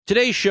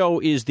Today's show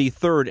is the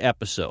third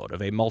episode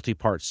of a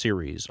multi-part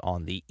series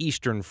on the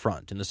Eastern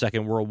Front in the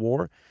Second World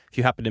War. If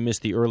you happen to miss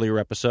the earlier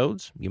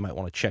episodes, you might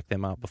want to check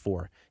them out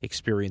before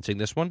experiencing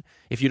this one.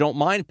 If you don't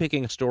mind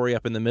picking a story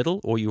up in the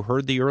middle, or you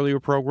heard the earlier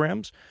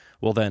programs,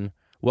 well then,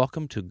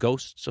 welcome to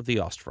Ghosts of the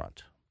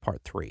Ostfront,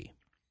 Part 3.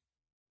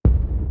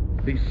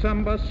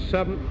 December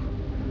 7th,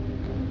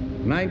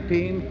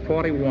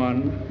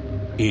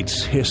 1941.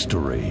 It's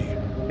history.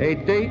 A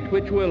date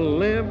which will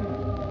live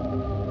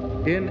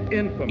in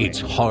infamy. It's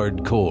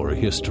hardcore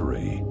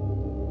history.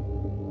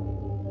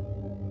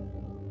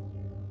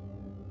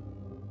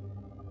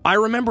 I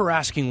remember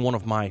asking one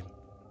of my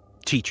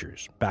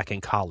teachers back in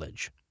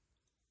college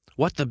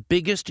what the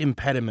biggest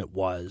impediment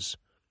was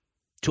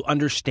to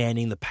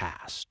understanding the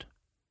past.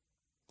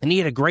 And he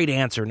had a great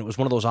answer, and it was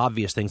one of those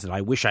obvious things that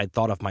I wish I'd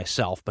thought of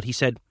myself. But he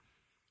said,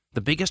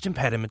 the biggest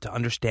impediment to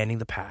understanding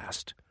the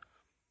past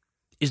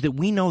is that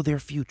we know their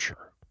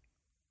future.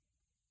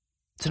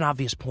 It's an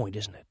obvious point,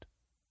 isn't it?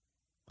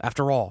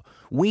 After all,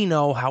 we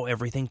know how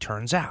everything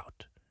turns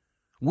out.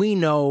 We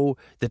know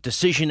that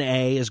decision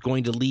A is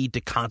going to lead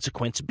to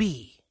consequence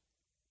B.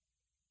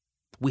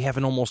 We have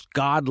an almost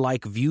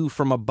godlike view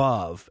from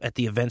above at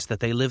the events that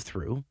they live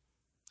through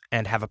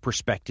and have a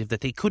perspective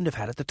that they couldn't have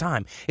had at the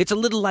time. It's a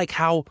little like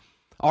how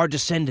our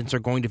descendants are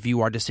going to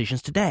view our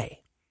decisions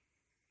today.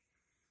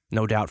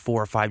 No doubt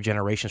 4 or 5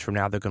 generations from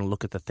now, they're going to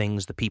look at the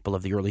things the people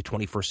of the early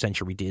 21st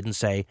century did and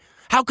say,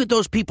 how could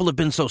those people have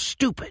been so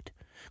stupid?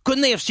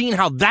 Couldn't they have seen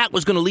how that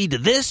was going to lead to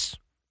this?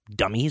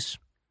 Dummies.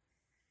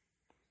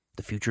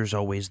 The future is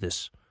always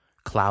this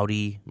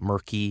cloudy,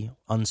 murky,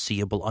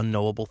 unseeable,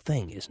 unknowable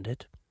thing, isn't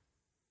it?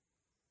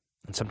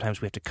 And sometimes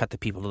we have to cut the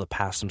people of the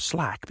past some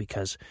slack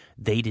because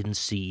they didn't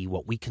see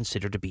what we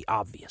consider to be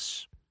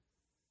obvious.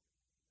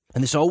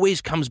 And this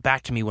always comes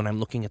back to me when I'm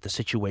looking at the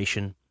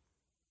situation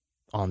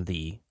on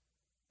the,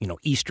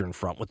 Eastern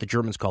Front, what the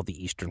Germans called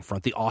the Eastern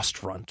Front, the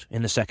Ostfront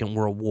in the Second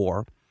World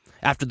War,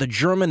 after the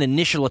German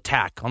initial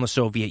attack on the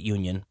Soviet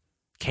Union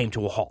came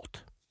to a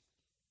halt.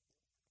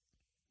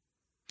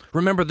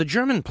 Remember, the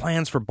German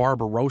plans for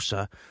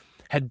Barbarossa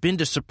had been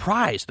to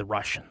surprise the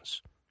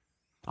Russians.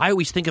 I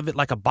always think of it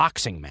like a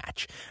boxing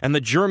match, and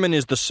the German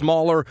is the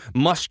smaller,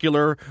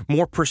 muscular,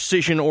 more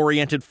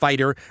precision-oriented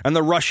fighter, and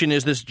the Russian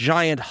is this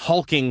giant,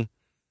 hulking,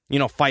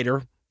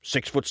 fighter,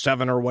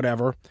 6'7" or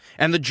whatever,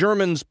 and the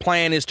German's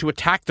plan is to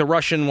attack the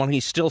Russian when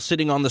he's still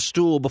sitting on the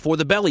stool before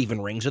the bell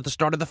even rings at the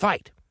start of the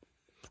fight.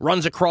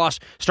 Runs across,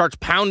 starts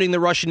pounding the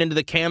Russian into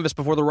the canvas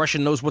before the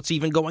Russian knows what's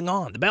even going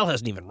on. The bell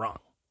hasn't even rung.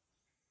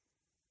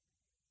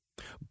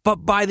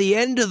 But by the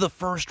end of the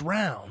first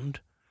round,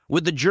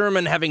 with the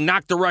German having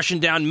knocked the Russian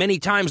down many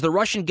times, the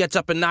Russian gets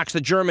up and knocks the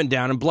German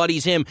down and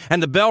bloodies him,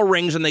 and the bell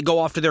rings and they go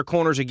off to their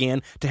corners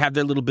again to have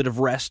their little bit of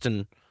rest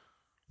and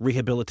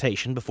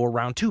rehabilitation before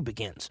round 2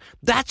 begins.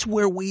 That's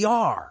where we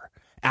are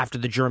after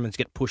the Germans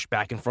get pushed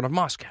back in front of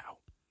Moscow.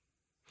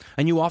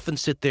 And you often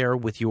sit there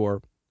with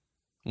your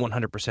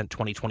 100%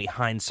 20/20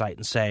 hindsight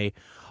and say,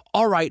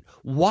 all right,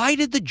 why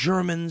did the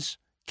Germans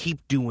keep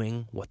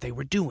doing what they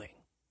were doing?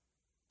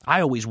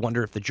 I always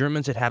wonder if the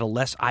Germans had a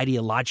less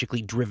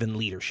ideologically driven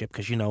leadership,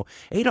 because,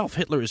 Adolf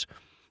Hitler's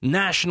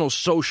National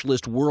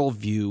Socialist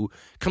worldview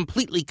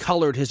completely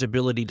colored his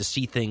ability to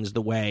see things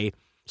the way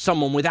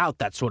someone without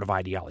that sort of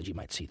ideology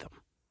might see them.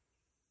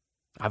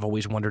 I've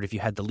always wondered if you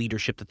had the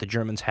leadership that the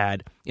Germans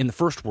had in the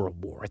First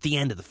World War, at the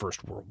end of the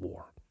First World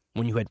War,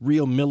 when you had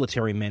real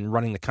military men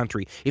running the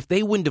country, if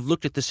they wouldn't have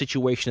looked at the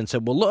situation and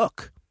said, well,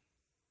 look,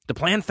 the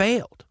plan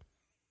failed.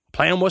 The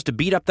plan was to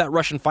beat up that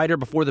Russian fighter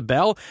before the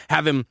bell,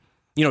 have him,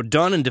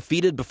 done and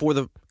defeated before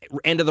the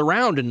end of the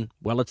round, and,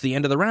 well, it's the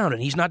end of the round,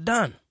 and he's not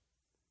done.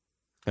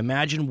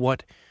 Imagine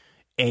what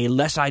a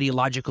less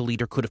ideological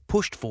leader could have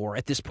pushed for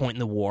at this point in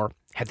the war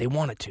had they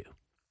wanted to.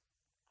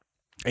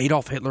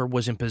 Adolf Hitler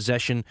was in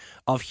possession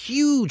of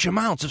huge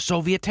amounts of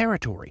Soviet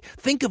territory.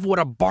 Think of what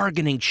a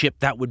bargaining chip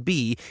that would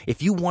be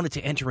if you wanted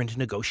to enter into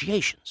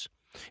negotiations.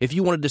 If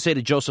you wanted to say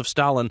to Joseph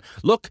Stalin,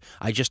 look,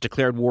 I just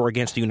declared war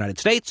against the United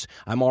States.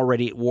 I'm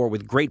already at war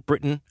with Great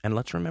Britain. And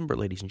let's remember,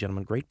 ladies and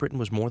gentlemen, Great Britain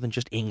was more than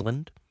just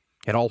England.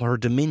 It had all her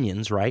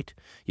dominions, right?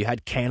 You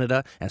had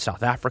Canada and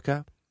South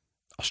Africa,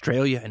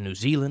 Australia and New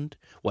Zealand,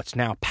 what's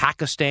now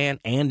Pakistan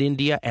and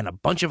India, and a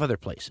bunch of other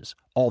places.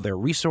 All their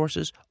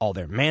resources, all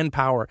their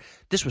manpower.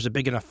 This was a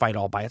big enough fight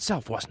all by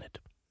itself, wasn't it?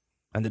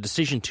 And the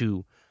decision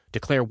to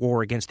declare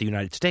war against the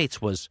United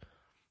States was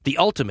the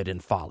ultimate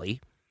in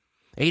folly.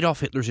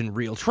 Adolf Hitler's in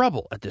real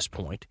trouble at this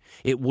point.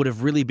 It would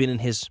have really been in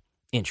his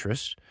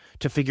interest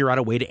to figure out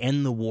a way to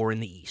end the war in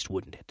the East,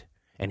 wouldn't it?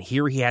 And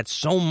here he had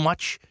so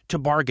much to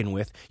bargain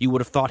with, you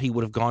would have thought he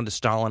would have gone to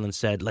Stalin and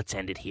said, let's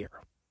end it here.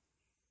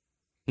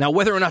 Now,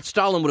 whether or not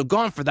Stalin would have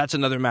gone for that's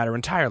another matter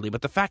entirely,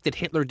 but the fact that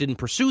Hitler didn't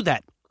pursue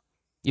that,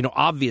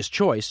 obvious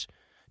choice,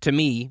 to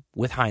me,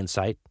 with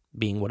hindsight,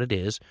 being what it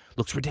is,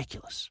 looks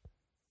ridiculous.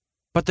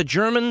 But the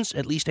Germans,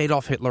 at least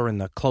Adolf Hitler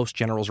and the close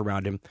generals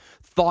around him,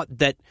 thought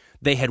that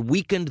they had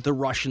weakened the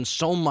Russians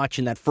so much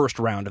in that first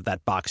round of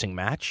that boxing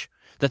match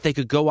that they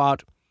could go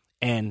out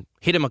and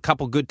hit him a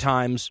couple good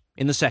times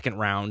in the second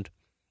round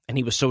and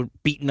he was so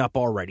beaten up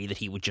already that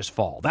he would just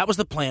fall. That was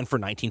the plan for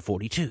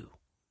 1942,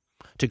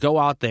 to go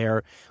out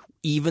there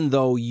even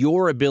though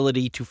your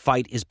ability to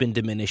fight has been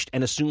diminished,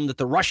 and assume that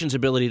the Russians'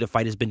 ability to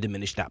fight has been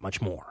diminished that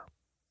much more.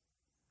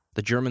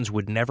 The Germans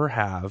would never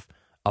have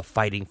a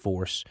fighting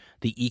force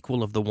the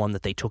equal of the one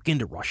that they took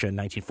into Russia in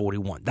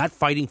 1941. That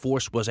fighting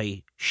force was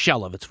a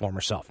shell of its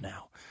former self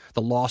now.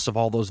 The loss of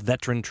all those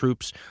veteran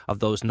troops, of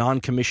those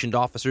non-commissioned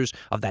officers,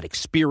 of that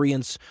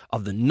experience,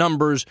 of the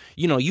numbers,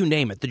 you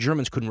name it, the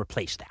Germans couldn't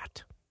replace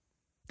that.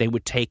 They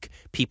would take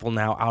people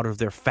now out of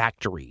their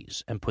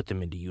factories and put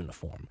them into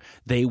uniform.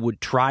 They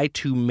would try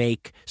to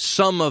make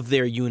some of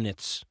their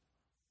units,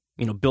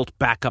 built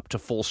back up to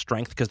full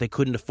strength, because they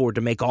couldn't afford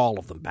to make all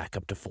of them back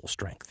up to full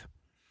strength.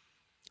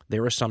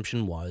 Their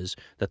assumption was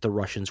that the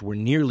Russians were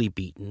nearly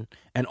beaten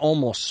and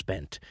almost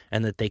spent,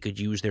 and that they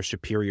could use their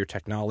superior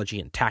technology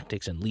and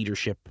tactics and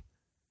leadership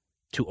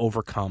to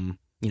overcome,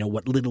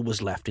 what little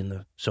was left in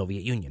the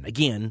Soviet Union.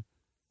 Again,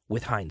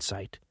 with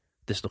hindsight,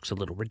 this looks a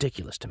little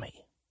ridiculous to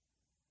me.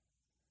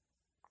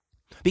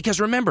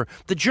 Because remember,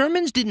 the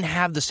Germans didn't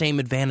have the same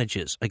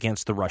advantages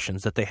against the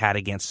Russians that they had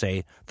against,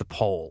 say, the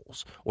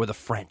Poles or the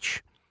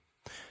French.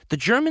 The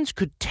Germans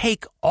could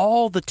take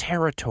all the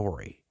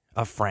territory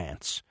of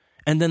France,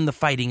 and then the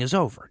fighting is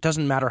over. It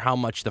doesn't matter how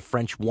much the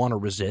French want to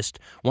resist.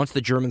 Once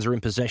the Germans are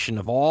in possession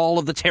of all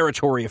of the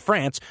territory of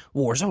France,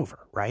 war's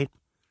over, right?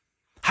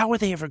 How are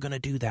they ever going to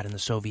do that in the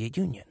Soviet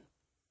Union?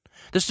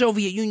 The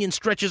Soviet Union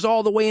stretches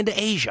all the way into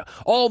Asia,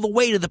 all the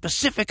way to the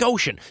Pacific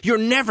Ocean. You're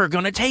never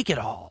going to take it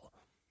all.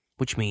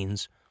 Which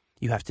means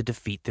you have to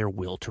defeat their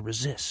will to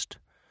resist.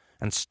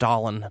 And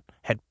Stalin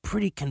had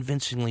pretty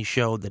convincingly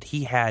showed that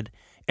he had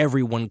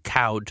everyone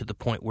cowed to the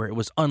point where it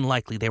was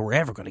unlikely they were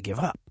ever going to give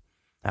up.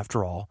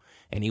 After all,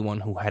 anyone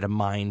who had a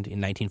mind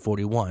in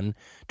 1941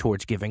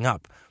 towards giving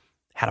up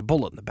had a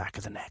bullet in the back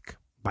of the neck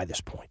by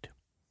this point.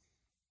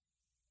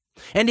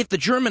 And if the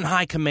German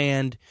high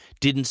command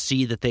didn't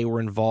see that they were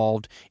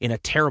involved in a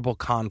terrible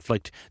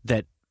conflict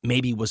that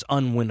maybe was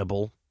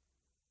unwinnable,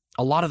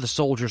 a lot of the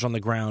soldiers on the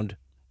ground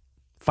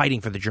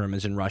fighting for the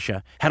Germans in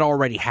Russia had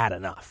already had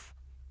enough.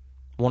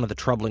 One of the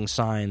troubling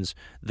signs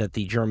that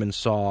the Germans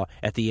saw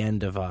at the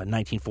end of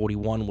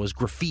 1941 was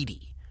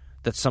graffiti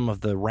that some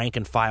of the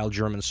rank-and-file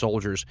German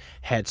soldiers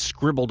had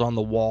scribbled on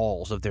the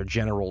walls of their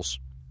generals'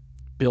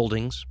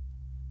 buildings.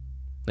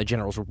 The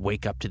generals would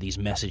wake up to these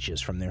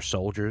messages from their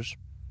soldiers.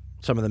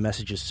 Some of the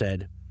messages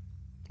said,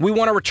 "We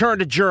want to return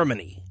to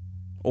Germany,"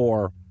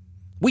 or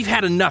 "We've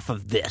had enough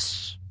of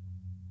this."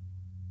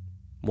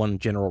 One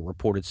general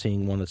reported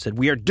seeing one that said,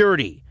 "We are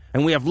dirty,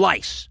 and we have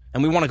lice,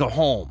 and we want to go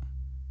home."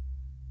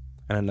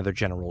 And another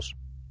general's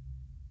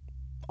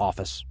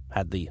office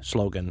had the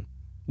slogan,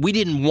 "We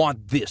didn't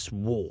want this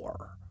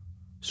war,"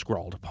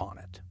 scrawled upon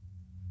it.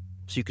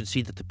 So you can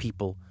see that the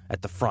people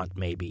at the front,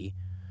 maybe,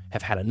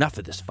 have had enough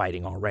of this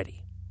fighting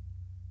already.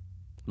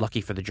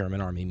 Lucky for the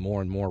German army,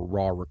 more and more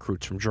raw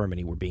recruits from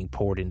Germany were being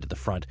poured into the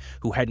front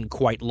who hadn't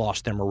quite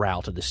lost their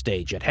morale to the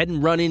stage yet,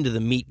 hadn't run into the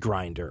meat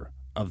grinder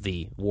of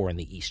the war in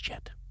the East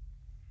yet.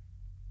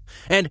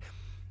 And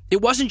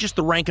it wasn't just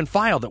the rank and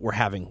file that were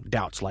having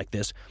doubts like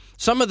this.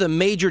 Some of the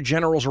major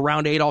generals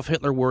around Adolf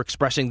Hitler were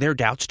expressing their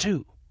doubts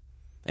too.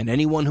 And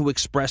anyone who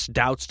expressed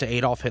doubts to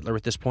Adolf Hitler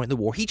at this point in the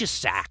war, he just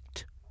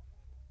sacked.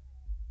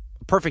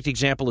 A perfect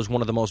example is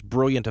one of the most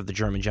brilliant of the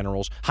German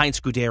generals, Heinz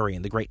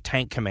Guderian, the great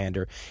tank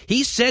commander.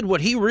 He said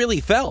what he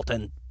really felt,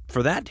 and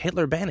for that,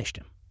 Hitler banished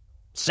him,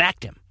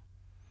 sacked him.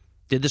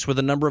 Did this with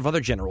a number of other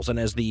generals, and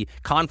as the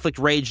conflict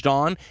raged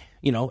on,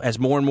 as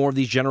more and more of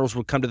these generals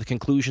would come to the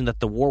conclusion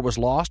that the war was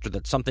lost or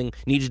that something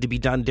needed to be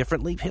done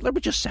differently, Hitler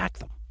would just sack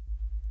them.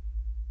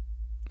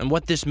 And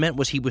what this meant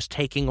was he was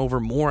taking over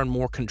more and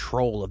more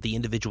control of the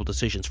individual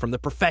decisions from the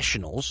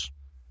professionals,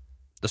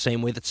 the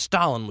same way that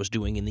Stalin was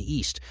doing in the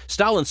East.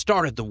 Stalin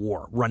started the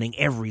war running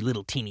every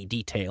little teeny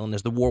detail, and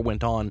as the war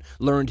went on,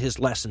 learned his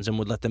lessons and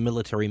would let the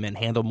military men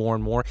handle more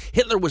and more.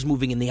 Hitler was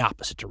moving in the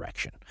opposite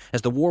direction.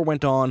 As the war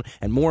went on,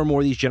 and more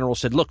of these generals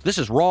said, "Look, this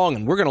is wrong,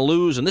 and we're going to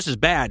lose, and this is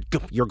bad.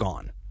 You're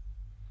gone."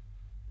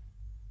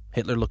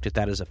 Hitler looked at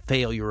that as a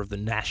failure of the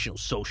National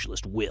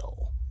Socialist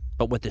will.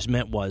 But what this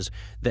meant was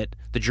that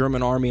the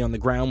German army on the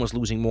ground was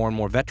losing more and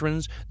more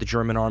veterans. The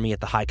German army at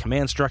the high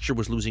command structure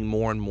was losing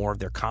more and more of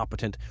their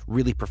competent,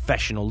 really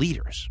professional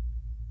leaders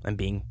and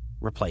being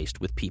replaced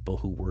with people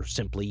who were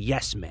simply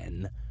yes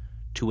men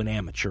to an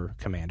amateur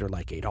commander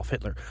like Adolf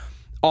Hitler.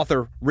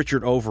 Author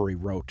Richard Overy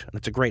wrote, and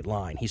it's a great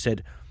line, he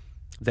said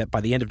that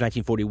by the end of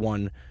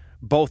 1941,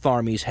 both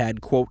armies had,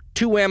 quote,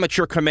 2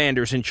 amateur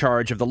commanders in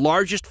charge of the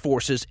largest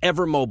forces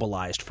ever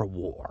mobilized for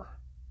war,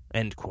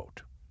 end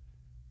quote.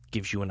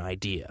 Gives you an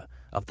idea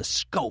of the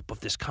scope of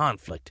this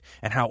conflict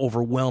and how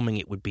overwhelming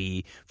it would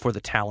be for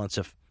the talents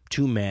of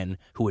 2 men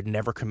who had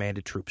never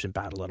commanded troops in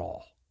battle at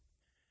all.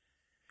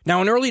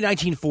 Now, in early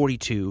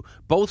 1942,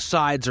 both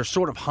sides are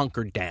sort of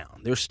hunkered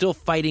down. There's still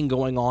fighting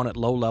going on at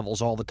low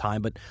levels all the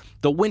time, but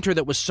the winter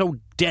that was so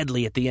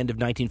deadly at the end of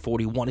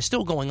 1941 is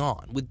still going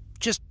on with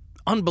just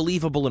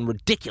unbelievable and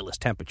ridiculous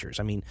temperatures.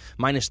 I mean,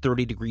 minus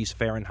 30 degrees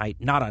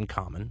Fahrenheit, not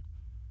uncommon.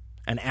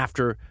 And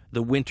after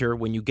the winter,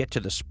 when you get to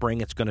the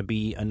spring, it's going to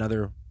be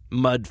another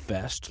mud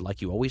fest,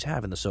 like you always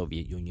have in the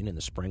Soviet Union in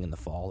the spring and the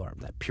fall, or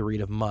that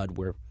period of mud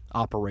where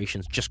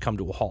operations just come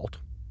to a halt.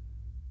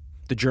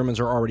 The Germans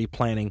are already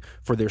planning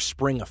for their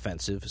spring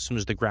offensive. As soon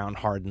as the ground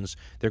hardens,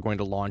 they're going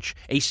to launch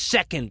a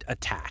second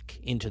attack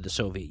into the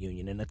Soviet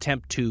Union, an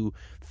attempt to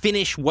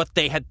finish what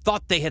they had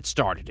thought they had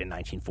started in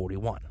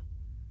 1941.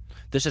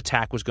 This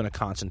attack was going to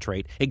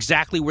concentrate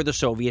exactly where the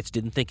Soviets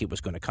didn't think it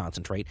was going to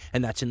concentrate,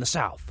 and that's in the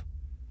south.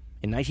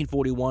 In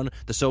 1941,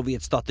 the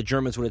Soviets thought the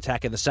Germans would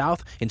attack in the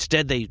south.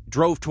 Instead, they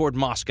drove toward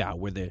Moscow,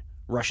 where the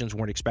Russians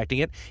weren't expecting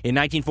it. In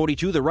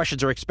 1942, the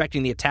Russians are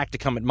expecting the attack to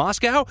come at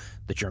Moscow.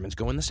 The Germans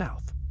go in the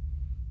south.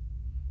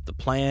 The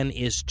plan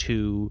is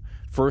to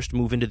first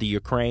move into the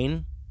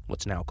Ukraine,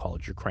 what's now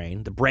called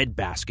Ukraine, the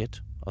breadbasket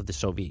of the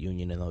Soviet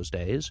Union in those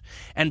days,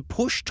 and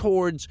push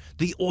towards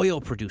the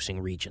oil-producing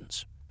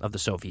regions of the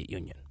Soviet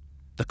Union,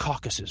 the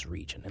Caucasus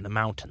region and the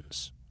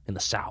mountains in the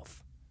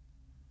south.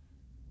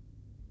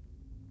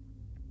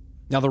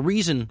 Now, the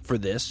reason for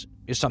this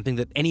is something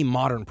that any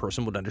modern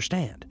person would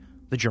understand.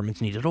 The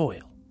Germans needed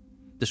oil.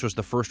 This was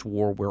the first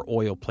war where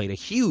oil played a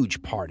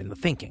huge part in the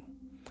thinking.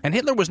 And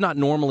Hitler was not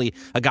normally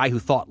a guy who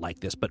thought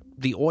like this, but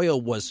the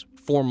oil was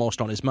foremost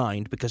on his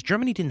mind because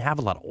Germany didn't have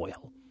a lot of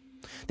oil.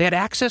 They had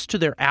access to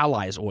their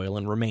allies' oil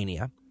in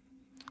Romania.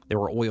 There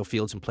were oil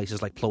fields in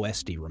places like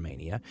Ploesti,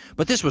 Romania,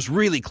 but this was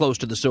really close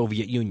to the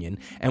Soviet Union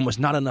and was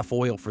not enough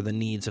oil for the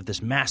needs of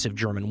this massive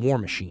German war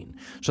machine.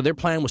 So their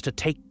plan was to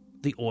take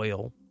the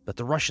oil that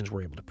the Russians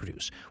were able to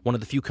produce, one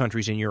of the few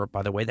countries in Europe,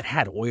 by the way, that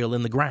had oil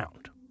in the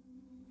ground.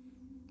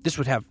 This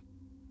would have,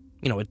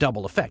 a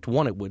double effect.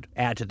 One, it would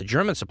add to the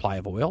German supply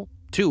of oil.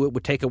 Two, it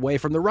would take away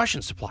from the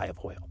Russian supply of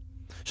oil.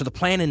 So the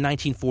plan in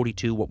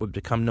 1942, what would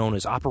become known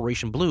as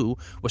Operation Blue,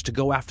 was to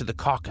go after the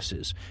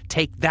Caucasus,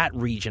 take that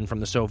region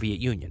from the Soviet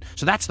Union.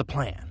 So that's the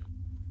plan.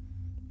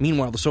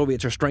 Meanwhile, the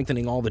Soviets are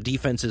strengthening all the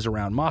defenses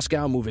around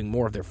Moscow, moving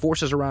more of their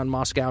forces around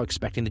Moscow,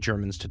 expecting the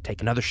Germans to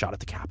take another shot at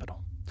the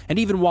capital. And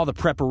even while the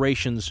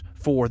preparations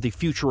for the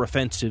future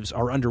offensives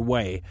are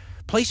underway,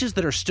 places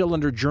that are still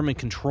under German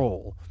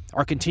control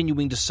are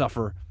continuing to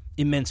suffer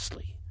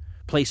immensely.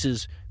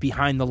 Places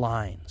behind the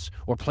lines,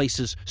 or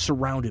places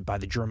surrounded by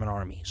the German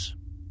armies.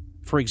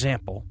 For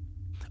example,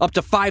 up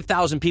to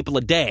 5,000 people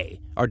a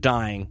day are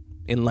dying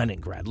in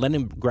Leningrad.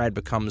 Leningrad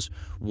becomes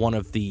one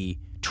of the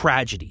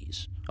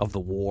tragedies of the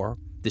war,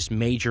 this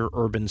major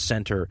urban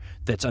center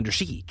that's under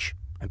siege,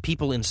 and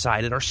people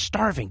inside it are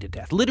starving to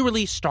death,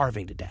 literally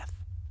starving to death.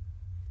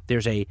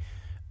 There's a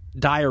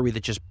diary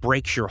that just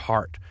breaks your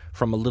heart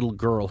from a little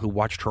girl who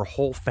watched her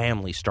whole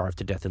family starve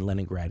to death in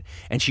Leningrad.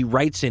 And she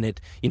writes in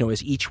it,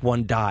 as each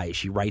one dies,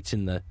 she writes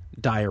in the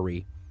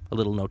diary a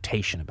little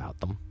notation about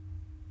them.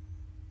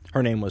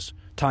 Her name was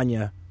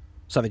Tanya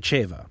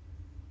Savicheva,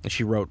 and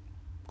she wrote,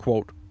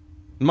 quote,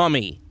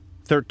 "Mummy,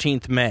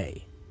 13th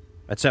May,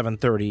 at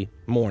 7:30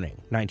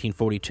 morning,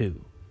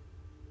 1942.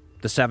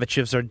 The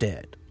Savichevs are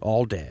dead,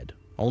 all dead.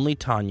 Only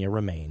Tanya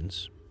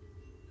remains."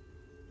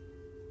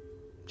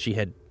 She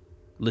had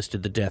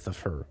listed the death of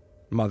her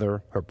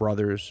mother, her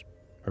brothers,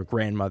 her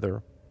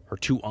grandmother, her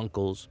 2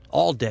 uncles,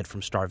 all dead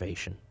from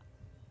starvation.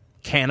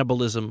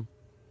 Cannibalism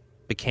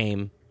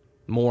became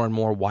more and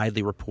more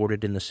widely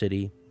reported in the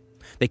city.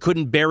 They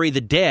couldn't bury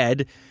the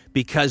dead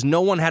because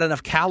no one had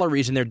enough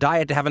calories in their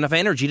diet to have enough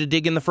energy to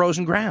dig in the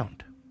frozen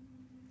ground.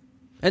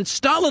 And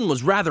Stalin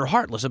was rather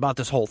heartless about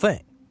this whole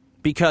thing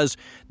because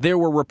there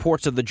were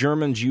reports of the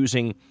Germans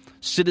using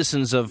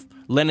citizens of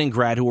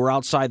Leningrad who were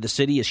outside the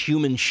city as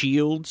human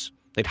shields.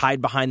 They'd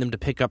hide behind them to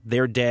pick up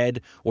their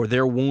dead or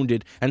their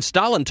wounded. And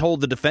Stalin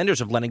told the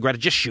defenders of Leningrad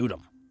to just shoot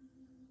them.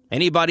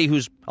 Anybody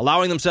who's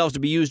allowing themselves to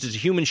be used as a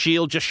human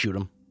shield, just shoot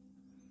them.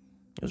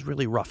 It was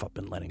really rough up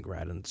in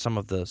Leningrad, and some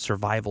of the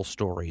survival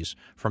stories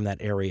from that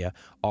area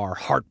are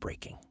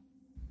heartbreaking.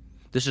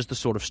 This is the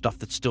sort of stuff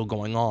that's still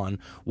going on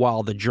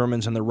while the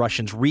Germans and the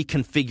Russians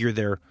reconfigure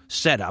their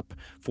setup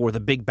for the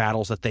big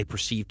battles that they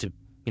perceive to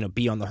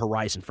be on the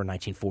horizon for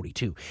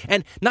 1942.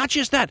 And not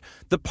just that,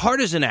 the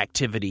partisan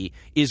activity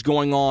is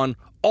going on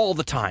all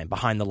the time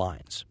behind the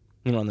lines.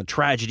 And the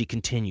tragedy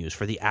continues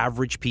for the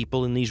average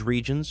people in these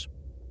regions.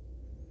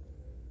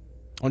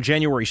 On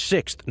January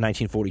 6th,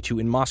 1942,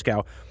 in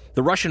Moscow,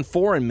 the Russian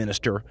foreign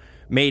minister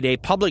made a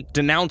public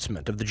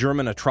denouncement of the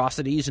German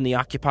atrocities in the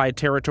occupied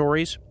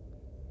territories.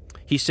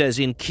 He says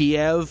in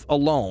Kiev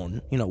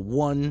alone,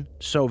 one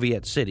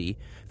Soviet city,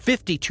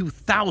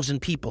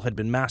 52,000 people had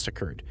been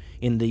massacred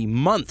in the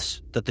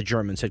months that the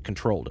Germans had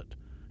controlled it.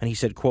 And he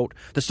said, quote,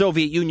 "The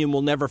Soviet Union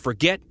will never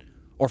forget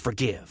or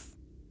forgive."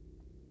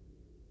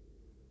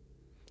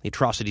 The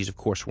atrocities, of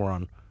course, were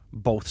on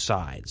both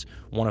sides.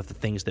 One of the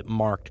things that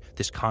marked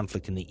this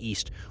conflict in the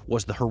East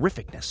was the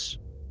horrificness.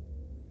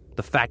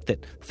 The fact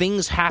that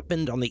things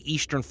happened on the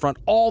Eastern Front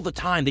all the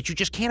time that you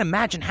just can't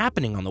imagine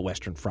happening on the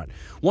Western Front.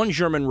 One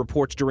German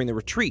reports during the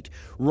retreat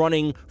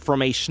running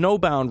from a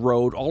snowbound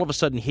road, all of a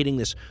sudden hitting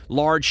this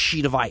large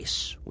sheet of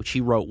ice, which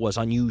he wrote was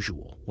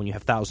unusual when you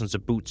have thousands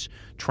of boots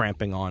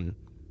tramping on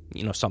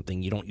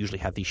something. You don't usually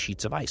have these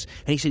sheets of ice.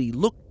 And he said he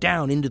looked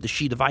down into the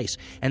sheet of ice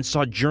and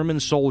saw German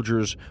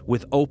soldiers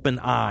with open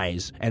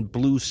eyes and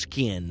blue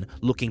skin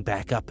looking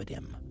back up at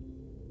him.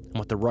 And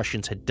what the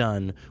Russians had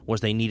done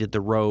was they needed the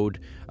road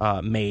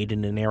made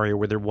in an area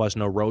where there was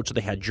no road, so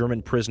they had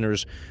German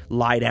prisoners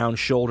lie down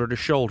shoulder to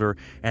shoulder,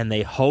 and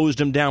they hosed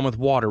them down with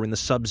water in the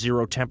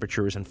sub-zero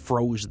temperatures and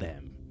froze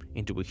them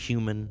into a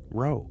human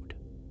road.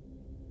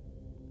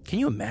 Can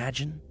you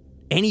imagine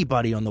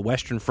anybody on the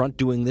Western Front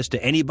doing this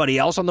to anybody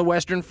else on the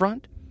Western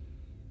Front?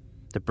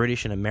 The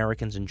British and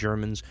Americans and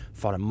Germans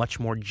fought a much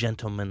more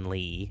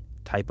gentlemanly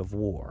type of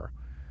war.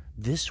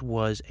 This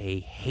was a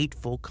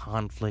hateful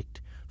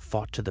conflict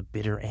fought to the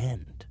bitter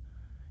end.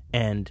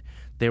 And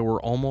there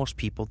were almost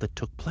people that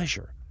took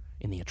pleasure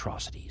in the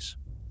atrocities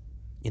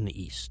in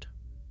the East.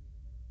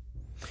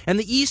 And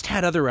the East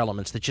had other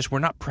elements that just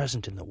were not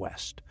present in the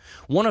West.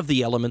 One of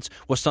the elements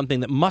was something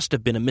that must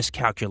have been a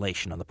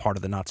miscalculation on the part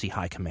of the Nazi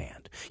high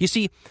command. You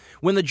see,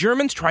 when the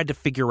Germans tried to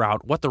figure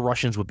out what the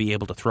Russians would be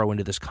able to throw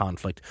into this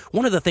conflict,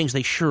 one of the things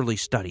they surely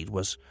studied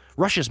was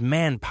Russia's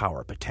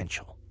manpower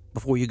potential.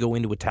 Before you go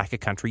in to attack a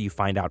country, you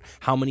find out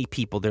how many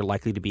people they're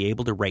likely to be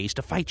able to raise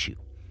to fight you.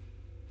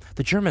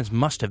 The Germans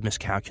must have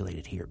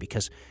miscalculated here,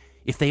 because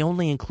if they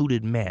only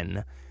included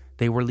men,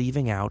 they were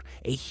leaving out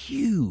a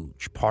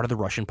huge part of the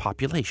Russian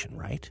population,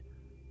 right?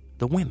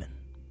 The women.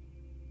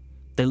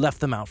 They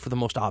left them out for the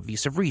most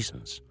obvious of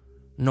reasons.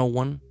 No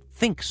one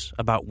thinks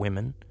about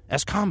women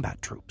as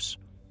combat troops.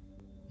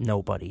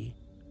 Nobody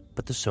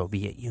but the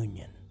Soviet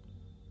Union.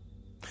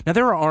 Now,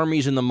 there are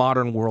armies in the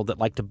modern world that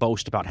like to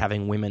boast about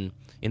having women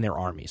in their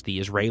armies. The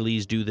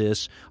Israelis do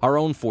this. Our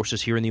own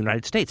forces here in the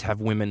United States have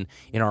women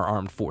in our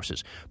armed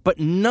forces. But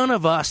none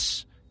of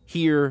us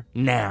here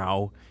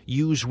now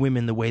use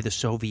women the way the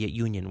Soviet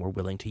Union were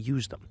willing to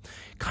use them.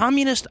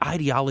 Communist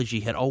ideology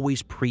had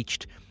always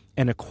preached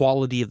an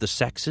equality of the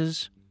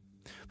sexes,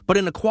 but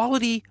an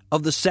equality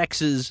of the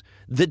sexes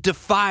that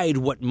defied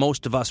what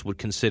most of us would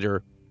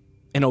consider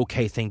an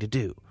okay thing to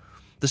do.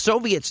 The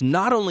Soviets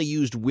not only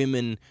used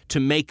women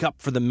to make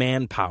up for the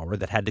manpower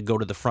that had to go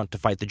to the front to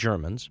fight the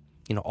Germans.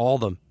 All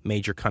the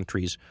major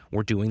countries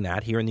were doing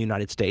that. Here in the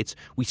United States,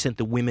 we sent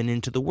the women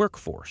into the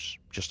workforce,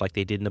 just like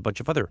they did in a bunch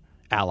of other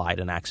Allied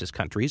and Axis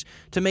countries,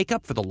 to make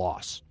up for the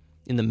loss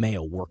in the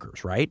male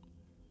workers, right?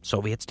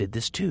 Soviets did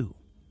this too.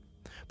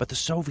 But the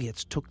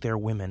Soviets took their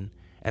women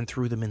and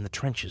threw them in the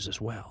trenches as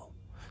well,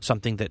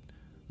 something that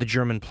the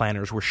German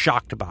planners were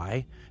shocked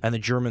by and the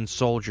German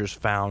soldiers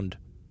found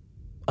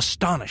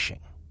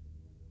astonishing.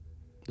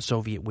 The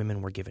Soviet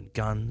women were given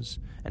guns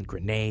and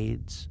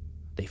grenades.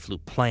 They flew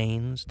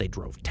planes. They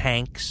drove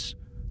tanks.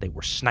 They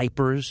were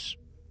snipers.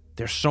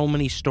 There's so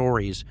many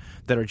stories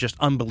that are just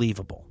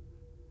unbelievable.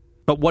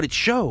 But what it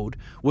showed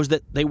was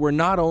that they were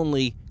not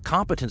only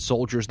competent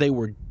soldiers, they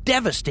were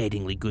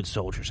devastatingly good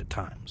soldiers at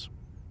times.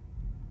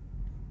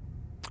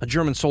 A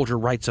German soldier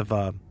writes of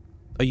a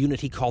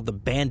unit he called the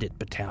Bandit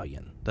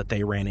Battalion that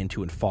they ran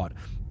into and fought.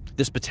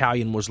 This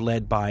battalion was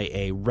led by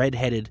a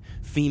red-headed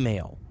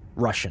female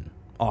Russian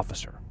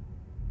officer.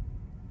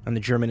 And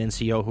the German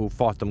NCO who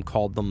fought them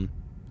called them,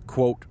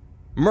 quote,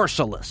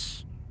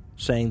 merciless,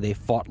 saying they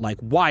fought like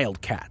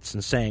wildcats,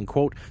 and saying,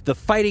 quote, the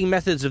fighting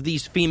methods of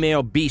these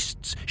female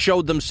beasts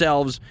showed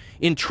themselves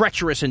in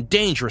treacherous and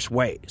dangerous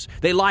ways.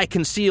 They lie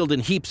concealed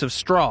in heaps of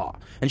straw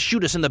and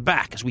shoot us in the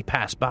back as we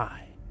pass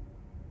by.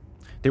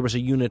 There was a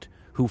unit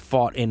who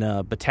fought in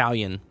a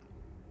battalion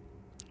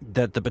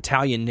that the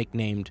battalion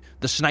nicknamed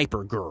the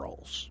Sniper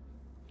Girls.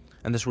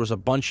 And this was a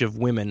bunch of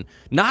women,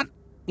 not,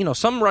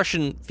 some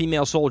Russian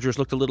female soldiers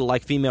looked a little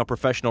like female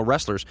professional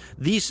wrestlers.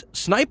 These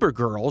Sniper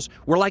Girls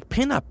were like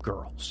pinup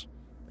girls.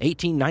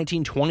 18,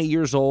 19, 20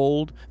 years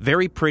old,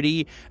 very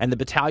pretty, and the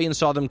battalion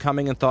saw them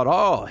coming and thought,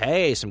 oh,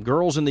 hey, some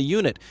girls in the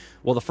unit.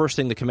 Well, the first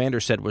thing the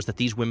commander said was that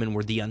these women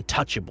were the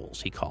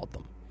untouchables, he called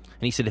them.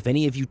 And he said, if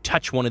any of you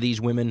touch one of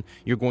these women,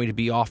 you're going to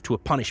be off to a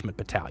punishment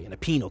battalion, a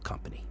penal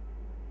company.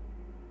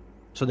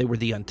 So they were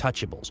the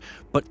untouchables.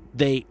 But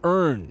they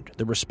earned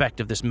the respect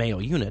of this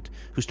male unit,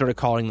 who started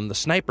calling them the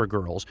Sniper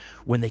Girls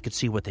when they could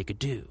see what they could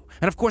do.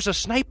 And of course, a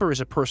sniper is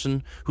a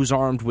person who's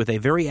armed with a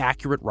very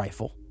accurate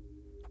rifle,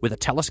 with a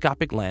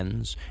telescopic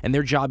lens, and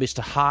their job is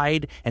to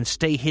hide and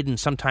stay hidden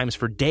sometimes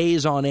for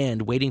days on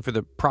end, waiting for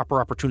the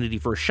proper opportunity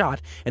for a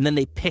shot, and then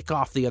they pick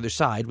off the other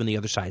side when the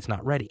other side's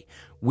not ready.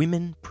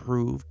 Women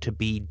proved to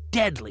be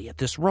deadly at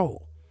this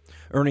role,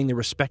 earning the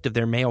respect of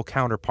their male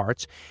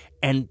counterparts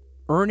and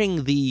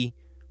earning the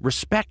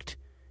respect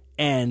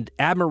and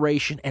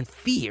admiration and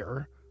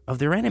fear of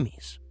their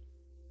enemies.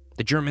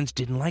 The Germans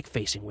didn't like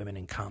facing women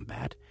in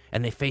combat,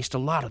 and they faced a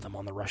lot of them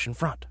on the Russian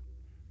front.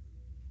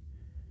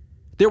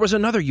 There was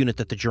another unit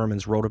that the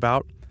Germans wrote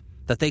about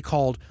that they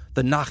called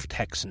the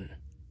Nachthexen,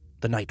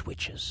 the Night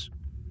Witches.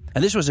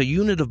 And this was a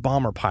unit of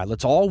bomber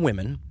pilots, all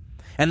women,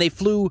 and they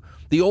flew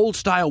the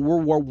old-style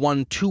World War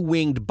I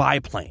two-winged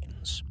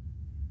biplanes.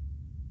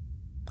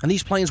 And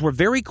these planes were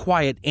very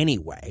quiet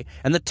anyway,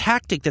 and the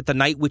tactic that the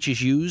Night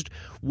Witches used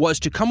was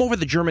to come over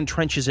the German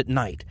trenches at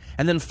night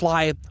and then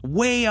fly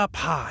way up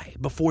high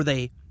before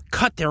they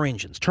cut their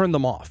engines, turn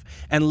them off,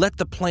 and let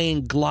the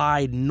plane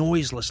glide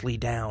noiselessly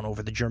down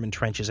over the German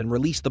trenches and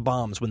release the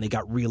bombs when they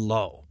got real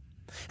low.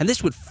 And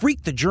this would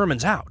freak the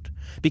Germans out,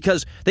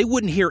 because they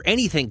wouldn't hear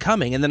anything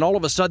coming, and then all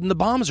of a sudden the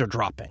bombs are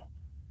dropping.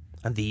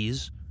 And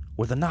these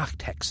were the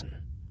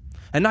Nachthexen.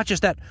 And not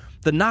just that,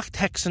 the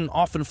Nachthexen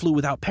often flew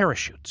without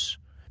parachutes,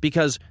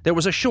 because there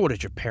was a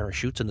shortage of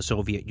parachutes in the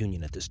Soviet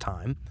Union at this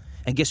time.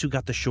 And guess who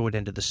got the short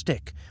end of the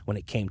stick when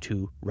it came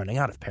to running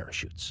out of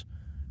parachutes?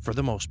 For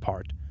the most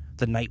part,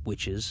 the Night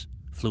Witches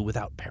flew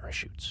without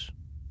parachutes.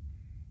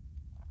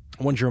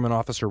 One German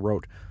officer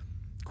wrote,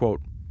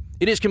 quote,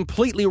 "It is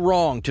completely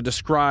wrong to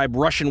describe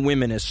Russian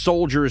women as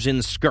soldiers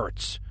in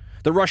skirts.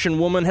 The Russian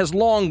woman has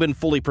long been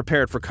fully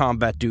prepared for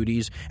combat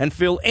duties and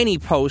fill any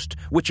post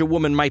which a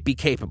woman might be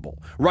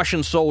capable.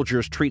 Russian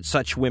soldiers treat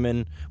such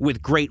women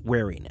with great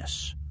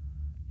wariness."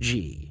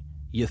 Gee,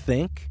 you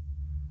think?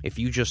 If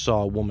you just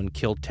saw a woman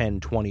kill 10,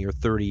 20, or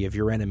 30 of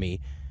your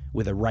enemy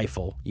with a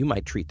rifle, you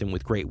might treat them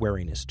with great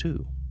wariness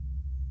too.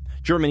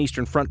 German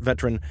Eastern Front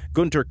veteran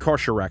Günter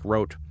Korscharek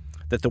wrote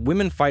that the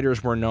women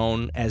fighters were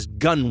known as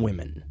gun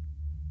women.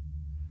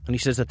 And he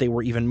says that they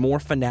were even more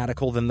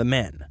fanatical than the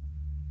men.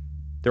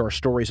 There are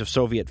stories of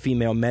Soviet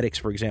female medics,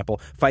 for example,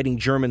 fighting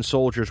German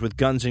soldiers with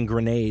guns and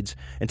grenades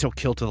until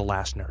killed to the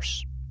last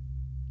nurse.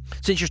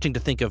 It's interesting to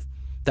think of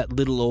that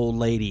little old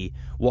lady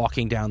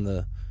walking down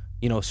the,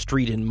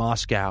 street in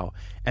Moscow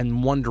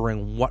and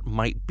wondering what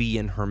might be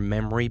in her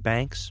memory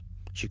banks.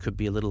 She could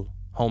be a little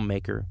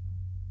homemaker,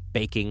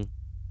 baking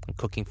and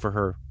cooking for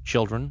her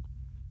children,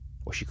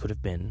 or she could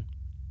have been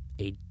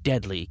a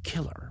deadly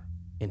killer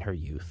in her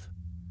youth.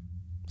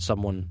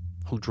 Someone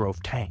who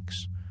drove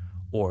tanks,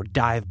 or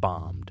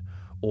dive-bombed,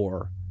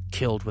 or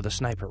killed with a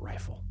sniper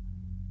rifle.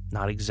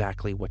 Not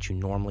exactly what you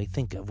normally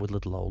think of with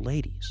little old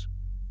ladies.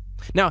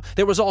 Now,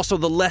 there was also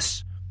the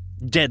less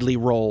deadly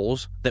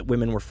roles that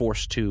women were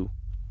forced to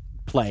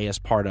play as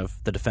part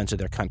of the defense of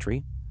their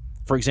country.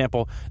 For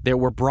example, there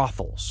were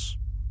brothels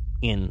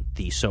in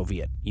the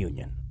Soviet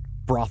Union.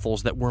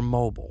 Brothels that were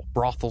mobile.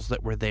 Brothels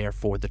that were there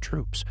for the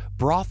troops.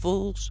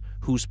 Brothels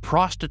whose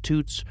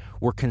prostitutes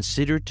were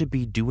considered to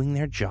be doing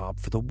their job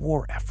for the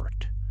war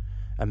effort.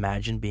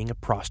 Imagine being a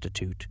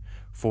prostitute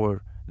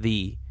for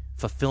the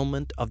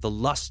fulfillment of the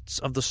lusts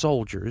of the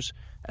soldiers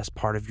as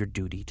part of your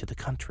duty to the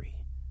country.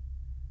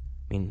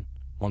 I mean,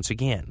 once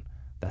again,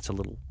 that's a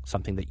little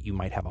something that you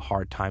might have a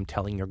hard time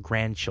telling your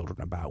grandchildren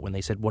about when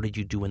they said, "What did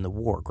you do in the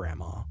war,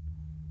 Grandma?"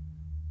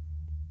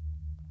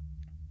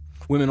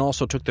 Women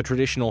also took the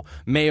traditional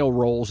male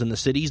roles in the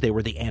cities. They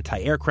were the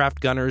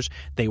anti-aircraft gunners.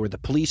 They were the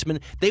policemen.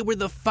 They were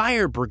the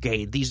fire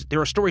brigade.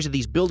 There are stories of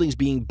these buildings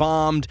being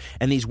bombed,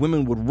 and these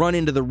women would run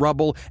into the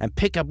rubble and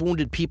pick up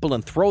wounded people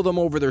and throw them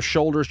over their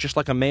shoulders just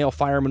like a male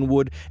fireman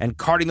would, and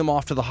carting them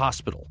off to the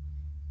hospital.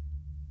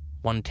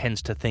 One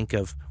tends to think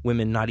of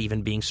women not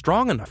even being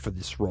strong enough for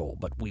this role,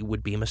 but we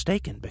would be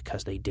mistaken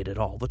because they did it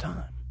all the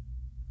time.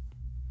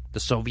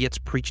 The Soviets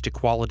preached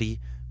equality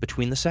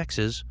between the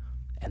sexes,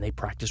 and they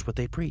practiced what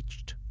they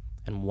preached.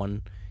 And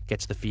one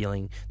gets the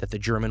feeling that the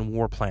German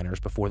war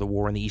planners before the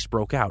war in the East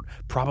broke out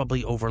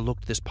probably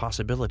overlooked this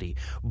possibility.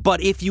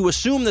 But if you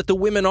assume that the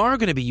women are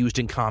going to be used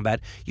in combat,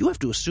 you have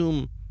to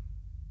assume,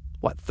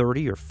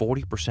 30 or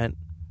 40%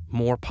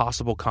 more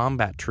possible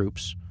combat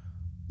troops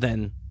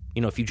than,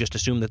 if you just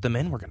assume that the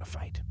men were going to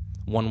fight.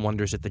 One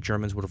wonders if the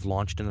Germans would have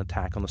launched an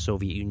attack on the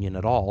Soviet Union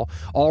at all,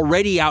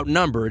 already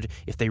outnumbered,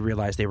 if they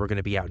realized they were going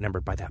to be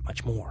outnumbered by that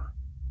much more.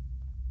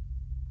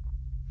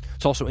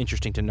 It's also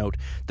interesting to note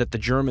that the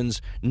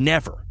Germans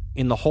never,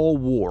 in the whole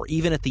war,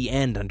 even at the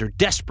end under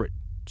desperate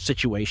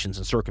situations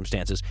and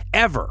circumstances,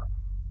 ever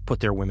put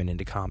their women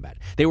into combat.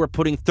 They were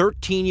putting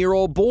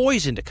 13-year-old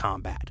boys into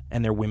combat,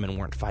 and their women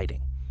weren't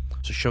fighting.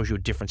 So it shows you a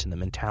difference in the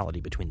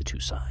mentality between the two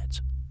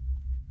sides,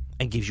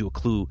 and gives you a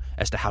clue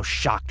as to how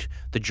shocked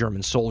the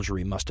German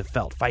soldiery must have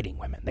felt fighting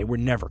women. They were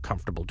never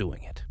comfortable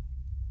doing it.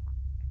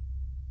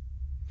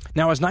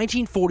 Now, as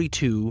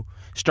 1942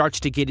 starts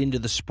to get into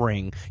the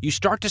spring, you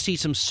start to see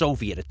some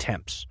Soviet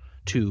attempts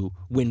to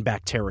win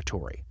back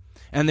territory.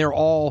 And they're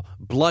all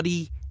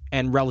bloody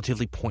and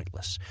relatively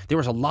pointless. There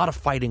was a lot of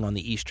fighting on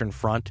the Eastern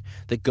Front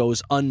that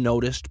goes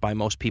unnoticed by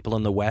most people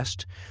in the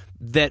West,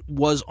 that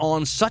was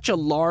on such a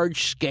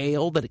large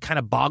scale that it kind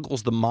of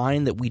boggles the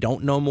mind that we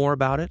don't know more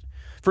about it.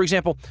 For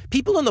example,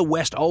 people in the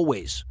West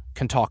always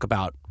can talk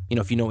about,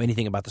 if you know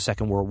anything about the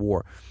Second World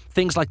War,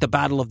 things like the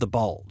Battle of the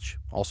Bulge,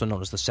 also known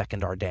as the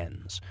Second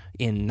Ardennes,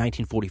 in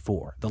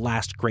 1944, the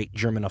last great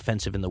German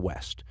offensive in the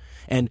West.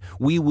 And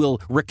we will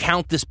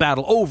recount this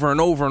battle over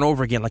and over and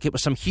over again like it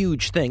was some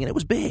huge thing, and it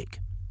was big.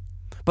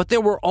 But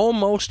there were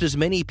almost as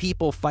many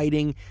people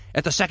fighting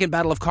at the Second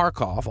Battle of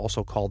Kharkov,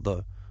 also called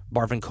the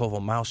Barvenkovo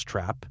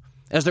Mousetrap,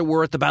 as there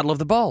were at the Battle of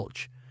the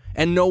Bulge.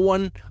 And no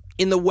one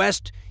in the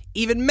West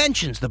even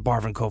mentions the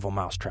Barvenkovo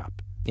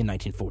Mousetrap in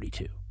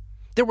 1942.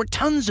 There were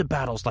tons of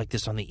battles like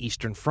this on the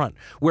Eastern Front,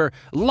 where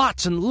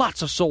lots and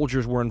lots of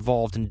soldiers were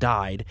involved and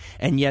died,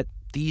 and yet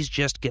these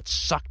just get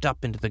sucked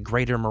up into the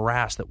greater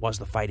morass that was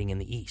the fighting in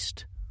the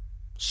East.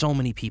 So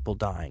many people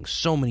dying,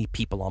 so many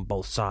people on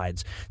both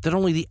sides, that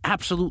only the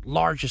absolute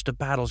largest of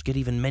battles get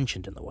even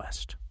mentioned in the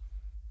West.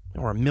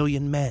 There were 1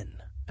 million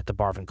men at the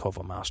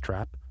Barvenkovo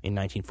mousetrap in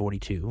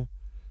 1942,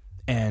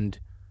 and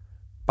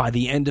by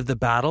the end of the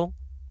battle,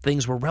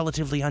 things were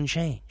relatively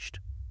unchanged.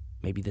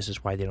 Maybe this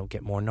is why they don't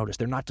get more notice.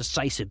 They're not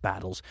decisive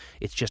battles.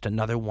 It's just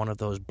another one of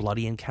those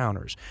bloody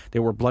encounters.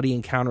 There were bloody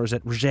encounters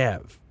at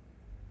Rzhev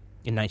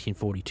in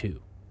 1942,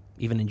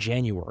 even in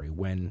January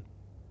when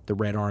the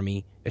Red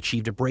Army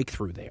achieved a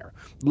breakthrough there.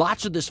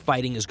 Lots of this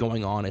fighting is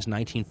going on as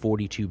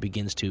 1942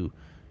 begins to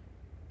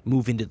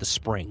move into the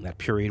spring, that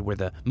period where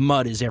the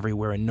mud is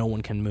everywhere and no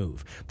one can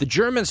move. The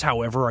Germans,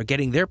 however, are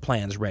getting their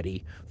plans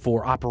ready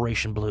for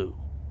Operation Blue,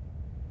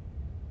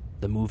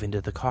 the move into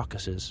the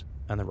Caucasus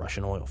and the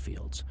Russian oil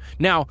fields.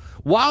 Now,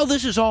 while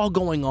this is all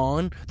going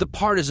on, the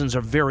partisans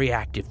are very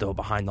active, though,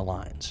 behind the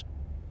lines.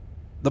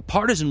 The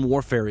partisan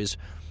warfare is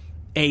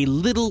a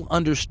little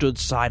understood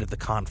side of the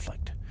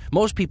conflict.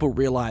 Most people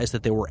realize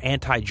that there were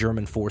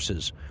anti-German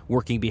forces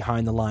working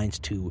behind the lines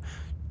to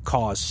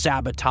cause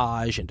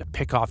sabotage and to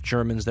pick off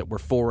Germans that were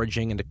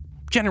foraging and to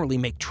generally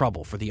make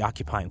trouble for the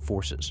occupying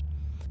forces.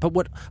 But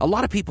what a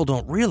lot of people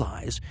don't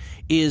realize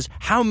is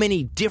how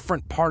many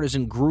different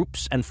partisan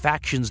groups and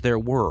factions there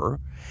were,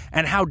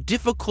 and how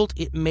difficult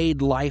it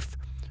made life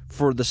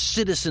for the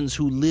citizens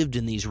who lived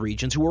in these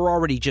regions who were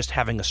already just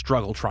having a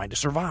struggle trying to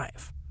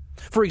survive.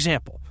 For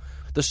example,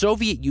 the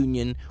Soviet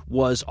Union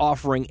was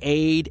offering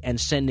aid and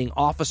sending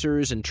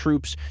officers and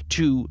troops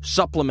to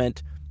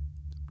supplement,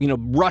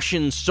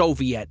 Russian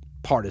Soviet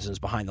partisans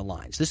behind the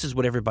lines. This is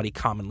what everybody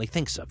commonly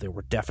thinks of. There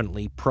were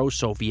definitely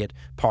pro-Soviet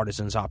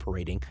partisans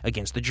operating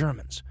against the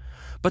Germans.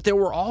 But there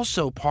were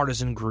also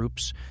partisan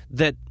groups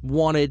that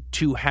wanted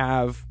to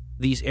have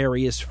these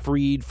areas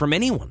freed from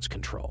anyone's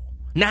control.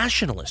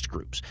 Nationalist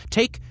groups.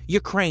 Take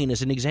Ukraine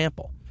as an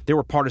example. There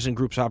were partisan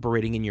groups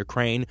operating in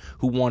Ukraine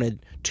who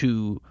wanted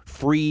to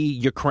free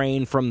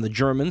Ukraine from the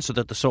Germans so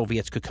that the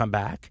Soviets could come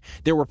back.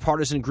 There were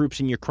partisan groups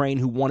in Ukraine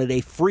who wanted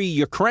a free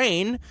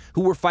Ukraine,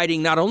 who were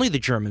fighting not only the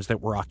Germans that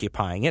were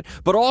occupying it,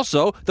 but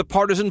also the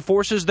partisan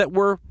forces that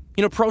were,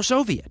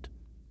 pro-Soviet.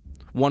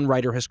 One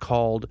writer has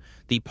called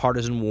the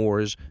partisan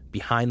wars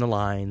behind the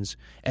lines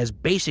as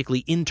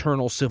basically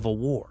internal civil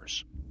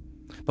wars.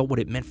 But what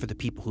it meant for the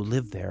people who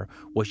lived there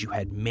was you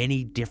had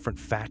many different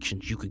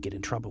factions you could get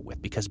in trouble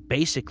with, because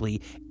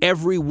basically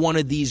every one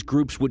of these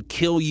groups would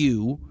kill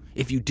you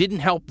if you didn't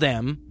help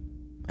them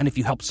and if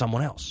you helped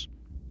someone else.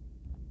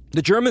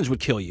 The Germans would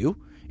kill you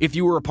if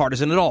you were a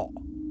partisan at all.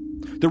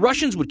 The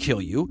Russians would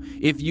kill you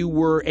if you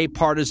were a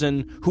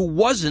partisan who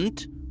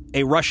wasn't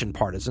a Russian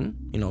partisan.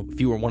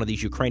 If you were one of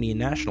these Ukrainian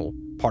national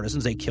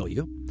partisans, they'd kill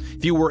you.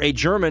 If you were a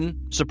German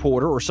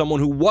supporter or someone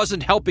who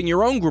wasn't helping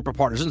your own group of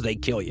partisans,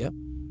 they'd kill you.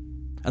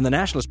 And the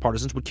nationalist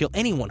partisans would kill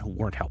anyone who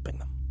weren't helping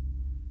them.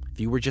 If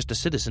you were just a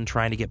citizen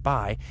trying to get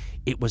by,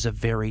 it was a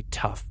very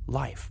tough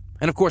life.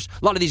 And of course,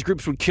 a lot of these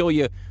groups would kill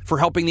you for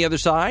helping the other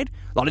side.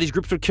 A lot of these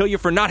groups would kill you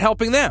for not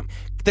helping them.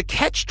 The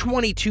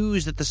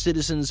catch-22s that the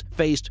citizens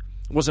faced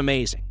was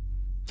amazing.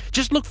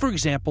 Just look, for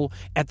example,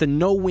 at the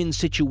no-win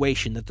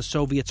situation that the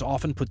Soviets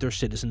often put their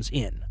citizens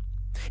in.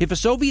 If a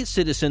Soviet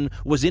citizen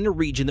was in a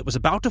region that was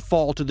about to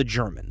fall to the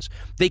Germans,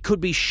 they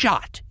could be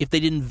shot if they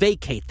didn't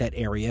vacate that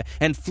area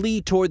and flee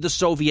toward the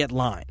Soviet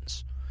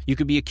lines. You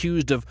could be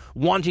accused of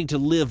wanting to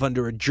live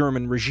under a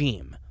German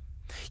regime.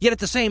 Yet at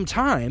the same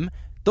time,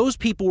 those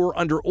people were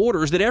under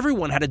orders that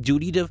everyone had a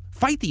duty to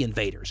fight the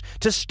invaders,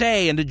 to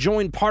stay and to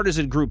join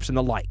partisan groups and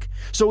the like.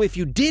 So if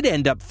you did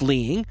end up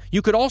fleeing,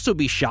 you could also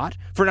be shot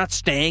for not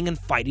staying and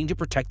fighting to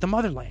protect the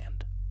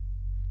motherland.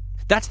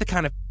 That's the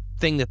kind of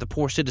thing that the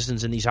poor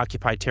citizens in these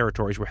occupied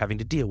territories were having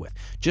to deal with,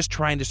 just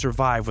trying to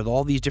survive with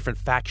all these different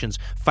factions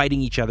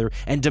fighting each other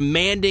and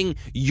demanding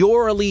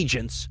your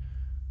allegiance.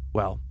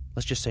 Well,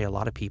 let's just say a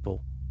lot of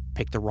people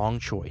picked the wrong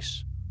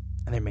choice,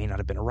 and there may not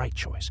have been a right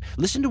choice.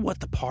 Listen to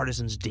what the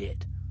partisans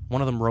did.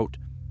 One of them wrote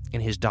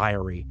in his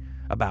diary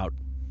about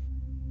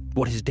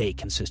what his day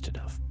consisted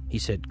of. He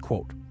said,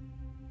 quote,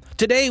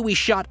 "Today we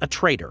shot a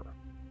traitor.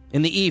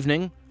 In the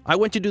evening, I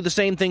went to do the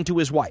same thing to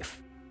his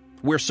wife.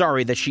 We're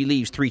sorry that she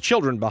leaves 3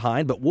 children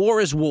behind, but war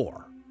is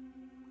war."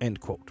 End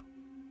quote.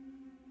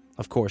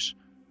 Of course,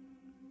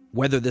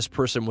 whether this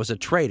person was a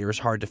traitor is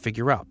hard to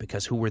figure out,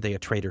 because who were they a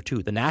traitor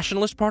to? The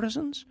nationalist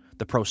partisans?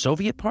 The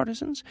pro-Soviet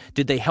partisans?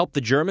 Did they help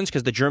the Germans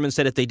because the Germans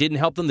said if they didn't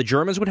help them, the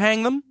Germans would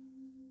hang them?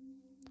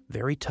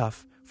 Very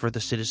tough for the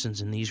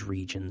citizens in these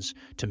regions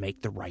to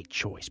make the right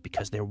choice,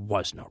 because there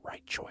was no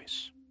right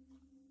choice.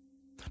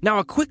 Now,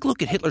 a quick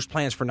look at Hitler's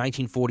plans for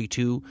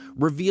 1942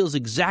 reveals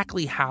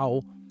exactly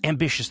how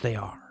ambitious they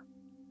are.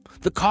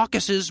 The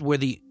Caucasus, where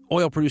the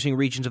oil-producing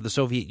regions of the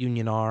Soviet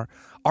Union are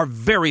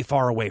very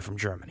far away from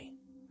Germany.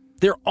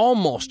 They're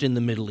almost in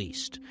the Middle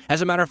East.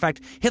 As a matter of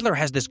fact, Hitler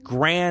has this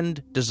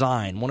grand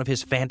design. One of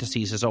his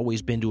fantasies has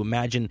always been to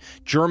imagine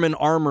German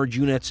armored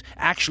units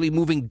actually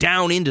moving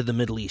down into the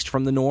Middle East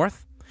from the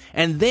north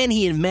And then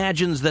he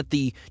imagines that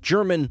the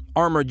German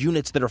armored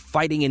units that are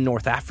fighting in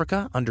North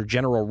Africa under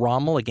General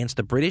Rommel against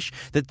the British,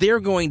 that they're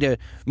going to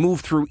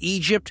move through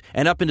Egypt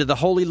and up into the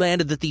Holy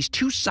Land, and that these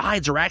two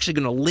sides are actually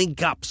going to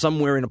link up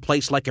somewhere in a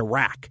place like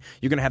Iraq.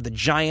 You're going to have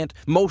the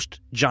most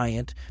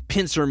giant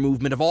pincer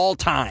movement of all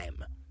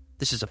time.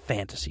 This is a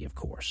fantasy, of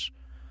course.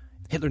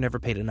 Hitler never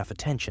paid enough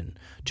attention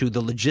to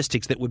the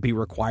logistics that would be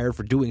required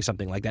for doing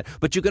something like that.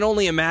 But you can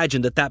only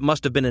imagine that that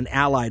must have been an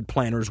Allied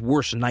planner's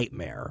worst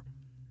nightmare.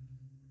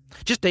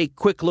 Just a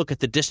quick look at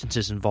the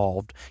distances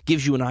involved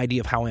gives you an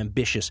idea of how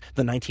ambitious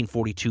the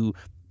 1942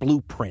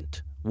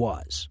 blueprint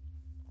was.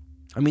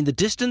 I mean, the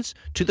distance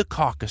to the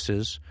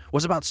Caucasus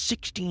was about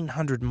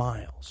 1,600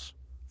 miles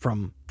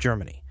from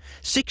Germany.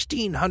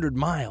 1,600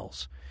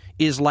 miles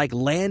is like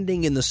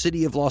landing in the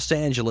city of Los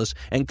Angeles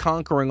and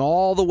conquering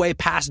all the way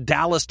past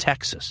Dallas,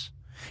 Texas.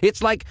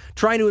 It's like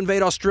trying to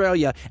invade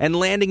Australia and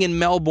landing in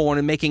Melbourne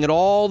and making it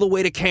all the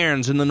way to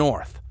Cairns in the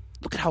north.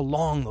 Look at how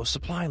long those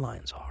supply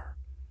lines are.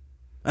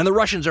 And the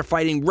Russians are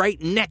fighting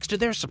right next to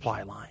their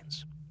supply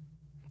lines.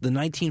 The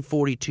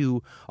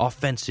 1942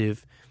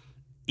 offensive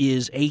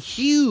is a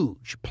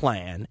huge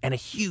plan and a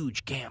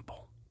huge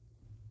gamble.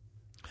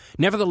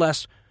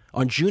 Nevertheless,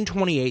 on June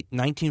 28,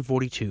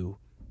 1942,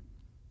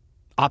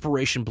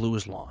 Operation Blue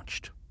is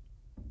launched,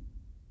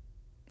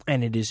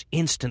 and it is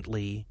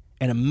instantly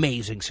an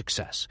amazing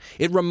success.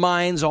 It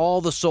reminds all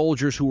the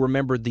soldiers who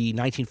remembered the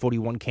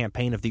 1941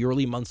 campaign of the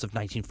early months of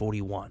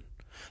 1941.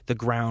 The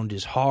ground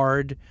is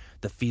hard,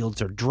 the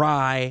fields are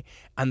dry,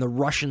 and the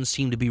Russians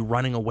seem to be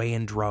running away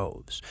in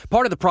droves.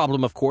 Part of the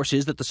problem, of course,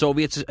 is that the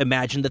Soviets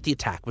imagined that the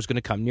attack was going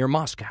to come near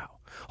Moscow.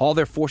 All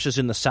their forces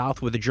in the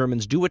south where the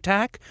Germans do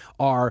attack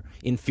are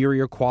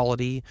inferior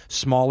quality,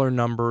 smaller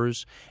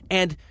numbers,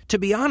 and to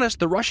be honest,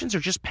 the Russians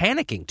are just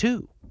panicking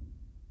too.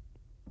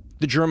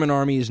 The German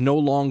army is no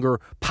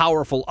longer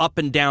powerful up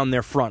and down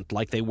their front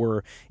like they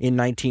were in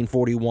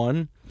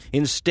 1941.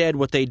 Instead,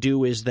 what they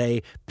do is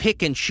they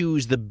pick and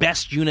choose the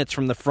best units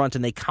from the front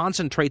and they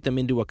concentrate them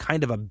into a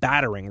kind of a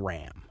battering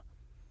ram.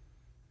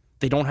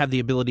 They don't have the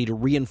ability to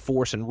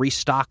reinforce and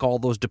restock all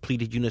those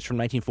depleted units from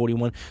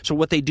 1941. So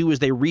what they do is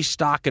they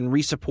restock and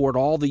resupport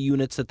all the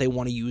units that they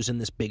want to use in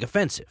this big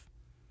offensive.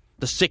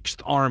 The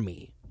 6th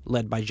Army,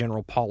 led by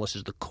General Paulus,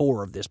 is the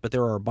core of this, but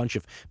there are a bunch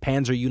of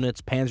panzer units,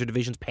 panzer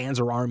divisions,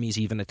 panzer armies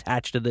even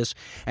attached to this.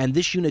 And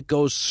this unit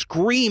goes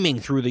screaming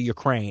through the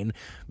Ukraine,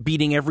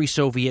 beating every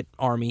Soviet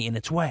army in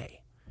its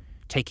way,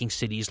 taking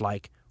cities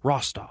like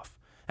Rostov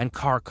and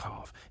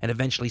Kharkov and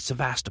eventually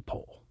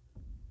Sevastopol.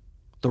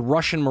 The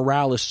Russian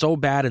morale is so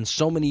bad and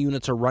so many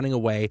units are running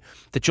away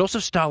that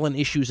Joseph Stalin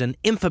issues an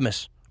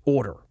infamous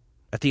order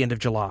at the end of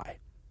July.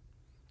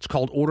 It's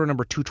called Order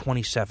Number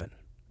 227,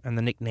 and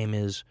the nickname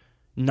is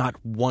Not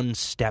One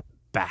Step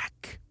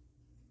Back.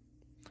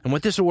 And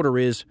what this order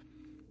is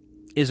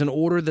an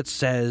order that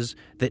says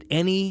that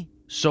any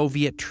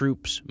Soviet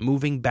troops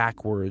moving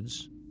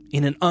backwards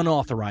in an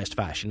unauthorized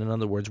fashion, in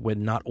other words,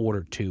 when not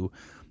ordered to,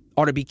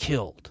 are to be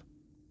killed.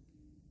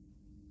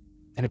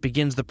 And it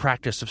begins the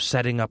practice of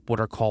setting up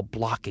what are called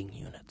blocking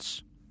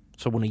units.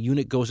 So when a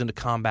unit goes into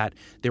combat,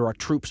 there are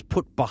troops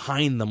put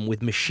behind them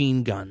with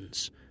machine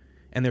guns,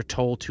 and they're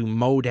told to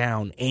mow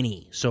down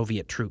any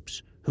Soviet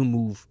troops who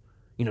move,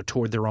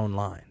 toward their own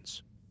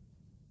lines.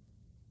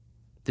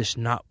 This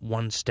not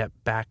one step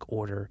back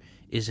order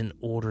is an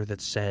order that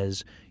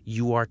says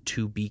you are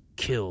to be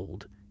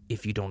killed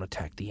if you don't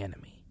attack the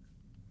enemy.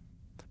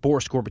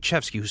 Boris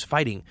Gorbachevsky, who's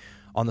fighting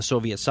on the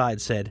Soviet side,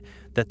 said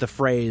that the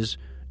phrase,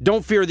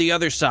 "Don't fear the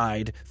other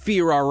side,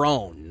 fear our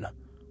own,"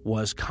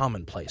 was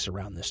commonplace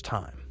around this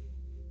time.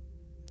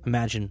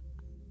 Imagine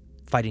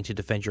fighting to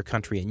defend your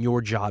country, and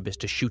your job is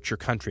to shoot your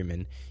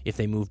countrymen if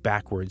they move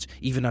backwards,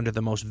 even under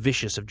the most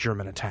vicious of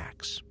German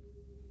attacks.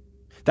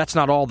 That's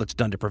not all that's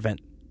done to prevent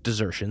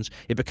desertions.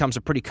 It becomes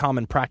a pretty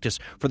common practice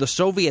for the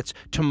Soviets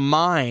to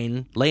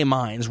lay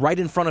mines right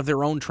in front of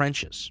their own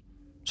trenches,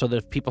 so that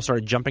if people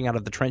started jumping out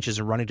of the trenches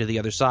and running to the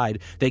other side,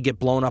 they'd get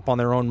blown up on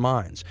their own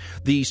mines.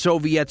 The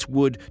Soviets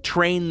would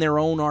train their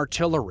own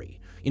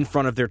artillery in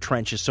front of their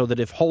trenches so that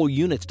if whole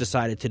units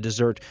decided to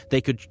desert, they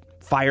could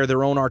fire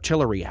their own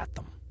artillery at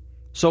them.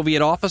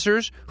 Soviet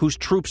officers whose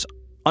troops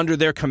under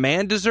their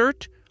command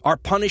desert are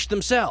punished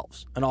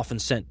themselves and often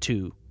sent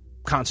to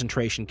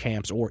concentration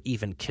camps or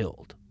even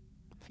killed.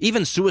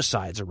 Even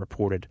suicides are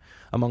reported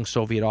among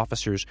Soviet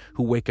officers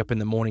who wake up in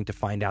the morning to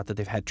find out that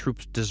they've had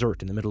troops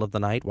desert in the middle of the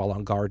night while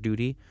on guard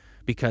duty,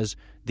 because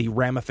the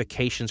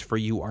ramifications for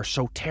you are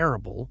so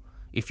terrible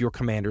if your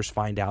commanders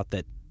find out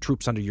that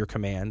troops under your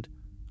command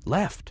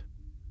left.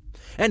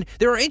 And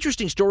there are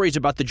interesting stories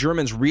about the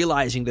Germans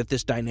realizing that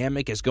this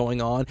dynamic is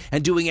going on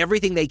and doing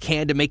everything they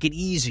can to make it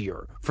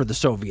easier for the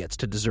Soviets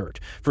to desert.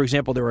 For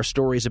example, there are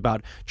stories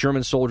about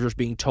German soldiers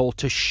being told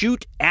to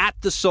shoot at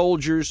the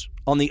soldiers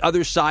on the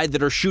other side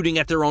that are shooting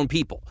at their own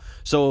people.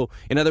 So,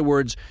 in other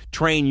words,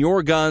 train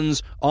your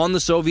guns on the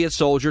Soviet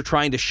soldier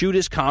trying to shoot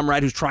his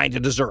comrade who's trying to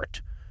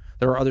desert.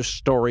 There are other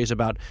stories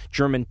about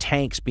German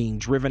tanks being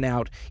driven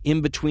out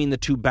in between the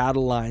two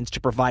battle lines to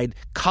provide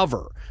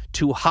cover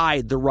to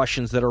hide the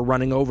Russians that are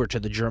running over to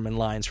the German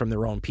lines from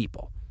their own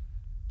people.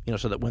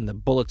 So that when the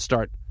bullets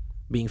start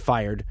being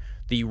fired,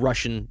 the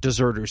Russian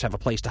deserters have a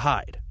place to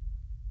hide.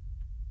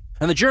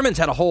 And the Germans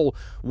had a whole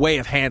way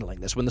of handling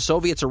this. When the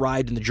Soviets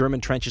arrived in the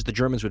German trenches, the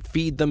Germans would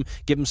feed them,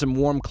 give them some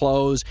warm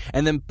clothes,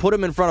 and then put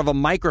them in front of a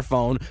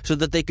microphone so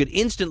that they could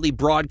instantly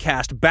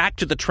broadcast back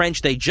to the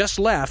trench they just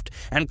left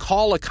and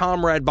call a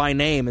comrade by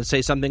name and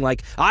say something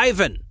like,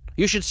 "Ivan,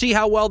 you should see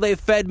how well they've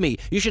fed me.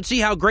 You should see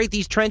how great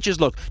these trenches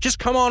look. Just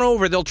come on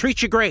over. They'll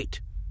treat you great."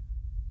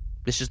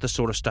 This is the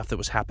sort of stuff that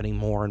was happening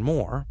more and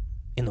more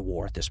in the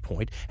war at this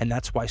point, and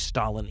that's why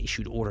Stalin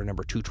issued Order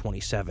Number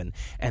 227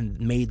 and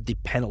made the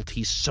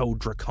penalties so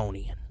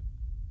draconian.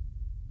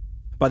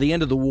 By the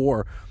end of the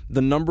war,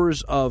 the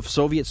numbers of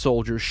Soviet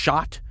soldiers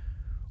shot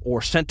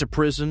or sent to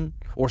prison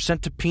or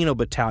sent to penal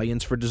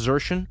battalions for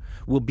desertion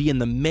will be in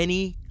the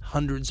many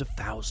hundreds of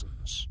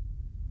thousands.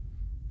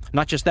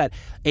 Not just that,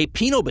 a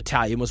penal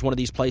battalion was one of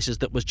these places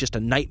that was just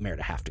a nightmare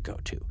to have to go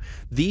to.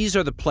 These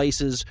are the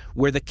places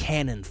where the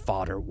cannon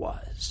fodder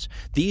was.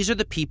 These are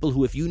the people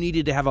who, if you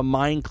needed to have a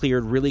mine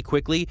cleared really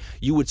quickly,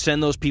 you would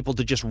send those people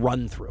to just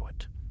run through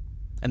it.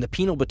 And the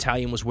penal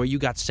battalion was where you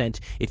got sent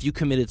if you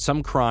committed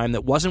some crime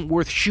that wasn't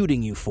worth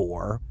shooting you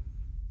for,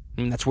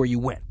 and that's where you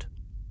went.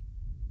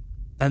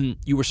 And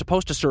you were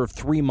supposed to serve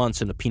 3 months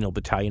in a penal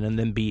battalion and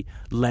then be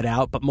let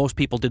out, but most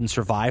people didn't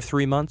survive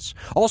 3 months.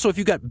 Also, if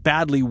you got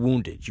badly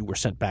wounded, you were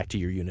sent back to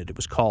your unit. It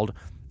was called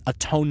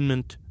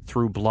atonement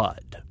through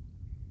blood.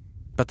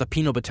 But the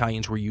penal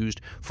battalions were used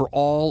for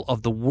all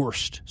of the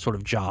worst sort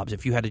of jobs.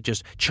 If you had to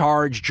just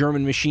charge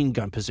German machine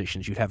gun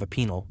positions, you'd have a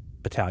penal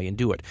battalion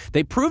do it.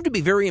 They proved to be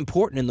very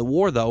important in the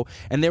war, though,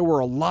 and there were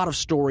a lot of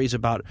stories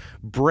about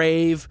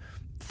brave,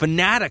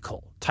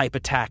 fanatical type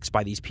attacks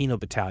by these penal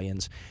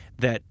battalions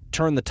that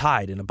turned the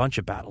tide in a bunch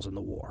of battles in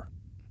the war.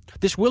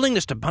 This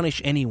willingness to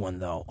punish anyone,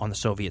 though, on the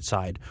Soviet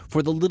side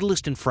for the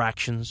littlest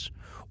infractions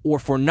or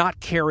for not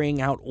carrying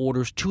out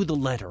orders to the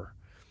letter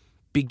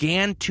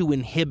began to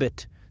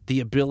inhibit the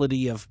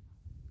ability of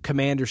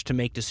commanders to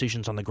make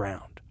decisions on the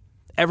ground.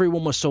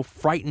 Everyone was so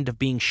frightened of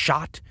being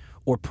shot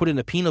or put in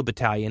a penal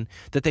battalion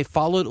that they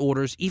followed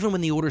orders even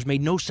when the orders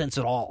made no sense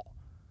at all.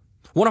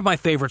 One of my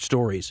favorite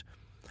stories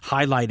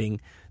highlighting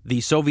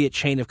the Soviet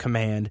chain of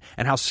command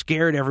and how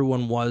scared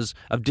everyone was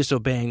of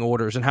disobeying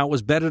orders and how it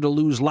was better to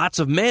lose lots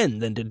of men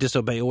than to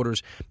disobey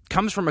orders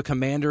comes from a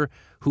commander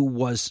who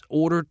was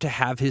ordered to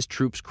have his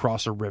troops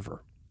cross a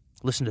river.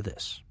 Listen to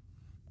this.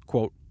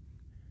 Quote,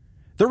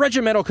 "The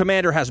regimental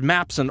commander has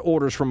maps and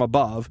orders from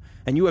above,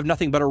 and you have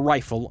nothing but a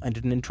rifle and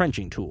an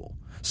entrenching tool.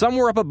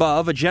 Somewhere up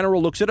above, a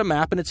general looks at a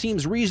map, and it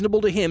seems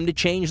reasonable to him to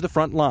change the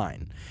front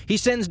line. He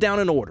sends down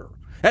an order.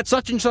 At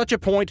such and such a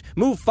point,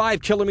 move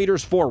 5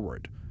 kilometers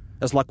forward.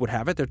 As luck would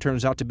have it, there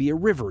turns out to be a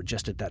river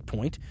just at that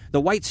point,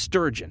 the White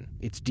Sturgeon.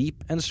 It's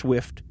deep and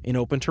swift in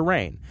open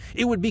terrain.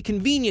 It would be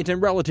convenient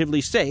and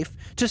relatively safe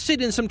to sit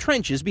in some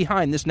trenches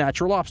behind this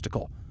natural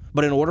obstacle.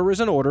 But an order is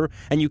an order,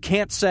 and you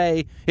can't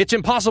say, 'It's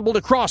impossible to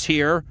cross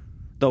here,'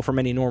 though from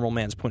any normal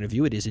man's point of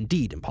view it is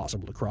indeed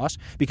impossible to cross,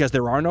 because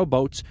there are no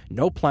boats,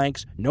 no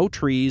planks, no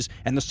trees,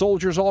 and the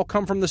soldiers all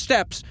come from the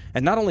steppes,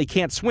 and not only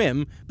can't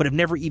swim, but have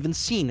never even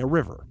seen a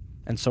river.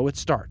 And so it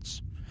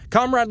starts.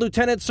 'Comrade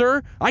Lieutenant,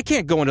 sir, I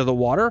can't go into the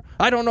water.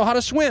 I don't know how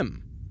to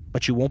swim.'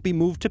 But you won't be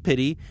moved to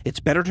pity. It's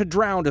better to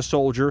drown a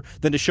soldier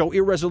than to show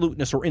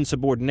irresoluteness or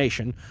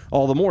insubordination,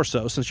 all the more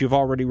so since you've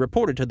already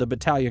reported to the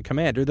battalion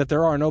commander that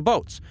there are no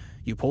boats.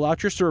 You pull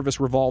out your service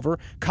revolver,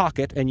 cock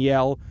it, and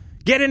yell,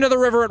 'Get into the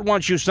river at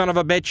once, you son of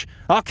a bitch!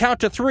 I'll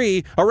count to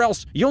 3, or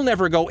else you'll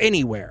never go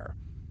anywhere.'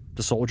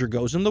 The soldier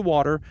goes in the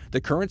water,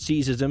 the current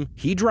seizes him,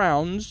 he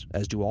drowns,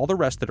 as do all the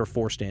rest that are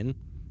forced in.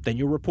 Then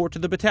you report to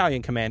the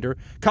battalion commander,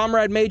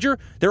 'Comrade Major,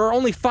 there are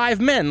only 5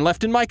 men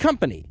left in my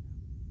company.'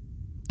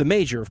 The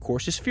major, of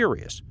course, is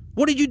furious.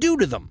 'What did you do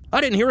to them?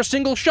 I didn't hear a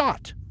single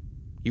shot.'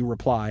 You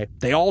reply,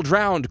 'They all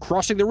drowned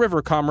crossing the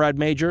river, Comrade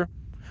Major.'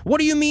 'What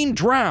do you mean,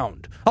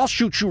 drowned? I'll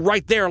shoot you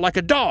right there like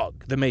a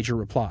dog,' the major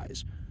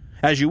replies.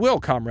 'As you will,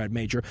 Comrade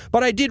Major,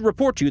 but I did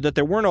report to you that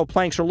there were no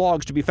planks or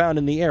logs to be found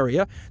in the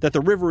area, that the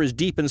river is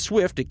deep and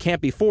swift, it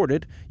can't be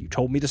forded. You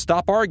told me to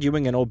stop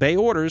arguing and obey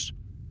orders.'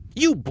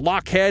 'You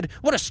blockhead!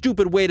 What a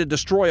stupid way to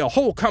destroy a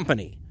whole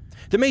company!'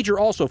 The major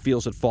also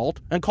feels at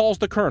fault and calls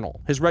the colonel,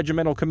 his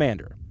regimental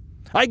commander.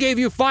 'I gave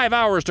you 5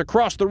 hours to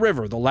cross the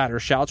river,' the latter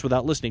shouts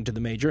without listening to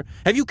the major.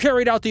 'Have you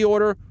carried out the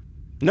order?'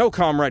 'No,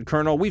 Comrade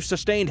Colonel, we've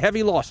sustained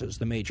heavy losses,'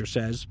 the major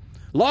says.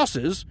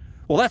 'Losses?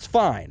 Well, that's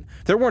fine.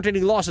 If there weren't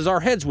any losses, our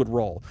heads would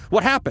roll.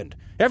 What happened?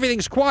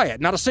 Everything's quiet,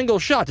 not a single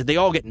shot. Did they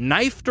all get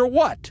knifed or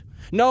what?'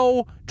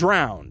 'No,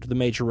 drowned,' the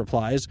major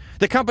replies.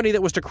 'The company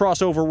that was to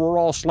cross over were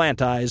all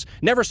slant eyes,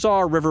 never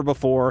saw a river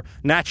before.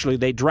 Naturally,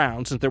 they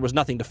drowned since there was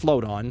nothing to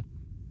float on.'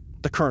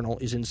 The colonel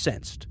is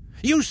incensed.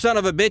 'You son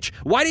of a bitch,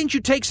 why didn't you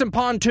take some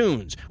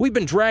pontoons? We've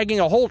been dragging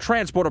a whole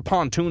transport of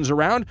pontoons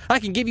around. I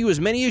can give you as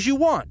many as you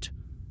want.'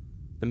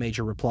 The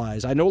major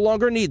replies, "I no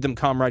longer need them,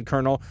 Comrade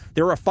Colonel.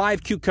 There are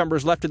 5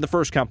 cucumbers left in the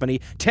first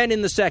company, 10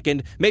 in the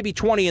second, maybe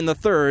 20 in the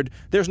third.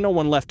 There's no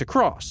one left to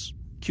cross."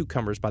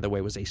 Cucumbers, by the way,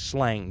 was a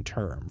slang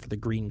term for the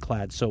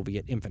green-clad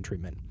Soviet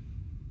infantrymen.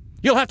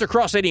 "You'll have to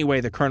cross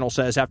anyway," the colonel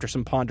says after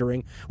some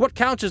pondering. "What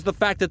counts is the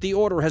fact that the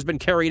order has been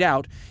carried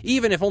out,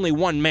 even if only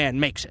one man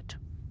makes it."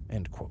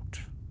 End quote.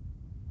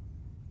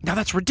 Now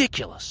that's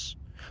ridiculous.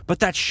 But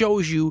that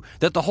shows you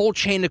that the whole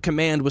chain of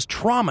command was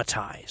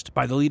traumatized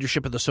by the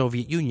leadership of the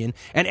Soviet Union,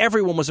 and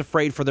everyone was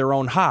afraid for their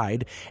own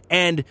hide,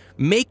 and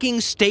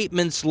making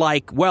statements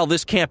like, well,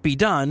 this can't be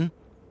done,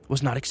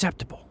 was not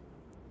acceptable.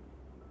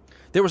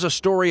 There was a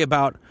story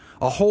about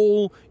a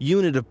whole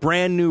unit of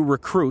brand new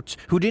recruits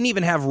who didn't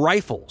even have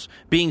rifles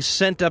being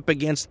sent up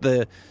against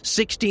the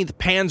 16th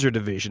Panzer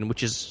Division,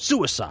 which is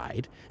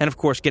suicide, and of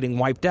course getting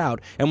wiped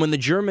out. And when the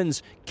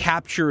Germans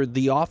captured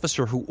the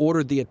officer who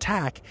ordered the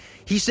attack,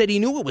 he said he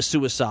knew it was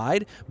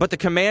suicide, but the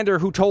commander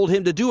who told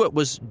him to do it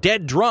was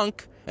dead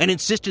drunk and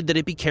insisted that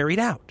it be carried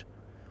out.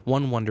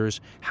 One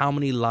wonders how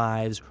many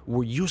lives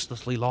were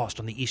uselessly lost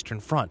on the Eastern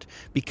Front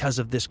because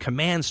of this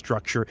command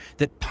structure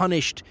that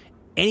punished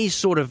any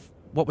sort of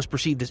what was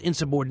perceived as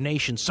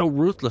insubordination so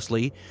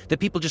ruthlessly that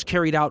people just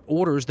carried out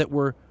orders that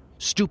were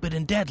stupid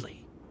and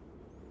deadly.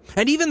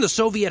 And even the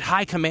Soviet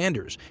high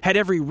commanders had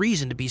every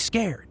reason to be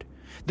scared.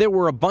 There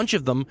were a bunch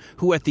of them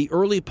who at the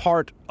early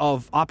part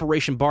of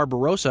Operation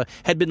Barbarossa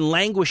had been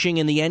languishing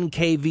in the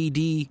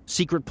NKVD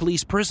secret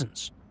police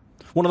prisons.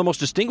 One of the most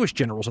distinguished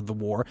generals of the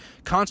war,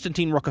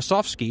 Konstantin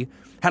Rokossovsky,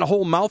 had a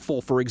whole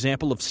mouthful, for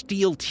example, of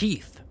steel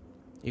teeth.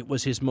 It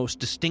was his most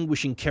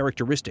distinguishing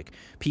characteristic.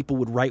 People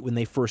would write when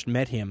they first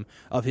met him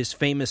of his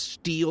famous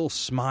steel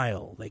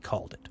smile, they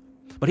called it.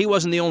 But he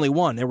wasn't the only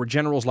one. There were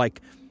generals like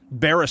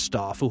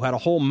Berestov who had a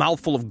whole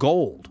mouthful of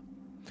gold.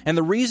 And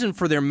the reason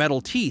for their metal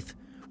teeth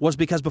was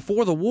because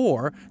before the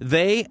war,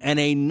 they and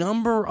a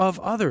number of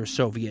other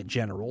Soviet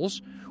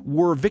generals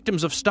were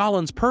victims of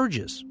Stalin's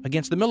purges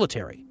against the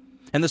military.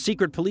 And the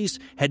secret police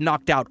had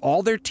knocked out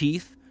all their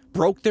teeth,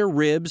 broke their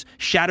ribs,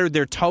 shattered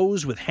their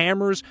toes with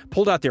hammers,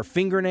 pulled out their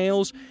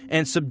fingernails,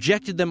 and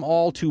subjected them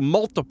all to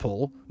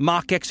multiple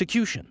mock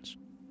executions.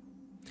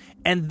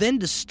 And then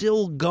to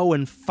still go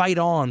and fight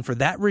on for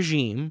that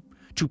regime,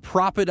 to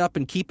prop it up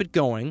and keep it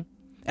going,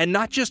 and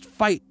not just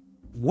fight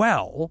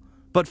well,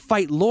 but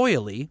fight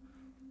loyally,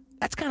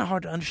 that's kind of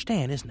hard to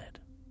understand, isn't it?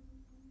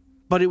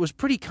 But it was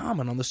pretty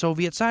common on the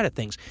Soviet side of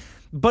things.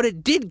 But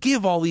it did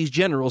give all these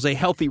generals a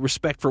healthy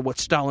respect for what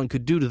Stalin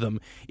could do to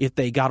them if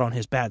they got on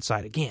his bad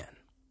side again.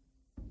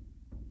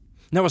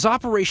 Now, as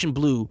Operation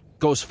Blue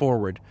goes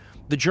forward,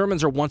 the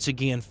Germans are once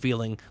again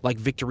feeling like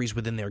victories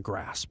within their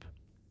grasp.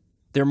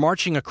 They're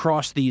marching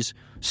across these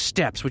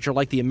steppes, which are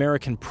like the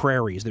American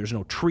prairies. There's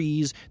no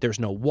trees, there's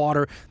no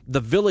water.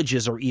 The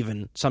villages are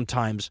even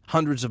sometimes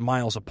hundreds of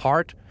miles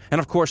apart. And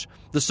of course,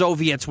 the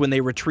Soviets, when they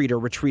retreat, are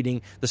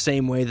retreating the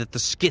same way that the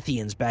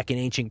Scythians back in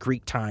ancient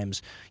Greek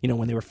times,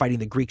 when they were fighting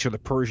the Greeks or the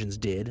Persians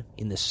did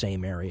in this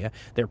same area.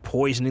 They're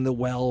poisoning the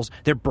wells,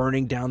 they're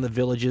burning down the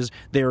villages,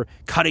 they're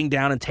cutting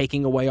down and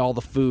taking away all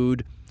the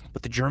food.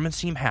 But the Germans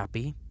seem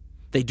happy.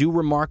 They do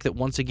remark that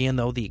once again,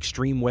 though, the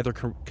extreme weather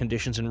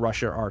conditions in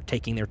Russia are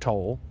taking their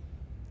toll.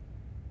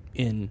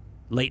 In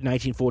late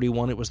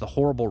 1941, it was the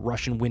horrible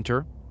Russian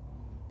winter.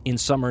 In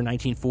summer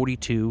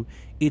 1942,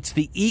 it's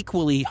the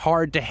equally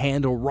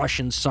hard-to-handle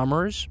Russian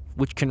summers,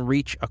 which can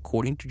reach,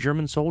 according to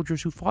German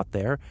soldiers who fought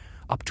there,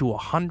 up to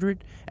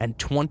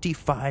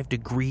 125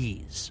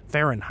 degrees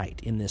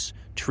Fahrenheit in this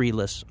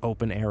treeless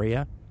open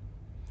area.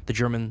 The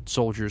German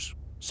soldiers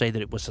say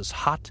that it was as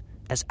hot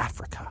as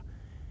Africa.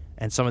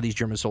 And some of these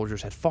German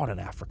soldiers had fought in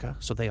Africa,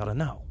 so they ought to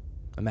know.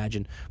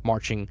 Imagine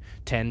marching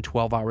 10,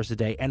 12 hours a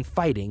day and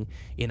fighting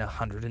in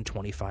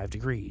 125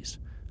 degrees.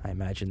 I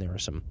imagine there are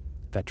some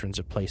veterans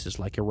of places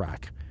like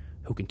Iraq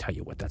who can tell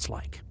you what that's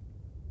like.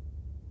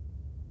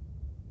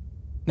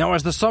 Now,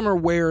 as the summer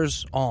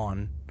wears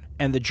on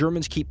and the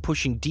Germans keep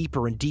pushing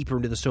deeper and deeper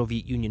into the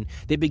Soviet Union,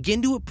 they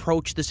begin to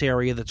approach this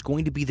area that's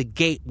going to be the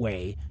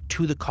gateway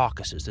to the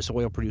Caucasus, this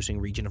oil-producing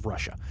region of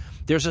Russia.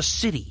 There's a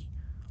city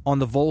on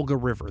the Volga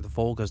River. The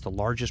Volga is the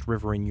largest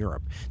river in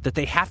Europe that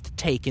they have to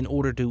take in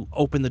order to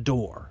open the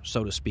door,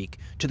 so to speak,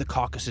 to the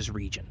Caucasus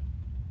region.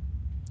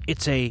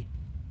 It's a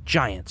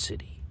giant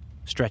city,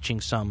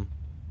 stretching some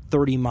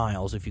 30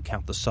 miles, if you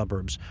count the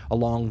suburbs,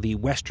 along the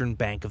western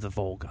bank of the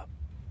Volga.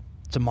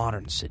 It's a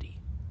modern city,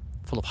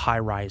 full of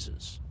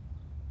high-rises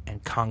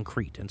and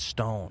concrete and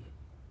stone,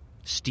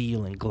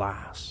 steel and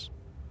glass.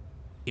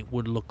 It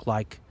would look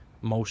like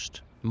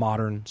most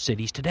modern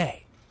cities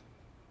today.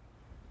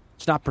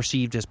 It's not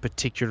perceived as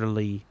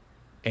particularly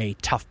a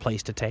tough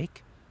place to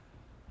take.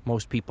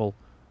 Most people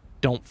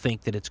don't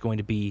think that it's going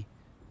to be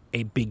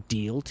a big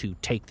deal to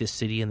take this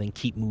city and then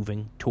keep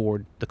moving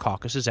toward the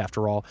Caucasus.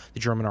 After all, the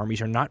German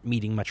armies are not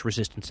meeting much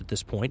resistance at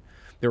this point.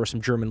 There are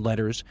some German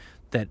letters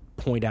that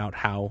point out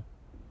how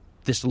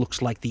this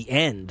looks like the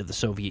end of the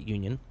Soviet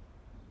Union.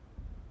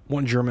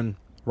 One German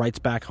writes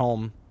back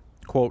home,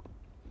 quote,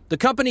 "The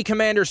company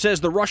commander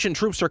says the Russian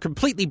troops are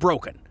completely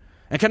broken,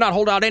 and cannot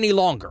hold out any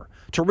longer.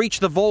 To reach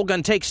the Volga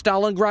and take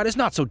Stalingrad is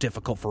not so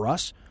difficult for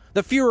us.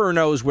 The Führer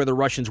knows where the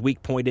Russians'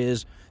 weak point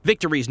is.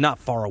 Victory's not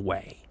far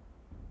away."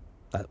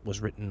 That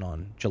was written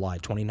on July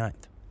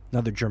 29th.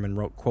 Another German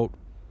wrote, quote,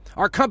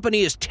 "Our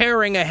company is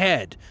tearing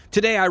ahead.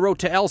 Today I wrote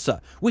to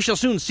Elsa, we shall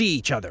soon see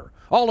each other.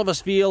 All of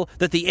us feel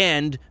that the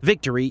end,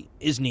 victory,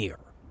 is near."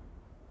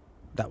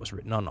 That was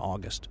written on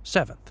August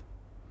 7th.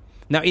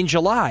 Now, in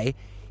July,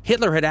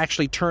 Hitler had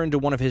actually turned to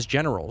one of his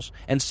generals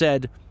and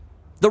said,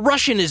 "The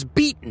Russian is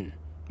beaten,"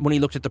 when he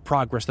looked at the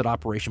progress that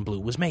Operation Blue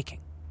was making.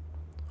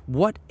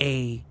 What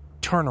a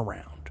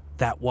turnaround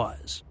that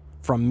was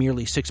from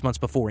merely 6 months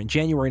before. In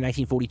January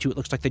 1942, it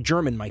looks like the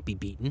German might be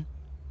beaten.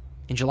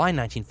 In July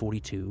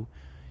 1942,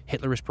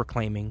 Hitler is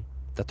proclaiming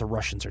that the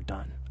Russians are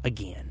done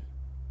again.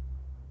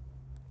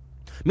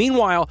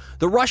 Meanwhile,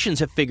 the Russians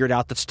have figured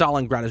out that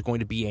Stalingrad is going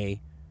to be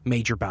a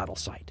major battle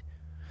site.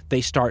 They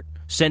start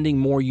sending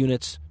more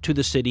units to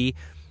the city.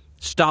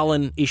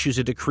 Stalin issues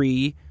a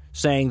decree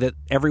saying that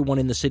everyone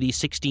in the city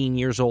 16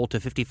 years old to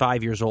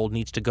 55 years old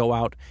needs to go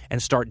out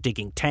and start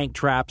digging tank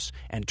traps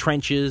and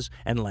trenches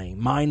and laying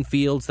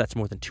minefields. That's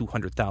more than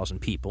 200,000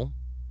 people.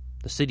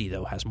 The city,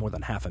 though, has more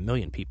than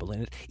 500,000 people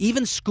in it.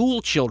 Even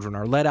school children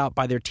are let out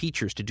by their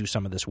teachers to do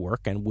some of this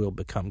work and will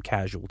become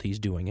casualties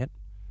doing it.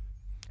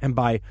 And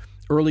by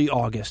early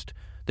August,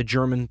 the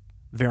German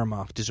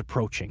Wehrmacht is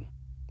approaching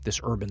this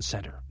urban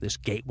center, this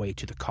gateway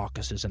to the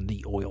Caucasus and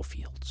the oil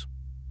fields.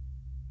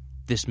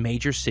 This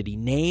major city,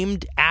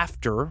 named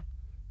after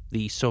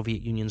the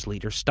Soviet Union's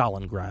leader,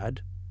 Stalingrad.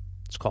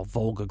 It's called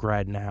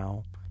Volgograd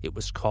now. It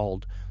was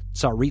called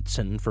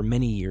Tsaritsyn for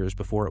many years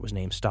before it was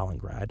named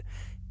Stalingrad.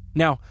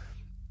 Now,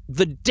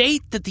 the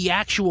date that the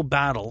actual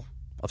Battle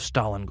of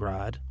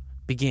Stalingrad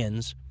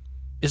begins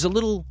is a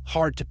little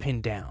hard to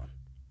pin down.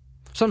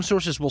 Some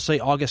sources will say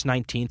August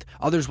 19th,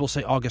 others will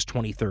say August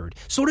 23rd.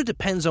 Sort of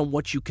depends on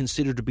what you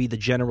consider to be the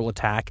general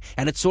attack,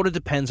 and it sort of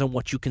depends on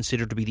what you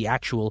consider to be the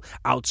actual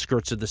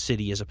outskirts of the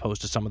city as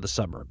opposed to some of the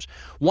suburbs.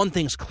 One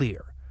thing's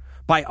clear.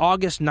 By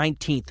August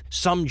 19th,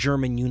 some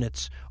German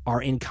units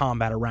are in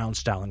combat around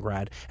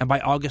Stalingrad, and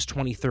by August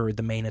 23rd,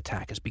 the main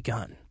attack has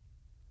begun.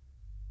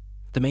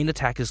 The main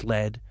attack is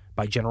led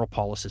by General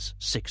Paulus's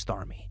 6th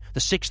Army. The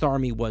 6th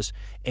Army was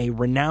a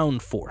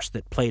renowned force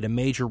that played a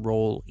major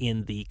role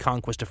in the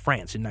conquest of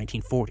France in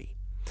 1940.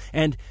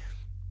 And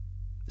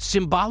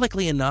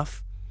symbolically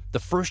enough, the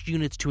first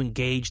units to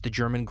engage the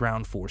German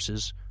ground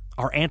forces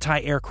are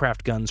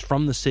anti-aircraft guns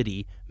from the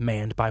city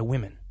manned by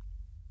women.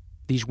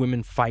 These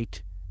women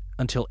fight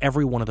until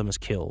every one of them is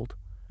killed,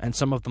 and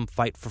some of them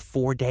fight for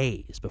 4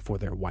 days before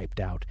they're wiped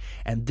out.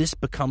 And this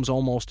becomes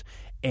almost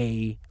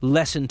a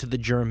lesson to the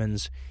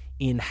Germans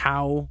in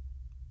how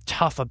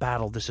tough a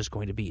battle this is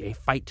going to be. A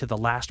fight to the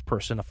last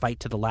person, a fight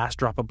to the last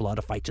drop of blood,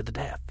 a fight to the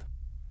death.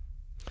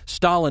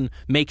 Stalin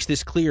makes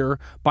this clear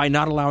by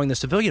not allowing the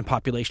civilian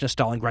population of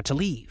Stalingrad to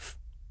leave.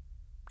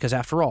 Because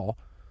after all,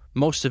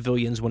 most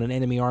civilians, when an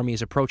enemy army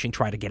is approaching,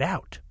 try to get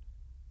out.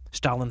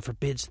 Stalin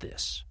forbids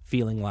this,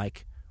 feeling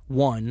like,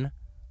 1,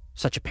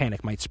 such a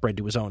panic might spread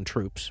to his own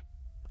troops,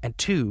 and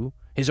 2,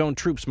 his own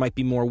troops might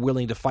be more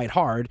willing to fight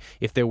hard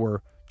if there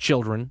were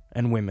children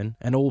and women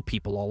and old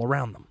people all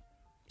around them.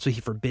 So he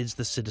forbids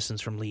the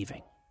citizens from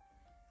leaving.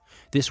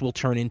 This will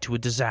turn into a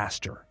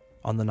disaster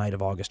on the night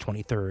of August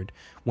 23rd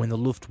when the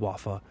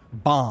Luftwaffe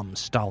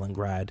bombs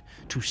Stalingrad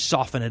to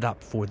soften it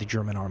up for the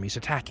German armies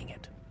attacking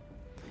it.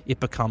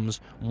 It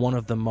becomes one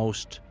of the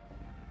most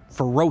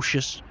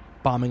ferocious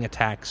bombing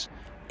attacks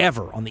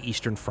ever on the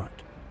Eastern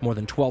Front. More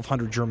than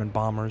 1,200 German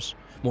bombers,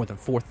 more than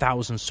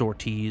 4,000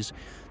 sorties.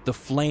 The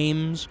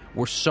flames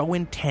were so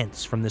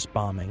intense from this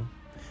bombing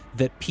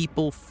that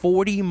people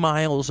 40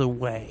 miles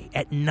away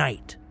at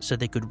night said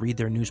they could read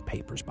their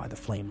newspapers by the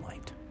flame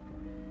light.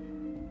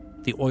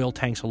 The oil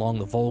tanks along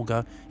the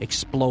Volga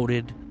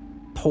exploded,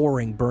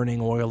 pouring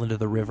burning oil into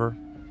the river.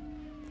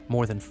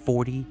 More than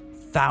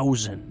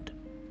 40,000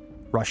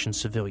 Russian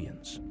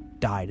civilians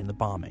died in the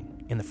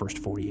bombing in the first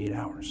 48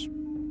 hours.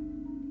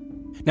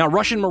 Now,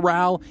 Russian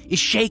morale is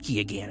shaky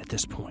again at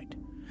this point.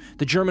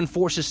 The German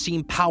forces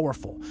seem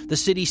powerful. The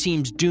city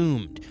seems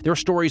doomed. There are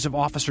stories of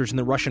officers in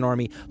the Russian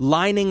army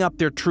lining up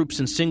their troops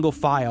in single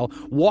file,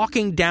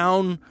 walking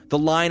down the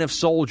line of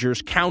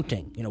soldiers,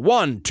 counting,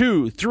 1,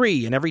 2,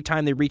 3, and every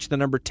time they reach the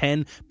number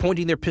 10,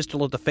 pointing their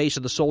pistol at the face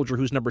of the soldier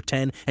who's number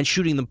 10 and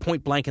shooting them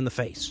point blank in the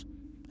face,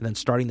 and then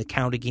starting the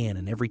count again,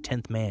 and every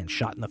 10th man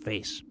shot in the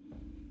face,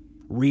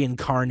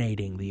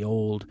 reincarnating the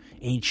old,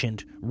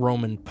 ancient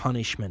Roman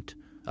punishment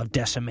of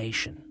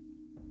decimation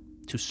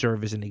to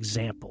serve as an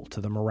example to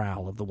the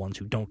morale of the ones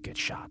who don't get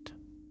shot.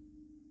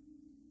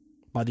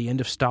 By the end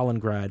of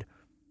Stalingrad,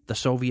 the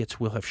Soviets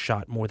will have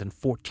shot more than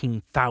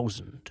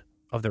 14,000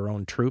 of their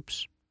own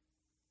troops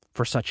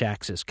for such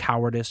acts as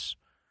cowardice,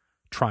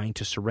 trying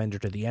to surrender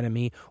to the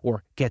enemy,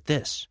 or, get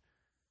this,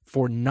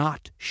 for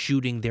not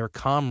shooting their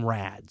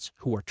comrades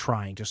who are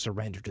trying to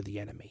surrender to the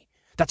enemy.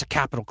 That's a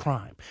capital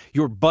crime.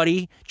 Your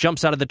buddy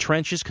jumps out of the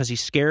trenches because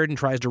he's scared and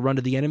tries to run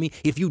to the enemy.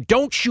 If you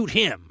don't shoot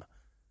him,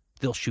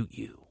 they'll shoot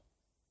you.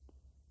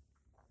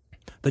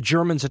 The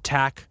Germans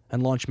attack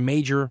and launch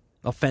major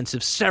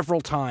offensives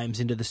several times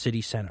into the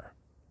city center.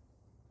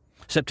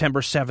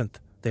 September 7th,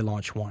 they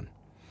launch one.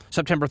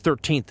 September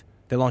 13th,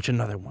 they launch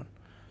another one.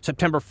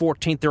 September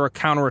 14th, there are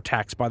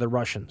counterattacks by the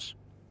Russians.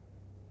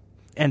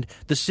 And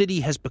the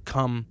city has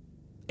become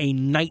a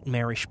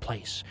nightmarish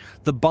place.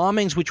 The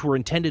bombings, which were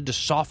intended to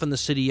soften the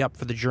city up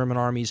for the German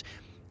armies,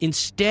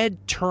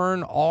 instead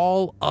turn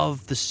all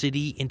of the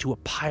city into a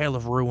pile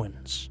of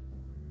ruins.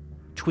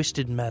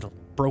 Twisted metal,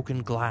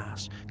 broken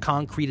glass,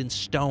 concrete and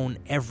stone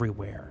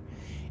everywhere.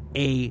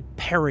 A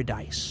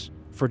paradise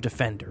for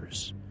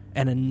defenders,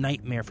 and a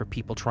nightmare for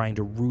people trying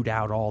to root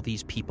out all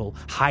these people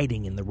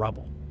hiding in the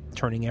rubble,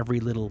 turning every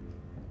little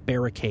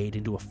barricade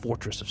into a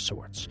fortress of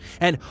sorts.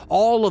 And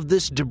all of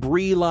this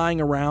debris lying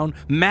around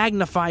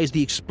magnifies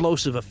the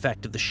explosive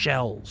effect of the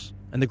shells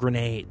and the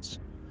grenades.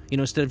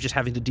 Instead of just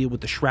having to deal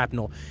with the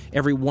shrapnel,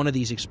 every one of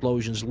these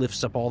explosions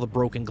lifts up all the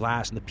broken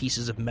glass and the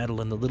pieces of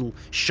metal and the little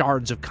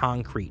shards of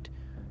concrete.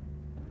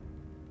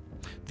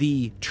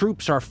 The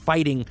troops are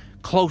fighting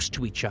close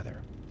to each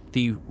other.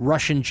 The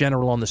Russian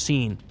general on the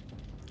scene,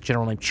 a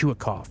general named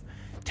Chuikov,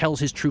 tells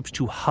his troops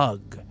to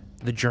hug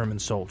the German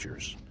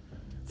soldiers,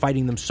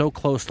 fighting them so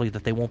closely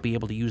that they won't be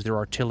able to use their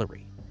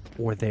artillery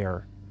or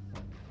their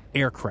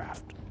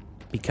aircraft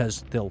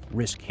because they'll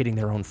risk hitting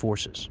their own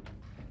forces.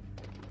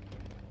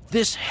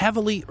 This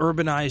heavily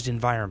urbanized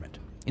environment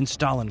in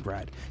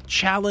Stalingrad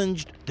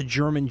challenged the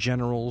German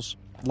generals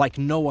like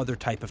no other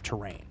type of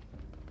terrain.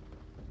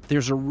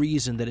 There's a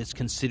reason that it's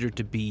considered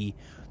to be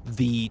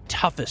the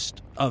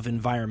toughest of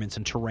environments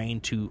and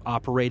terrain to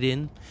operate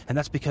in, and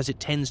that's because it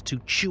tends to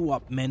chew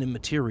up men and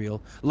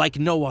material like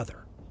no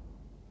other.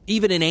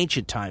 Even in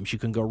ancient times, you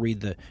can go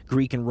read the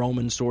Greek and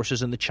Roman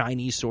sources and the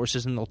Chinese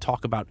sources, and they'll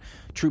talk about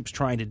troops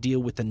trying to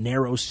deal with the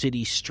narrow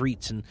city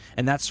streets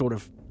and that sort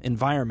of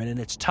environment, and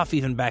it's tough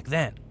even back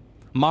then.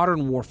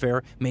 Modern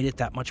warfare made it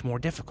that much more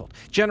difficult.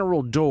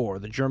 General Dorr,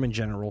 the German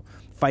general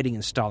fighting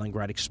in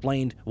Stalingrad,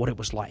 explained what it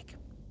was like.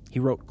 He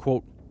wrote,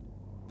 quote,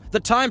 "The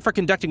time for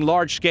conducting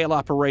large-scale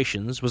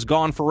operations was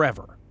gone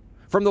forever.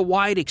 From the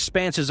wide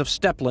expanses of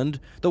steppeland,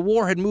 the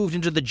war had moved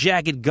into the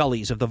jagged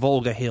gullies of the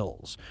Volga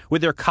hills,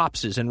 with their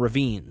copses and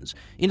ravines,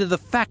 into the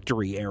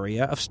factory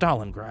area of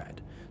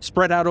Stalingrad,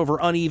 spread out over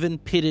uneven,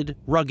 pitted,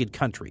 rugged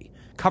country,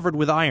 covered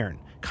with iron,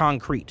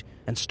 concrete,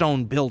 and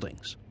stone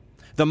buildings.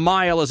 The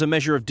mile as a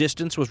measure of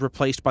distance was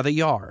replaced by the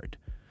yard.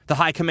 The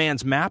High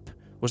Command's map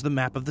was the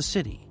map of the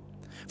city.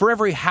 For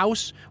every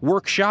house,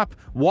 workshop,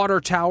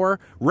 water tower,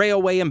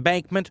 railway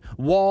embankment,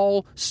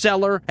 wall,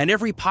 cellar, and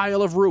every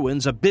pile of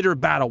ruins, a bitter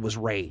battle was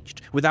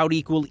raged, without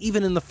equal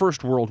even in the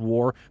First World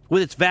War,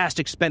 with its vast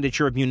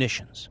expenditure of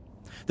munitions.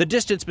 The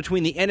distance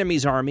between the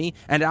enemy's army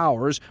and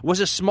ours was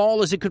as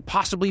small as it could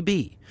possibly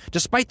be.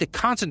 Despite the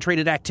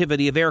concentrated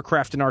activity of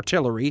aircraft and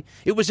artillery,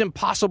 it was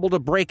impossible to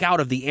break out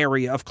of the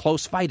area of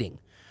close fighting.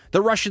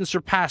 The Russians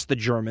surpassed the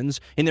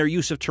Germans in their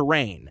use of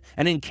terrain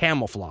and in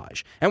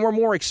camouflage, and were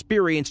more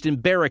experienced in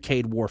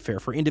barricade warfare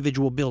for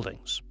individual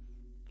buildings."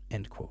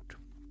 End quote.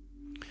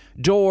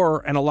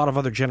 Dorr and a lot of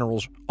other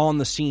generals on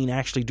the scene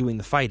actually doing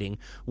the fighting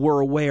were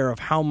aware of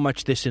how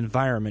much this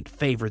environment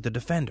favored the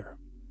defender.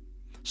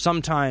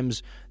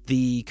 Sometimes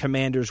the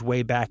commanders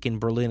way back in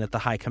Berlin at the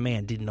High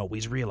Command didn't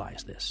always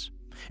realize this.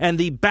 And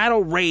the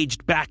battle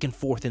raged back and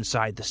forth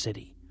inside the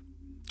city,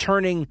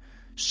 turning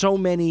so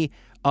many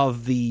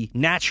of the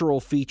natural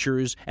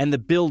features and the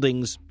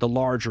buildings, the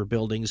larger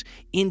buildings,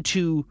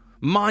 into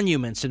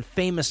monuments and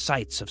famous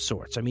sites of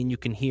sorts. I mean, you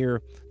can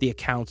hear the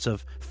accounts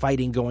of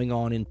fighting going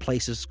on in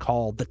places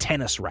called the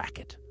tennis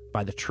racket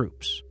by the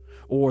troops,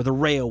 or the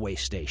railway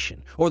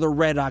station, or the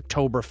Red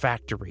October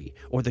factory,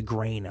 or the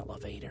grain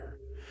elevator.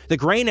 The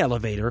grain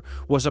elevator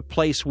was a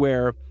place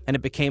where, and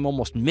it became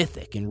almost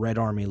mythic in Red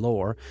Army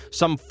lore,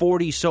 some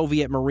 40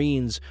 Soviet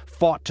Marines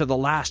fought to the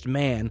last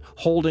man,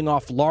 holding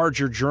off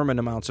larger German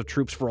amounts of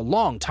troops for a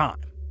long time,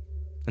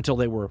 until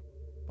they were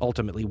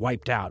ultimately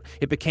wiped out.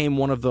 It became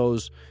one of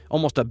those,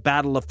 almost a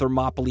Battle of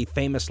Thermopylae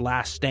famous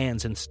last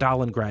stands in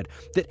Stalingrad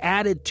that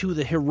added to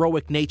the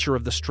heroic nature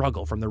of the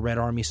struggle from the Red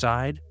Army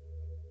side.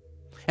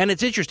 And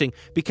it's interesting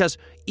because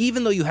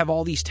even though you have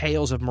all these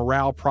tales of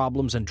morale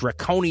problems and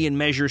draconian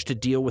measures to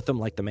deal with them,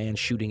 like the man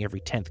shooting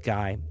every 10th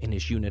guy in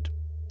his unit,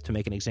 to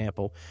make an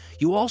example,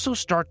 you also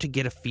start to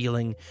get a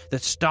feeling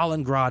that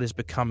Stalingrad is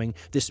becoming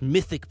this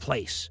mythic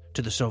place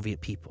to the Soviet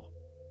people.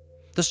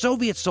 The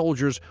Soviet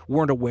soldiers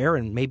weren't aware,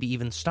 and maybe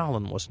even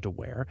Stalin wasn't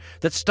aware,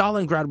 that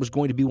Stalingrad was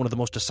going to be one of the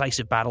most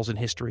decisive battles in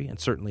history, and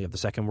certainly of the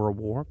Second World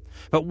War.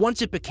 But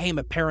once it became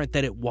apparent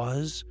that it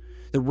was,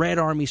 the Red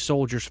Army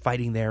soldiers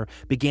fighting there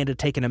began to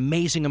take an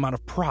amazing amount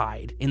of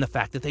pride in the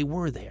fact that they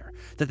were there,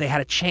 that they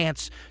had a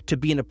chance to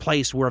be in a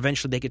place where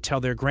eventually they could tell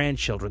their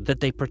grandchildren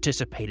that they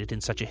participated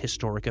in such a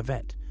historic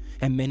event.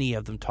 And many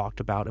of them talked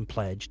about and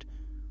pledged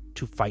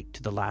to fight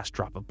to the last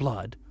drop of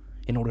blood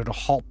in order to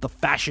halt the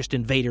fascist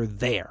invader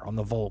there on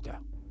the Volga,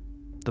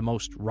 the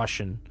most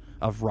Russian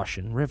of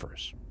Russian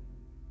rivers.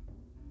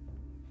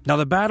 Now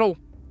the battle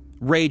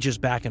rages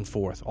back and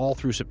forth all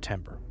through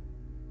September,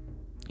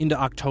 into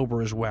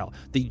October as well.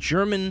 The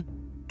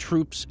German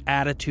troops'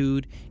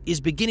 attitude is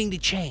beginning to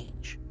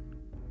change.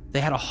 They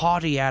had a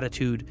haughty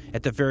attitude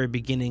at the very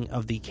beginning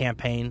of the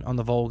campaign on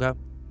the Volga.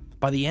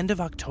 By the end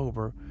of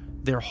October,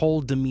 their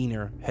whole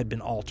demeanor had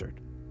been altered.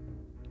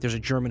 There's a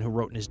German who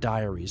wrote in his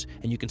diaries,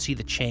 and you can see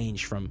the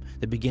change from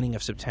the beginning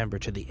of September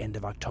to the end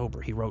of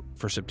October. He wrote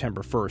for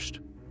September 1st,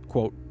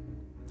 quote,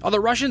 "Are the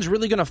Russians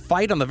really going to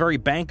fight on the very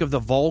bank of the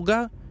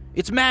Volga?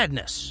 It's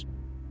madness."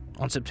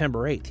 On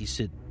September 8th, he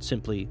said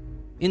simply,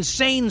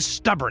 "Insane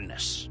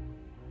stubbornness."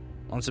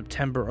 On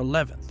September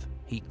 11th,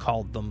 he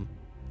called them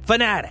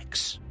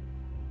fanatics.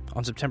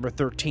 On September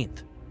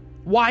 13th,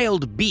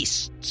 wild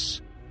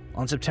beasts.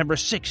 On September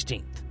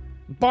 16th,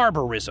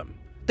 barbarism.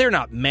 They're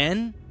not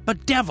men,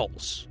 but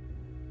devils.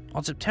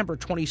 On September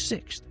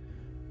 26th,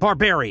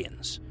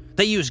 barbarians.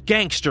 They use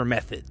gangster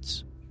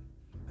methods.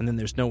 And then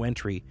there's no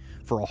entry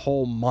for a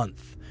whole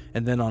month.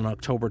 And then on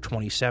October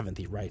 27th,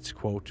 he writes,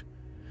 quote,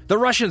 "The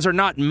Russians are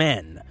not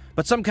men,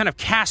 but some kind of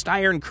cast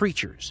iron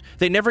creatures.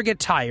 They never get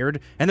tired,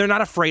 and they're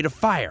not afraid of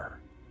fire."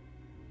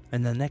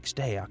 And the next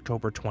day,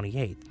 October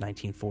 28th,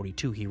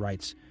 1942, he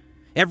writes,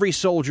 "Every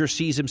soldier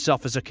sees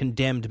himself as a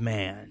condemned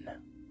man."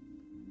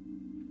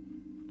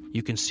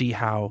 You can see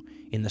how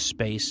in the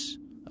space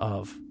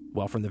of,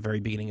 well, from the very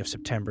beginning of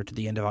September to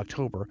the end of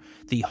October,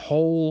 the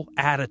whole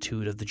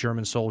attitude of the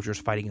German soldiers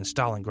fighting in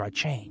Stalingrad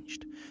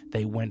changed.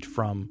 They went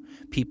from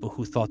people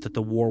who thought that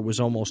the war was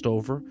almost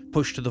over,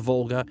 pushed to the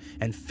Volga,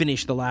 and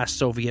finished the last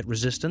Soviet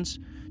resistance,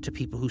 to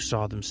people who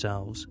saw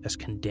themselves as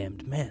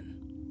condemned men.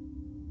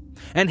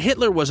 And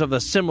Hitler was of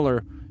a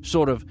similar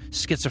sort of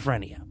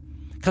schizophrenia,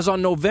 because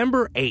on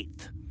November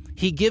 8th,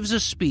 he gives a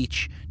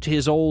speech to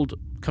his old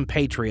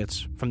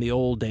compatriots from the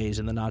old days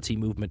in the Nazi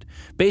movement,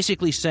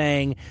 basically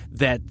saying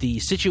that the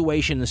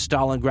situation in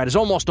Stalingrad is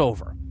almost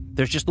over.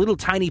 There's just little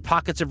tiny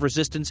pockets of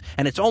resistance,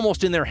 and it's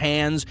almost in their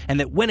hands, and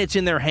that when it's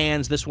in their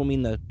hands, this will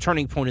mean the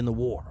turning point in the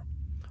war,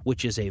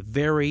 which is a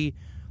very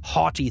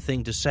haughty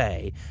thing to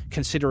say,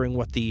 considering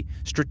what the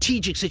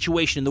strategic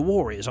situation in the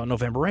war is on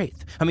November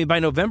 8th. I mean, by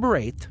November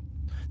 8th,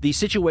 the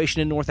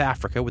situation in North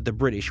Africa with the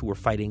British, who were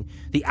fighting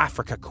the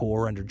Afrika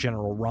Korps under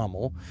General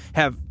Rommel,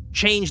 have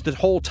changed the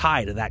whole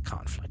tide of that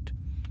conflict.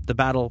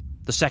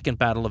 The second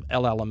battle of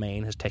El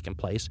Alamein has taken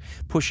place,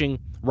 pushing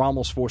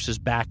Rommel's forces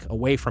back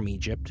away from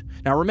Egypt.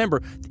 Now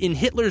remember, in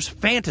Hitler's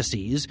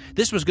fantasies,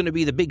 this was going to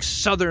be the big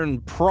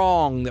southern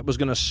prong that was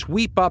going to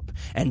sweep up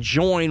and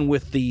join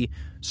with the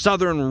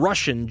southern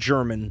Russian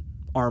German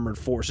armored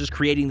forces,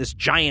 creating this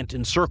giant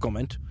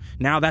encirclement.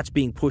 Now that's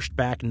being pushed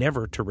back,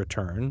 never to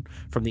return,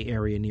 from the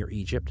area near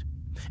Egypt.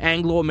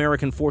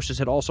 Anglo-American forces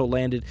had also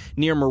landed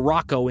near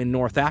Morocco in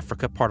North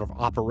Africa, part of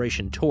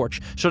Operation Torch,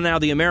 so now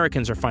the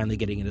Americans are finally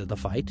getting into the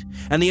fight.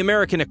 And the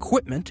American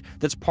equipment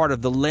that's part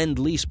of the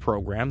Lend-Lease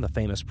program, the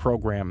famous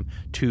program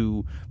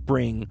to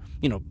bring,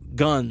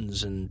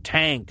 guns and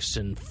tanks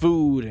and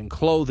food and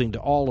clothing to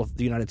all of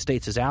the United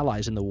States'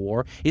 allies in the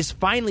war, is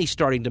finally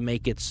starting to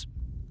make its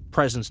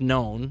presence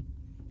known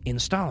in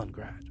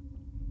Stalingrad.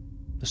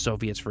 The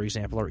Soviets, for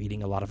example, are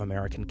eating a lot of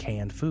American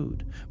canned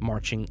food,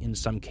 marching in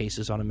some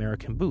cases on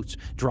American boots,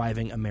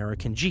 driving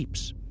American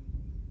jeeps.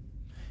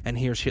 And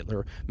here's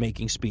Hitler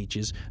making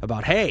speeches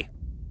about, hey,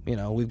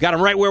 we've got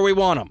them right where we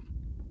want them.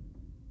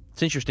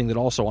 It's interesting that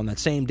also on that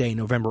same day,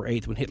 November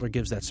 8th, when Hitler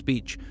gives that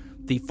speech,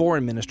 the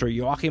foreign minister,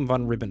 Joachim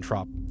von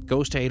Ribbentrop,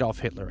 goes to Adolf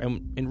Hitler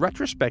and, in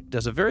retrospect,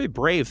 does a very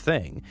brave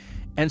thing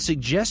and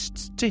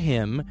suggests to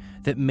him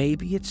that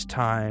maybe it's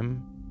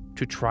time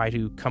to try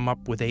to come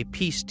up with a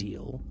peace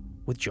deal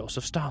with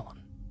Joseph Stalin.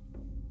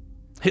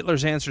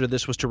 Hitler's answer to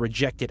this was to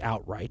reject it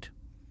outright,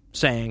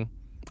 saying,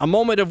 "A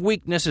moment of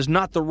weakness is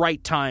not the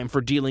right time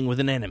for dealing with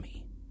an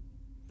enemy."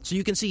 So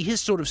you can see his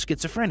sort of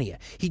schizophrenia.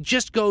 He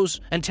just goes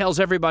and tells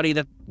everybody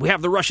that we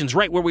have the Russians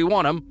right where we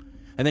want them,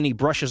 and then he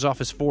brushes off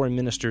his foreign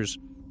minister's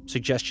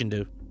suggestion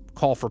to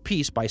call for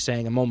peace by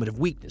saying a moment of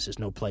weakness is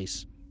no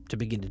place to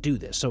begin to do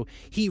this. So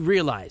he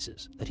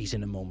realizes that he's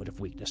in a moment of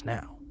weakness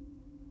now.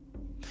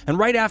 And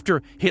right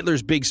after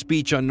Hitler's big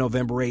speech on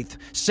November 8th,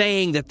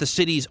 saying that the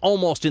city's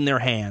almost in their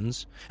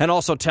hands, and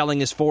also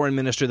telling his foreign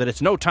minister that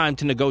it's no time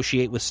to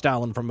negotiate with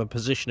Stalin from a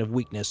position of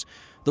weakness,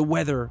 the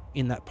weather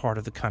in that part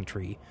of the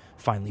country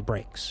finally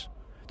breaks.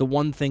 The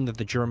one thing that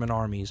the German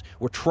armies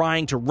were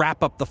trying to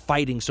wrap up the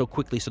fighting so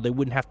quickly so they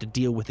wouldn't have to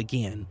deal with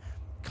again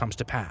comes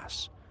to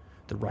pass.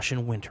 The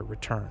Russian winter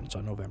returns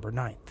on November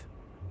 9th.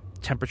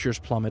 Temperatures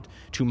plummet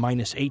to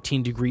minus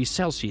 18 degrees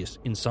Celsius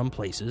in some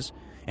places,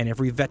 and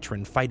every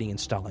veteran fighting in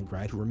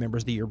Stalingrad who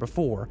remembers the year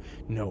before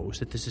knows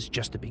that this is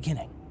just the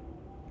beginning.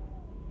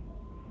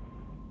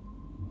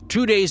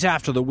 2 days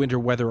after the winter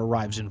weather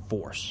arrives in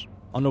force,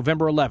 on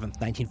November 11th,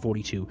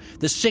 1942,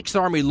 the 6th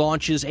Army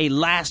launches a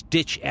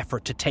last-ditch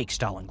effort to take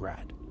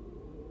Stalingrad.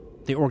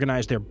 They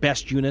organize their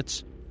best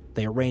units,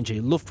 they arrange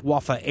a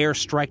Luftwaffe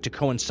airstrike to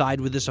coincide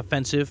with this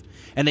offensive,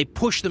 and they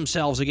push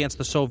themselves against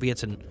the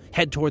Soviets and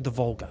head toward the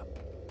Volga.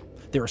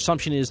 Their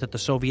assumption is that the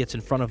Soviets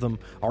in front of them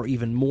are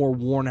even more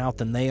worn out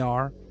than they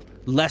are,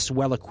 less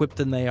well-equipped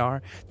than they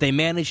are. They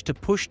manage to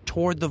push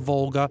toward the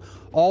Volga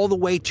all the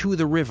way to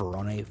the river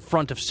on a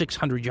front of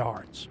 600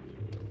 yards.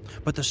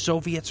 But the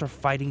Soviets are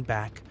fighting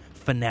back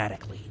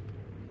fanatically.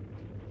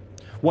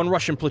 One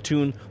Russian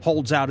platoon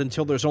holds out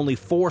until there's only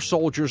 4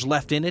 soldiers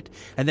left in it,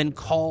 and then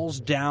calls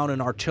down an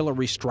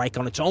artillery strike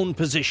on its own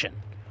position,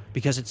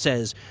 because it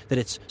says that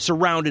it's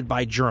surrounded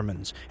by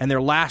Germans, and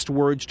their last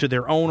words to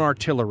their own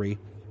artillery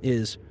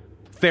is,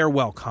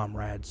 "Farewell,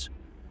 comrades.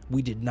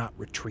 We did not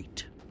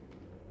retreat."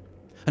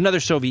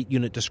 Another Soviet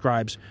unit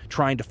describes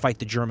trying to fight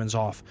the Germans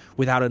off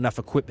without enough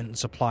equipment and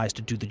supplies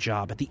to do the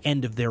job. At the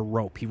end of their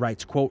rope, he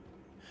writes, quote,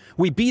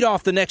 "We beat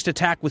off the next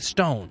attack with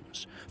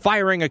stones,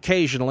 firing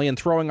occasionally and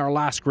throwing our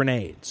last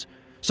grenades.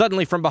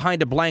 Suddenly, from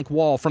behind a blank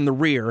wall from the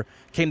rear,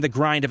 came the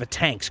grind of a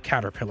tank's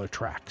caterpillar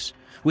tracks.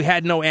 We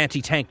had no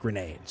anti-tank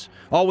grenades.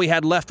 All we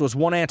had left was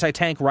one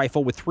anti-tank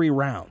rifle with 3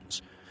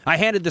 rounds. I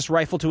handed this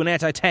rifle to an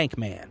anti-tank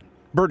man,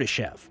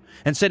 Berdyshev,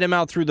 and sent him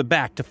out through the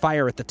back to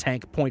fire at the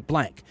tank point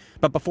blank.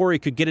 But before he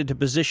could get into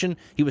position,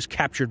 he was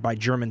captured by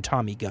German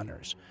Tommy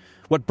gunners.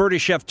 What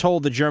Berdyshev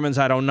told the Germans,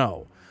 I don't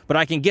know, but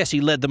I can guess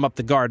he led them up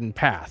the garden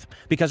path,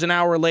 because an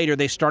hour later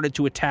they started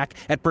to attack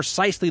at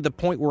precisely the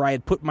point where I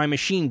had put my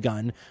machine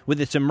gun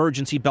with its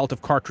emergency belt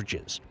of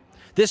cartridges.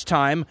 This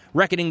time,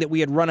 reckoning that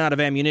we had run out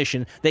of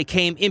ammunition, they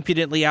came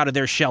impudently out of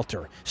their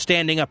shelter,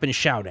 standing up and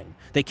shouting.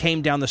 They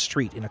came down the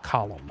street in a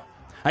column.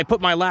 I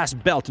put my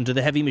last belt into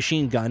the heavy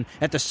machine gun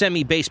at the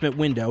semi-basement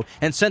window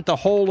and sent the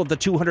whole of the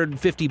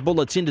 250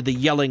 bullets into the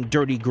yelling,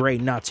 dirty gray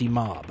Nazi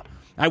mob.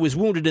 I was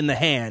wounded in the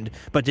hand,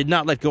 but did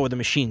not let go of the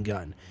machine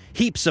gun.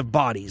 Heaps of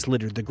bodies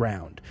littered the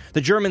ground.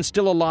 The Germans,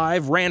 still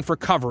alive, ran for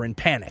cover in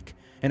panic.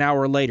 An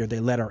hour later, they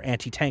led our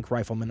anti-tank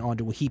rifleman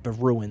onto a heap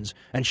of ruins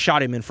and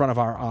shot him in front of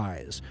our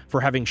eyes for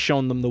having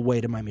shown them the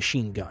way to my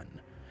machine gun.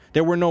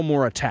 There were no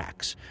more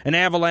attacks. An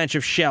avalanche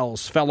of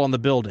shells fell on the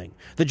building.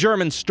 The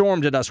Germans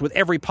stormed at us with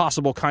every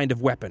possible kind of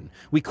weapon.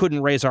 We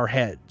couldn't raise our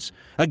heads.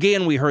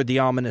 Again we heard the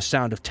ominous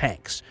sound of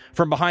tanks.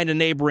 From behind a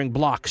neighboring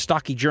block,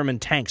 stocky German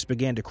tanks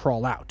began to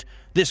crawl out.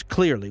 This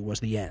clearly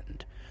was the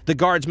end. The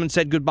guardsmen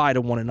said goodbye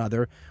to one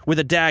another. With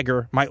a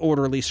dagger, my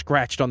orderly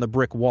scratched on the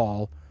brick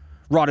wall.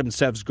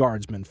 Rodimtsev's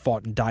guardsmen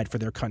fought and died for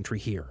their country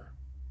here.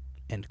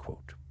 End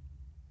quote.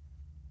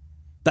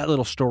 That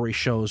little story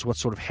shows what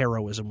sort of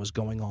heroism was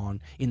going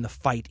on in the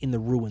fight in the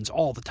ruins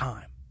all the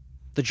time.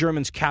 The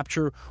Germans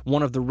capture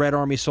one of the Red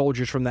Army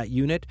soldiers from that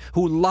unit,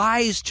 who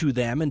lies to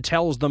them and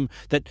tells them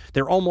that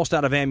they're almost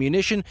out of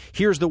ammunition.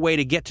 Here's the way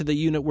to get to the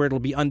unit where it'll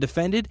be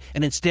undefended,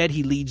 and instead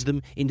he leads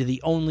them into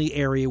the only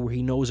area where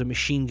he knows a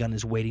machine gun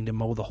is waiting to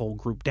mow the whole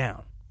group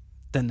down.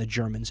 Then the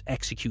Germans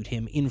execute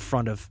him in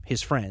front of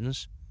his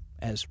friends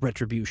as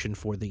retribution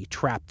for the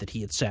trap that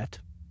he had set.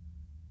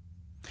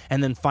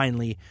 And then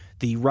finally,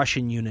 the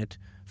Russian unit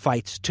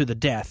fights to the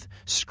death,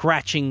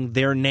 scratching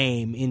their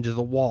name into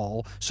the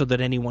wall so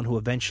that anyone who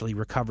eventually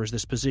recovers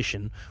this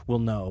position will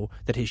know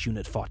that his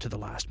unit fought to the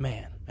last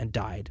man and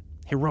died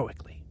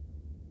heroically.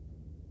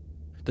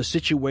 The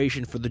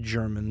situation for the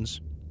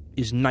Germans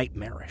is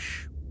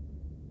nightmarish.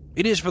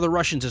 It is for the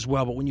Russians as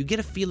well, but when you get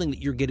a feeling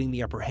that you're getting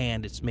the upper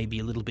hand, it's maybe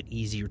a little bit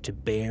easier to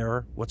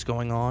bear what's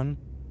going on.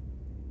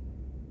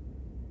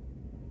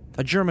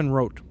 A German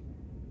wrote,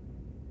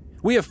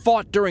 "We have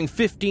fought during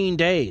 15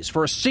 days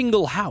for a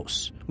single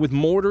house with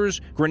mortars,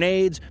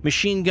 grenades,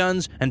 machine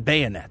guns, and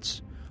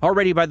bayonets.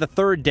 Already by the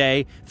 3rd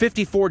day,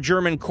 54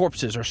 German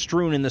corpses are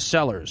strewn in the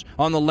cellars,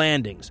 on the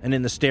landings, and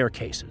in the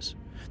staircases.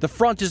 The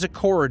front is a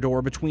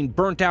corridor between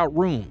burnt-out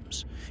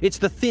rooms. It's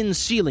the thin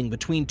ceiling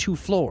between 2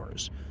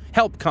 floors.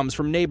 Help comes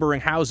from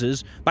neighboring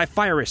houses by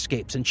fire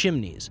escapes and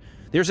chimneys.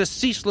 There's a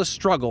ceaseless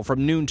struggle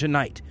from noon to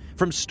night.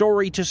 From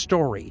story to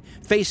story,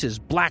 faces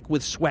black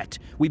with sweat,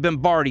 we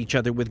bombard each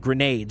other with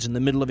grenades in the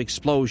middle of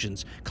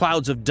explosions,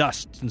 clouds of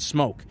dust and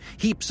smoke,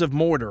 heaps of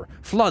mortar,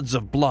 floods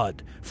of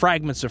blood,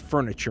 fragments of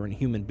furniture and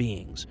human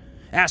beings.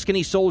 Ask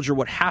any soldier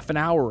what half an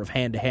hour of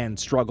hand-to-hand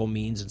struggle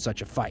means in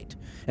such a fight,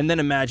 and then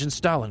imagine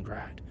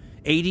Stalingrad.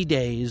 80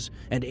 days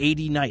and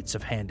 80 nights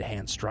of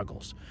hand-to-hand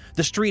struggles.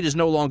 The street is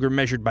no longer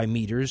measured by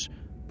meters,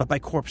 but by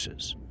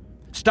corpses.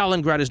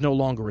 Stalingrad is no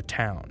longer a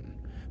town.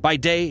 By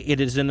day,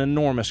 it is an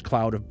enormous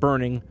cloud of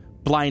burning,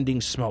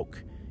 blinding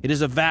smoke. It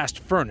is a vast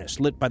furnace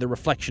lit by the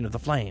reflection of the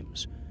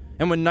flames.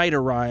 And when night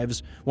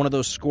arrives, one of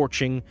those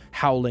scorching,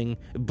 howling,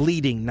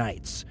 bleeding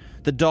nights,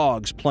 the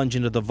dogs plunge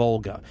into the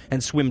Volga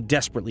and swim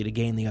desperately to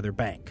gain the other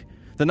bank.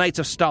 The nights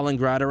of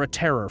Stalingrad are a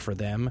terror for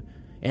them.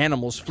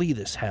 Animals flee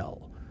this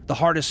hell. The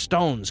hardest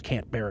stones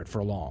can't bear it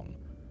for long.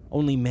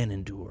 Only men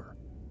endure.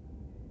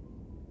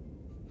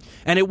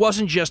 And it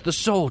wasn't just the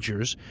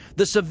soldiers.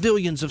 The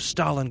civilians of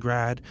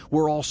Stalingrad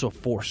were also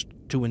forced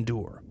to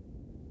endure.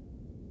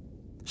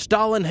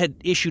 Stalin had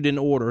issued an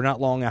order not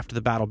long after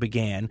the battle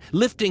began,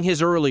 lifting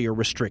his earlier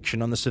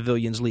restriction on the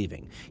civilians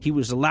leaving. He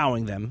was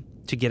allowing them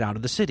to get out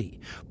of the city.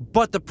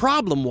 But the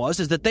problem was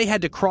that they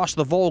had to cross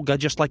the Volga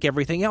just like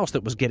everything else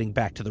that was getting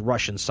back to the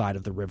Russian side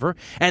of the river,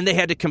 and they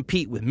had to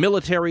compete with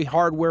military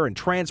hardware and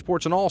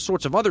transports and all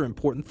sorts of other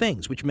important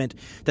things, which meant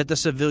that the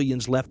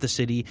civilians left the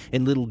city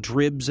in little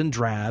dribs and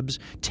drabs,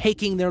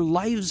 taking their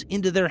lives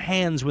into their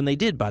hands when they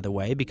did, by the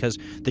way, because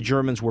the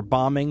Germans were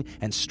bombing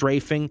and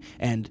strafing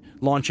and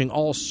launching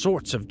all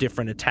sorts of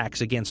different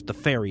attacks against the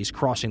ferries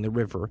crossing the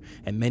river,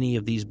 and many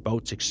of these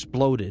boats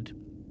exploded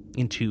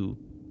into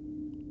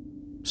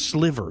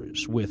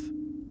slivers with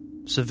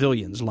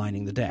civilians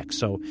lining the deck,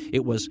 so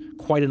it was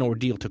quite an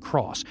ordeal to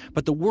cross.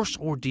 But the worst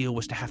ordeal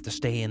was to have to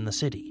stay in the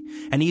city.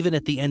 And even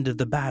at the end of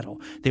the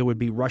battle, there would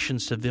be Russian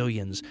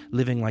civilians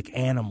living like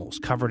animals,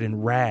 covered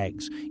in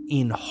rags,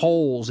 in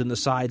holes in the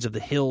sides of the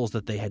hills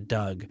that they had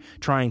dug,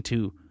 trying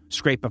to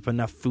scrape up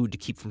enough food to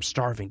keep from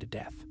starving to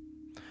death.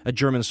 A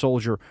German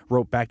soldier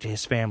wrote back to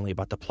his family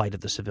about the plight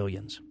of the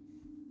civilians.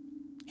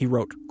 He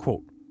wrote,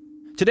 quote,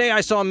 "Today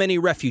I saw many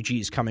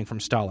refugees coming from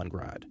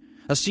Stalingrad.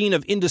 A scene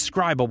of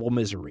indescribable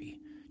misery.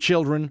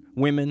 Children,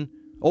 women,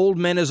 old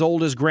men as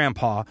old as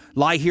Grandpa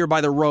lie here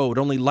by the road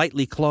only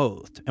lightly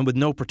clothed and with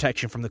no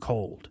protection from the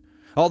cold.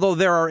 Although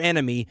they're our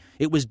enemy,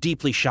 it was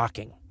deeply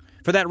shocking.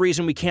 For that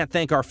reason we can't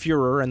thank our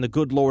Führer and the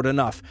good Lord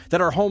enough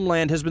that our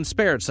homeland has been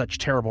spared such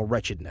terrible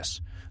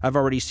wretchedness. I've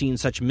already seen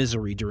such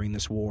misery during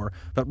this war,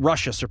 but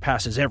Russia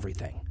surpasses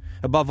everything.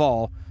 Above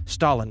all,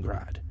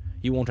 Stalingrad.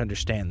 You won't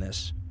understand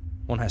this.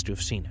 One has to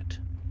have seen it."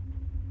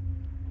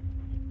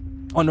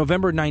 On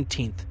November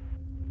 19th,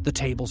 the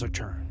tables are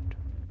turned.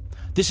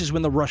 This is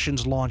when the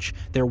Russians launch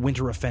their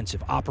winter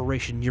offensive,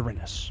 Operation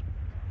Uranus.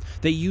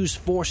 They use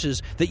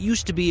forces that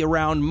used to be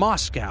around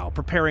Moscow,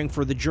 preparing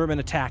for the German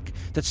attack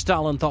that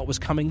Stalin thought was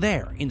coming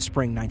there in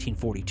spring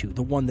 1942,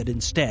 the one that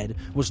instead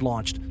was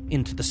launched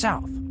into the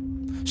south.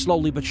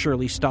 Slowly but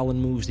surely,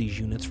 Stalin moves these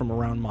units from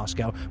around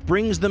Moscow,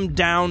 brings them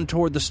down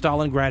toward the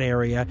Stalingrad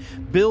area,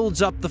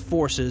 builds up the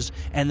forces,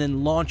 and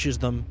then launches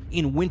them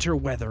in winter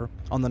weather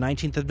on the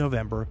 19th of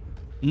November,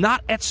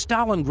 not at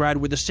Stalingrad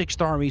where the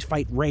 6th Army's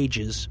fight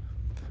rages,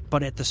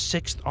 but at the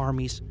 6th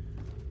Army's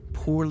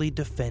poorly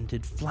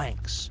defended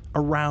flanks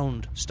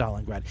around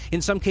Stalingrad,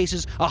 in some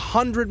cases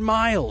 100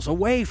 miles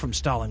away from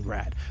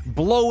Stalingrad,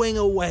 blowing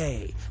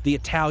away the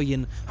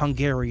Italian,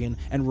 Hungarian,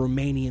 and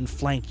Romanian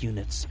flank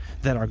units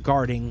that are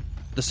guarding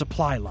the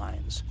supply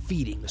lines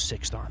feeding the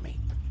 6th Army.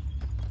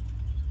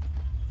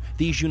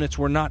 These units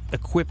were not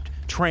equipped,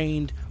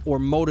 trained, or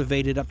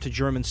motivated up to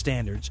German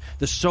standards.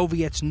 The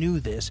Soviets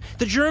knew this.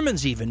 The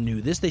Germans even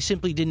knew this. They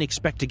simply didn't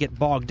expect to get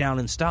bogged down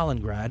in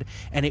Stalingrad,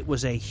 and it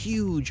was a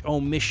huge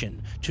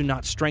omission to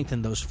not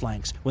strengthen those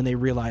flanks when they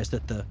realized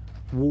that the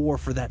war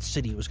for that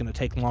city was going to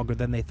take longer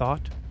than they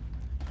thought.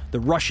 The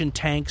Russian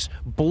tanks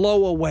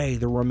blow away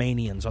the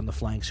Romanians on the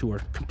flanks, who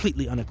are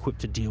completely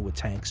unequipped to deal with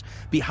tanks.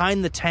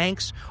 Behind the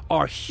tanks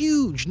are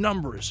huge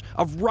numbers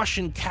of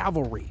Russian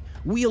cavalry,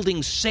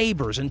 wielding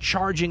sabers and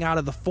charging out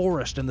of the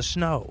forest and the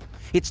snow.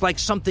 It's like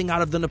something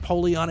out of the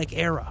Napoleonic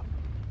era.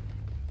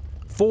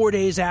 4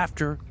 days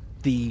after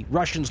the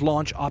Russians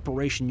launch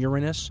Operation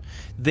Uranus,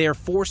 their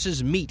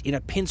forces meet in a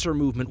pincer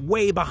movement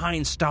way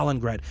behind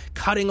Stalingrad,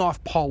 cutting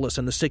off Paulus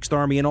and the 6th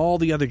Army and all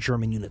the other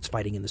German units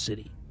fighting in the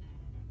city.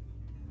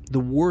 The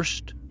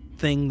worst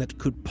thing that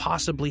could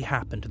possibly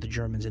happen to the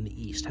Germans in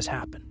the east has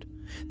happened.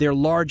 Their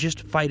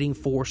largest fighting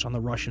force on the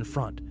Russian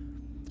front,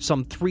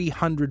 some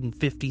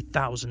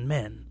 350,000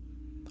 men,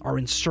 are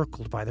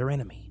encircled by their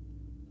enemy,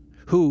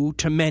 who,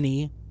 to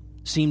many,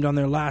 seemed on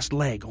their last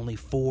leg only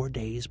 4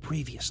 days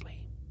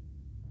previously.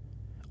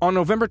 On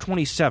November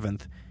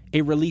 27th,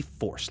 a relief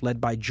force led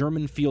by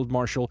German Field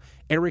Marshal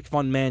Erich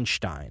von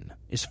Manstein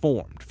is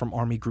formed from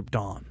Army Group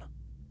Dawn.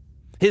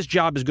 His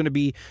job is going to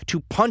be to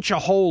punch a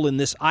hole in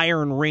this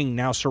iron ring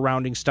now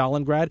surrounding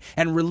Stalingrad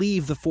and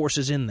relieve the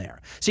forces in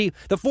there. See,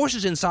 the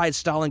forces inside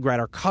Stalingrad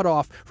are cut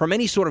off from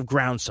any sort of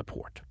ground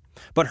support.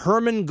 But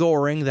Hermann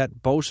Göring,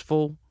 that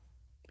boastful,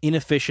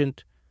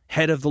 inefficient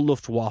head of the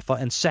Luftwaffe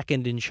and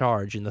second in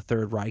charge in the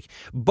Third Reich,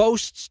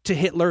 boasts to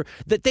Hitler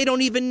that they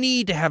don't even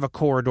need to have a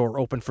corridor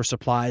open for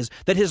supplies,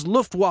 that his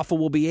Luftwaffe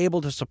will be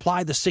able to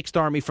supply the 6th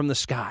Army from the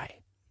sky.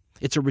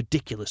 It's a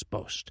ridiculous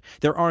boast.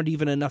 There aren't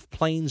even enough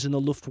planes in the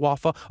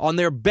Luftwaffe on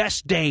their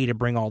best day to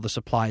bring all the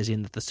supplies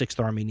in that the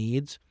 6th Army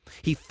needs.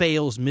 He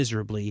fails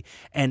miserably,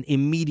 and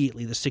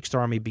immediately the 6th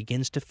Army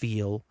begins to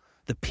feel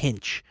the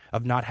pinch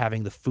of not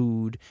having the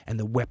food and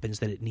the weapons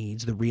that it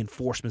needs, the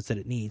reinforcements that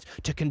it needs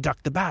to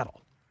conduct the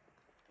battle.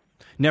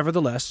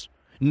 Nevertheless,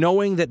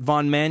 knowing that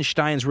von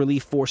Manstein's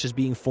relief force is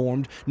being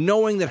formed,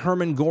 knowing that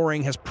Hermann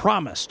Göring has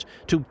promised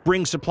to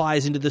bring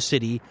supplies into the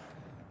city,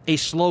 a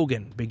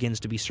slogan begins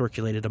to be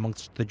circulated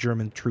amongst the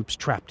German troops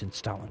trapped in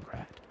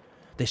Stalingrad.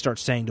 They start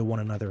saying to one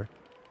another,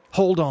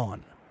 "Hold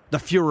on, the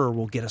Führer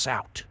will get us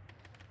out."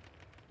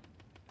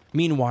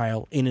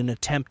 Meanwhile, in an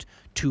attempt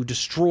to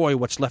destroy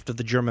what's left of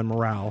the German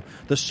morale,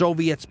 the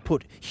Soviets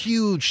put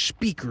huge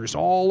speakers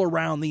all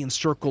around the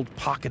encircled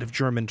pocket of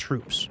German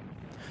troops.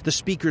 The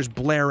speakers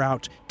blare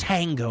out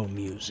tango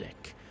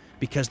music,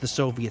 because the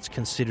Soviets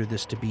consider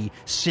this to be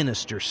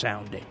sinister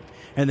sounding.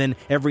 And then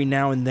every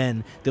now and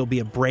then there'll be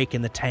a break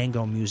in the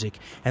tango music,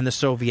 and the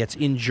Soviets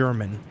in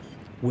German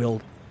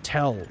will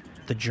tell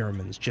the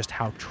Germans just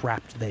how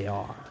trapped they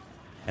are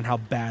and how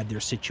bad their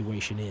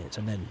situation is,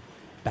 and then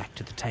back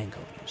to the tango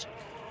music.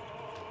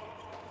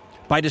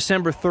 By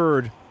December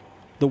 3rd,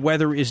 the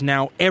weather is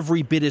now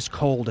every bit as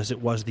cold as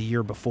it was the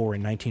year before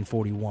in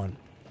 1941.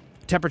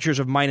 Temperatures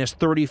of minus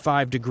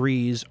 35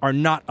 degrees are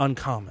not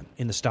uncommon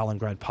in the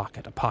Stalingrad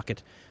pocket, a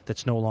pocket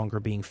that's no longer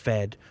being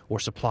fed or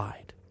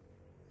supplied.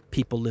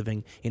 People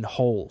living in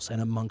holes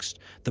and amongst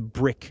the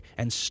brick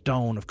and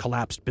stone of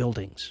collapsed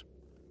buildings.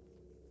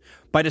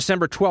 By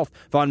December 12th,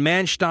 von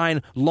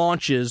Manstein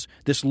launches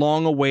this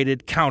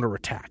long-awaited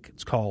counterattack.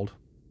 It's called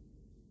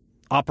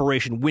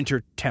Operation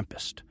Winter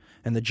Tempest.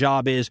 And the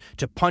job is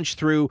to punch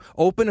through,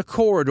 open a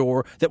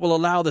corridor that will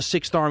allow the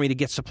Sixth Army to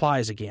get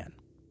supplies again.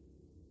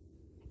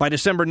 By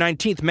December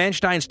 19th,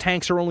 Manstein's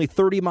tanks are only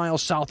 30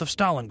 miles south of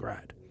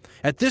Stalingrad.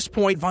 At this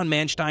point, von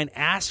Manstein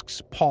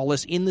asks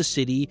Paulus in the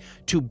city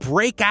to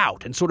break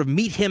out and sort of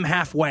meet him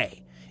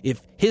halfway.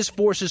 If his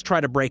forces try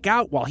to break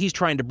out while he's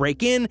trying to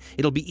break in,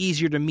 it'll be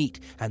easier to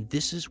meet. And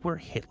this is where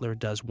Hitler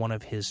does one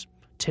of his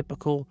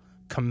typical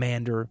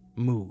commander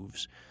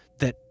moves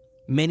that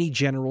many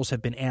generals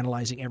have been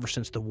analyzing ever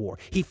since the war.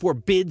 He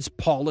forbids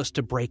Paulus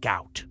to break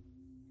out.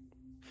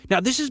 Now,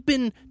 this has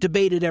been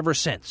debated ever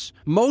since.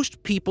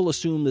 Most people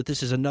assume that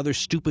this is another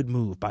stupid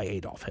move by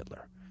Adolf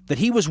Hitler, that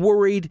he was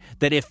worried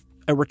that if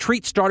a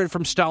retreat started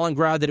from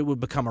Stalingrad, that it would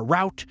become a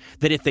rout,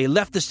 that if they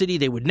left the city,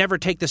 they would never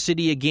take the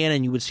city again,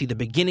 and you would see the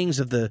beginnings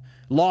of the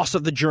loss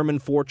of the German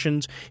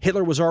fortunes.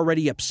 Hitler was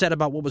already upset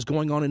about what was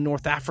going on in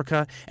North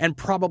Africa, and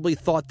probably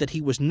thought that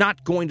he was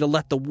not going to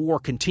let the war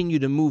continue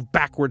to move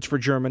backwards for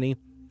Germany.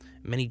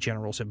 Many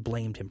generals have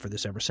blamed him for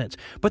this ever since.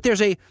 But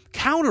there's a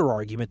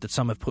counter-argument that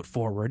some have put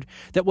forward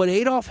that what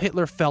Adolf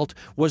Hitler felt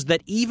was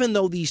that even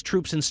though these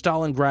troops in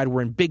Stalingrad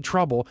were in big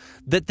trouble,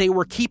 that they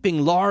were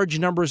keeping large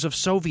numbers of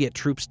Soviet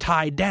troops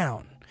tied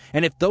down.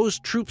 And if those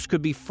troops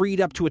could be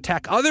freed up to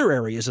attack other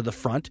areas of the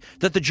front,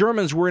 that the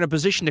Germans were in a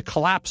position to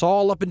collapse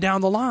all up and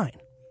down the line.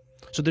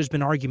 So there's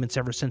been arguments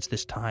ever since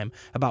this time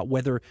about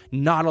whether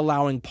not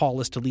allowing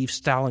Paulus to leave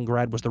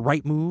Stalingrad was the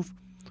right move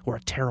or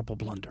a terrible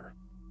blunder.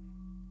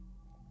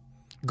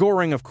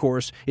 Göring, of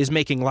course, is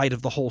making light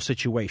of the whole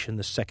situation.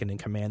 The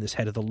second-in-command, this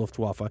head of the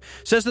Luftwaffe,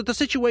 says that the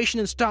situation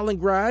in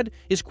Stalingrad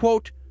is,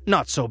 quote,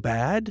 not so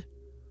bad.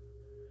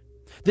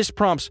 This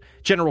prompts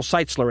General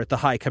Seitzler at the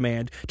High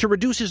Command to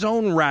reduce his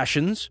own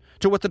rations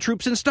to what the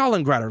troops in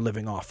Stalingrad are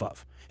living off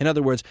of. In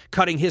other words,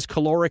 cutting his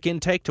caloric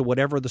intake to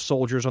whatever the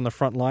soldiers on the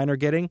front line are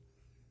getting.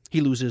 He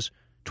loses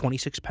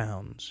 26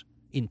 pounds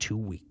in 2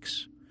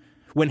 weeks.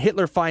 When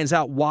Hitler finds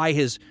out why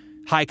his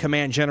High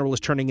Command general is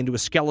turning into a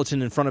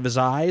skeleton in front of his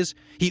eyes,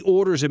 he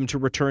orders him to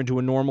return to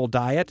a normal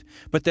diet,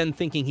 but then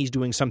thinking he's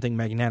doing something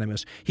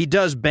magnanimous, he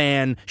does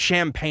ban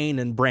champagne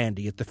and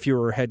brandy at the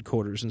Fuhrer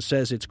headquarters and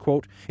says it's,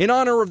 quote, in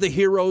honor of the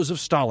heroes of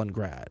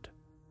Stalingrad,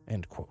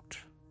 end quote.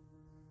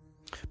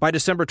 By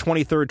December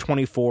 23rd,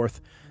 24th,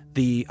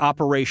 the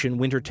Operation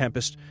Winter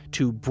Tempest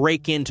to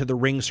break into the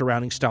ring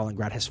surrounding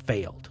Stalingrad has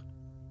failed.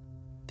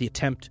 The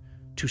attempt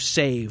to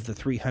save the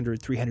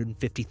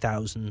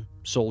 350,000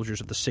 soldiers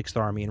of the Sixth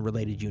Army and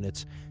related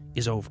units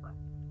is over.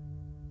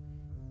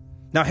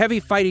 Now,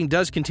 heavy fighting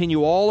does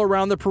continue all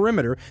around the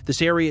perimeter.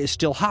 This area is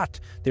still hot.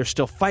 There's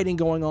still fighting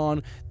going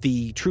on.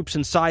 The troops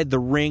inside the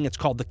ring, it's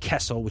called the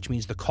Kessel, which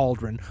means the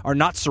cauldron, are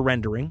not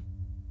surrendering.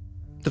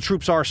 The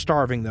troops are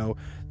starving, though.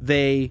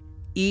 They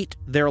eat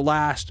their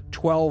last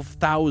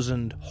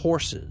 12,000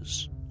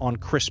 horses on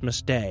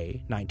Christmas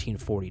Day,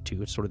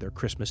 1942. It's sort of their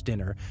Christmas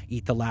dinner.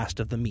 Eat the last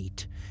of the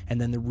meat,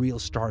 and then the real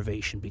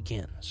starvation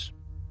begins.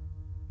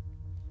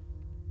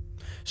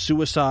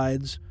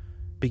 Suicides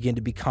begin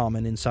to be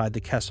common inside the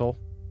Kessel.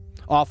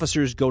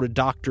 Officers go to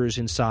doctors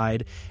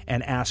inside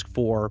and ask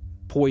for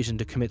poison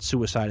to commit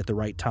suicide at the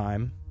right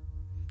time.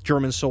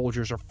 German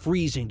soldiers are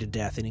freezing to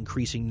death in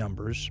increasing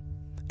numbers.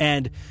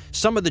 And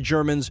some of the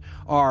Germans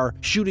are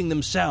shooting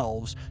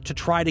themselves to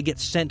try to get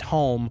sent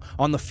home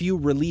on the few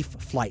relief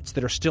flights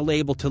that are still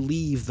able to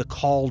leave the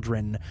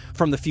cauldron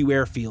from the few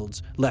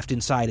airfields left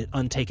inside it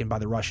untaken by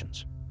the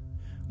Russians.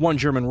 One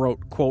German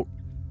wrote, quote,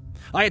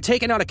 I had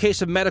taken out a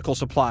case of medical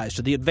supplies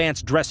to the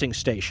advanced dressing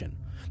station.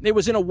 It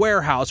was in a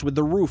warehouse with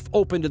the roof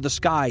open to the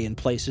sky in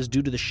places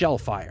due to the shell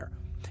fire.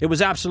 It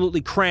was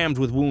absolutely crammed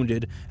with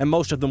wounded, and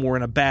most of them were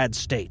in a bad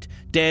state,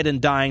 dead and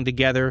dying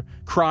together,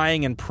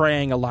 crying and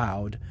praying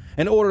aloud.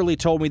 An orderly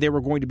told me they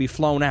were going to be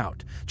flown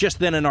out. Just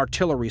then an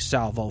artillery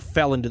salvo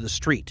fell into the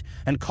street,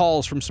 and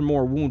calls from some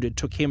more wounded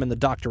took him and the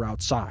doctor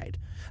outside.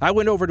 I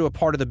went over to a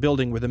part of the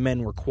building where the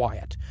men were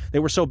quiet. They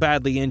were so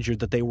badly injured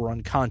that they were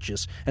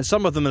unconscious, and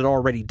some of them had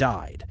already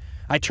died.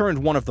 I turned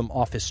one of them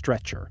off his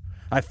stretcher.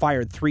 I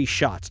fired 3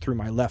 shots through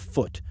my left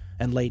foot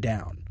and lay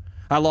down.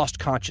 I lost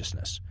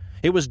consciousness.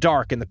 It was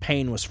dark and the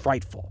pain was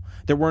frightful.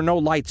 There were no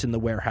lights in the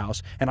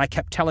warehouse, and I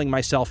kept telling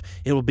myself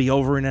it will be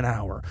over in an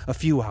hour, a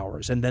few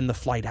hours, and then the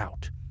flight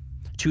out.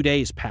 2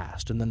 days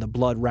passed, and then the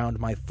blood round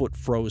my foot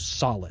froze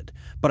solid,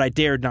 but I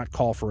dared not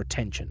call for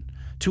attention.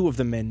 2 of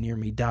the men near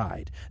me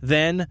died.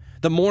 Then,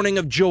 the morning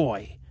of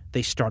joy,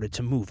 they started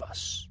to move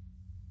us."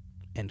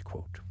 End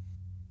quote.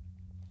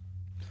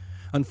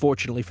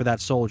 Unfortunately for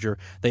that soldier,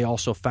 they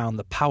also found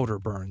the powder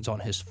burns on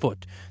his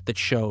foot that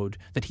showed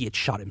that he had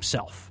shot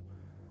himself.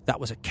 That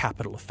was a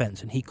capital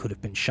offense, and he could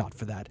have been shot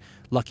for that.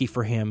 Lucky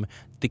for him,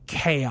 the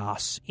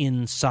chaos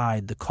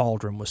inside the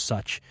cauldron was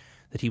such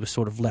that he was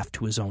sort of left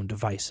to his own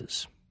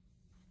devices.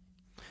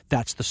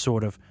 That's the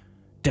sort of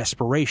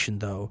desperation,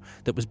 though,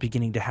 that was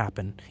beginning to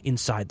happen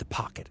inside the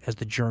pocket as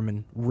the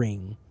German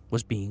ring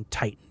was being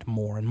tightened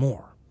more and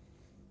more.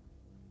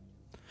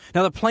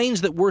 Now, the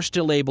planes that were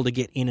still able to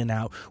get in and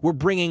out were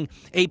bringing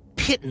a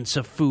pittance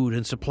of food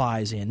and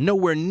supplies in,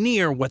 nowhere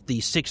near what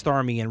the 6th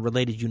Army and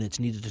related units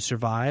needed to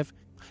survive.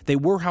 They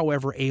were,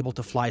 however, able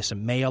to fly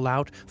some mail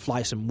out,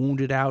 fly some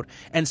wounded out,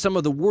 and some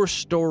of the worst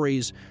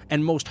stories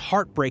and most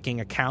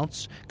heartbreaking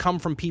accounts come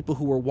from people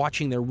who were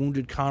watching their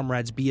wounded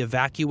comrades be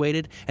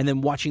evacuated and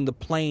then watching the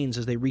planes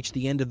as they reach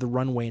the end of the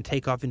runway and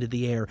take off into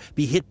the air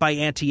be hit by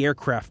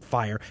anti-aircraft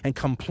fire and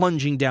come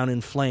plunging down in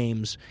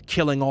flames,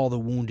 killing all the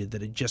wounded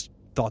that had just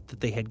thought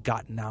that they had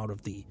gotten out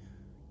of the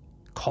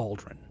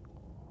cauldron.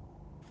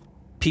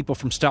 People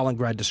from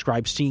Stalingrad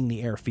describe seeing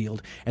the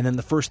airfield, and then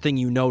the first thing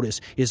you notice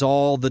is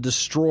all the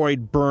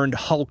destroyed, burned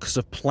hulks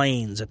of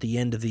planes at the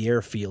end of the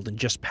airfield and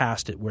just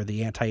past it where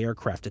the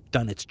anti-aircraft had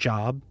done its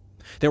job.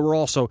 There were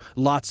also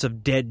lots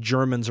of dead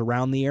Germans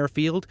around the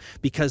airfield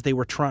because they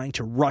were trying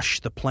to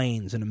rush the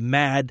planes in a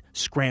mad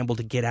scramble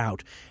to get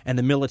out, and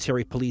the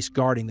military police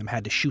guarding them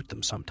had to shoot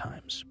them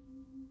sometimes.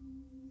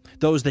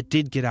 Those that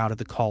did get out of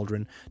the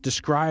cauldron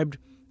described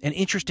an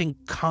interesting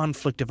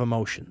conflict of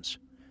emotions.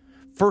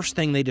 First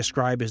thing they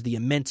describe is the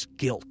immense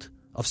guilt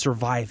of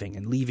surviving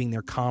and leaving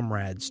their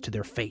comrades to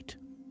their fate.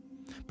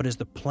 But as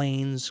the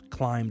planes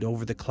climbed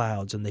over the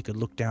clouds and they could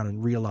look down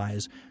and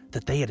realize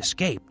that they had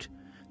escaped,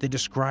 they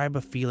describe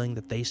a feeling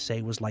that they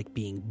say was like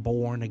being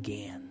born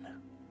again.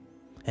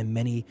 And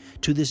many,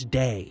 to this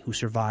day, who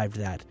survived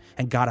that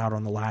and got out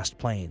on the last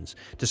planes,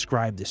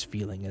 describe this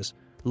feeling as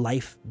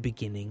life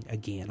beginning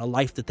again, a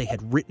life that they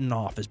had written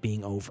off as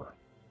being over.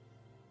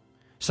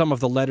 Some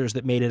of the letters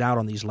that made it out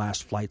on these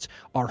last flights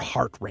are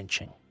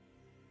heart-wrenching.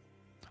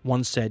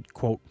 One said,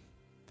 quote,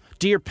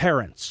 "Dear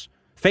parents,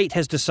 fate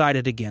has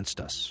decided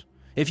against us.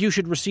 If you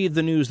should receive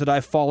the news that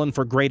I've fallen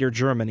for Greater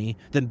Germany,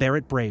 then bear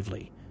it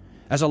bravely.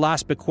 As a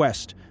last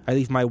bequest, I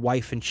leave my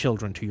wife and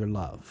children to your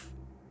love."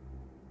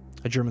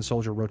 A German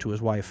soldier wrote to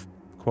his wife,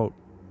 quote,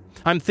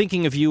 "I'm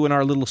thinking of you and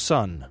our little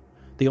son.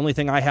 The only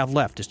thing I have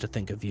left is to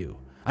think of you.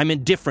 I'm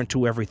indifferent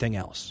to everything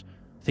else.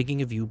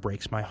 Thinking of you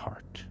breaks my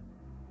heart."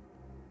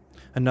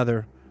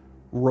 Another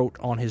wrote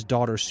on his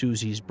daughter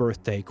Susie's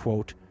birthday,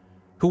 quote,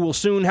 "Who will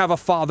soon have a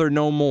father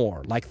no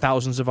more, like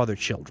thousands of other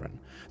children.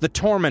 The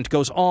torment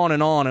goes on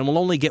and will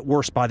only get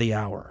worse by the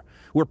hour.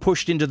 We're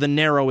pushed into the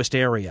narrowest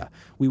area.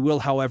 We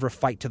will, however,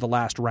 fight to the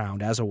last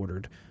round, as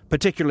ordered,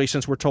 particularly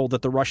since we're told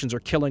that the Russians are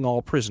killing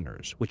all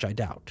prisoners, which I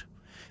doubt.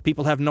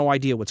 People have no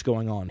idea what's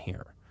going on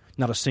here.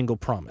 Not a single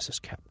promise is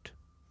kept."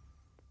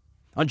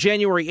 On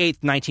January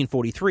 8,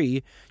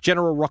 1943,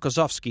 General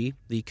Rokossovsky,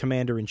 the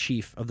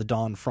commander-in-chief of the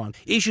Don Front,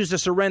 issues a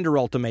surrender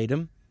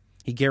ultimatum.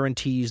 He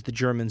guarantees the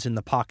Germans in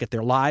the pocket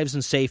their lives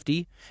and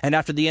safety, and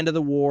after the end of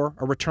the war,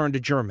 a return to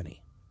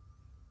Germany.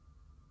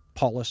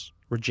 Paulus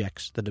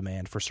rejects the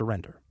demand for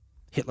surrender.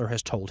 Hitler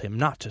has told him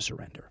not to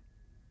surrender.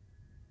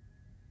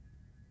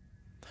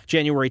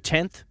 January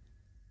 10th,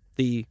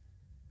 the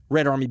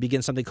Red Army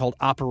begins something called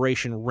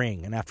Operation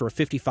Ring, and after a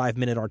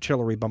 55-minute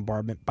artillery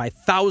bombardment by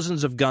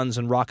thousands of guns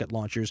and rocket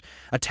launchers,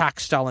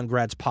 attacks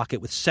Stalingrad's pocket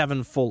with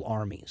 7 full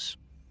armies.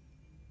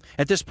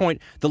 At this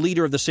point, the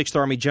leader of the 6th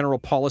Army, General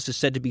Paulus, is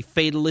said to be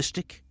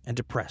fatalistic and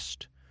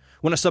depressed.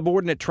 When a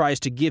subordinate tries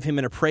to give him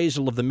an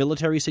appraisal of the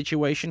military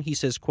situation, he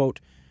says, quote,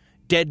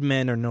 "Dead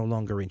men are no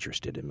longer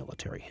interested in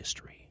military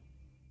history."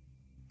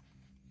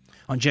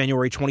 On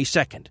January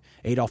 22nd,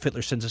 Adolf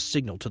Hitler sends a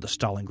signal to the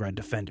Stalingrad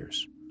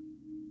defenders.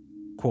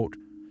 Quote,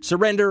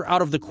 "Surrender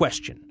out of the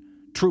question.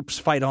 Troops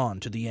fight on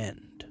to the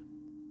end."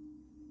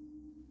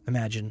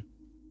 Imagine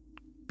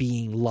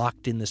being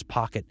locked in this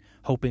pocket,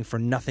 hoping for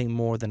nothing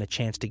more than a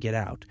chance to get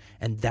out.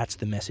 And that's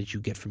the message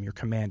you get from your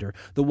commander,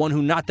 the one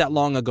who not that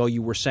long ago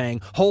you were saying,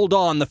 "Hold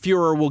on, the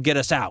Fuhrer will get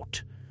us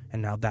out."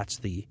 And now that's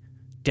the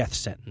death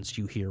sentence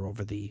you hear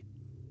over the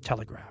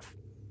telegraph.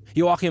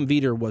 Joachim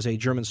Wieder was a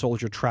German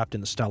soldier trapped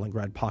in the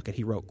Stalingrad pocket.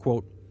 He wrote,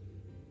 quote,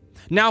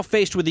 "Now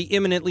faced with the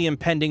imminently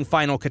impending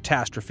final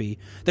catastrophe,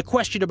 the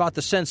question about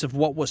the sense of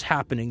what was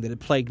happening that had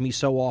plagued me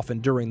so often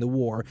during the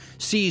war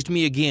seized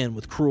me again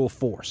with cruel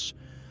force.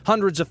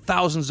 Hundreds of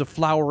thousands of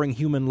flowering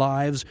human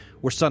lives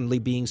were suddenly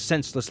being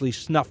senselessly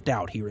snuffed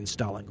out here in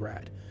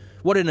Stalingrad.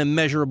 What an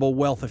immeasurable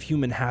wealth of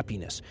human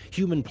happiness,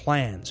 human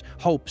plans,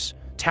 hopes,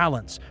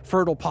 talents,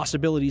 fertile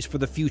possibilities for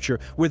the future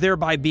were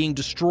thereby being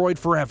destroyed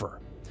forever.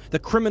 The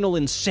criminal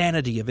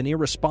insanity of an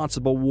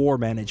irresponsible war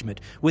management,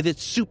 with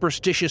its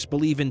superstitious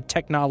belief in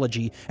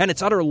technology and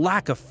its utter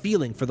lack of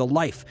feeling for the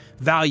life,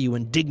 value,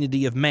 and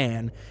dignity of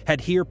man,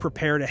 had here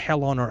prepared a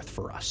hell on earth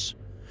for us.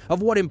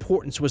 Of what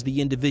importance was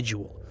the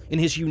individual, in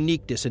his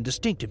uniqueness and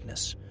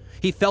distinctiveness?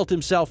 He felt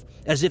himself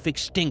as if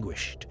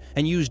extinguished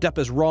and used up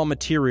as raw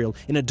material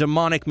in a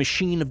demonic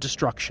machine of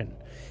destruction.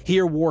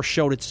 Here war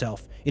showed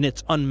itself in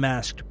its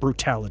unmasked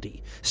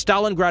brutality.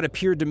 Stalingrad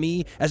appeared to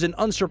me as an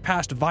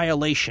unsurpassed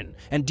violation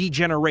and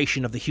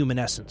degeneration of the human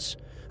essence.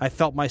 I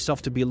felt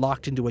myself to be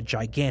locked into a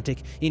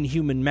gigantic,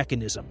 inhuman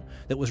mechanism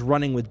that was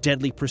running with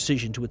deadly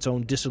precision to its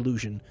own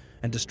dissolution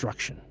and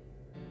destruction.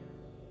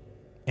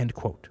 End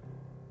quote.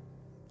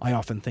 I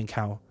often think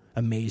how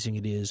amazing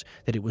it is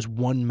that it was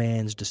one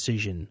man's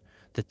decision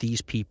that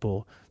these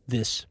people,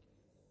 this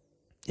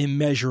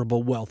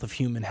immeasurable wealth of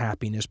human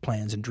happiness,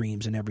 plans and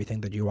dreams and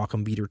everything that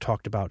Joachim Bieder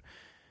talked about,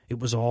 it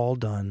was all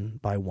done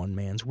by one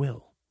man's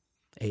will,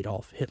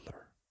 Adolf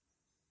Hitler.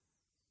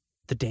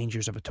 The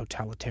dangers of a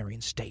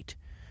totalitarian state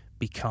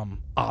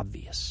become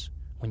obvious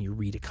when you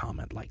read a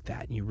comment like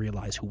that and you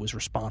realize who was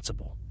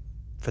responsible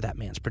for that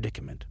man's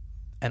predicament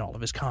and all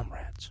of his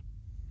comrades.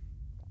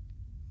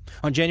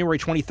 On January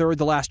 23rd,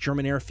 the last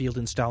German airfield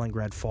in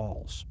Stalingrad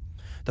falls.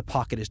 The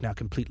pocket is now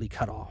completely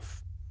cut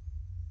off.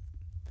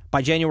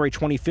 By January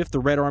 25th, the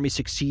Red Army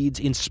succeeds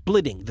in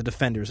splitting the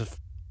defenders of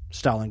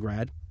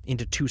Stalingrad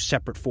into two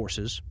separate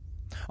forces.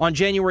 On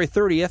January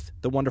 30th,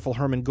 the wonderful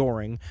Hermann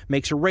Göring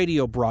makes a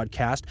radio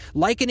broadcast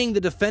likening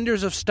the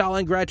defenders of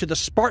Stalingrad to the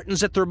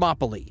Spartans at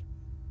Thermopylae.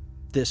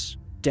 This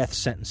death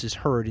sentence is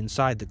heard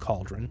inside the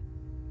cauldron,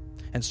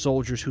 and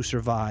soldiers who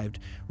survived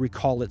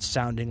recall it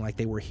sounding like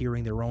they were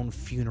hearing their own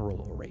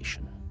funeral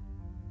oration.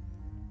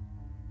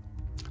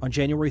 On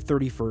January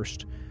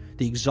 31st,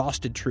 the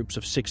exhausted troops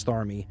of 6th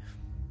Army,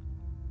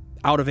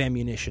 out of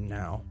ammunition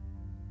now,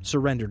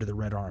 surrender to the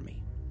Red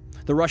Army.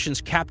 The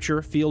Russians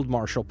capture Field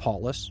Marshal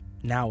Paulus,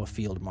 now a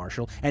field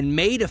marshal, and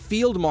made a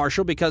field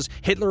marshal because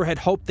Hitler had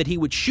hoped that he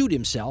would shoot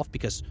himself,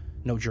 because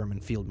no German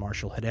field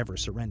marshal had ever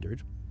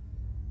surrendered.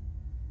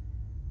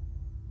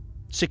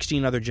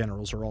 16 other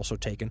generals are also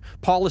taken.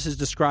 Paulus is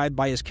described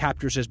by his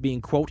captors as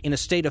being, quote, in a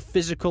state of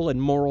physical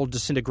and moral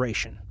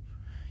disintegration.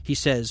 He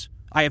says,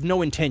 "I have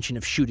no intention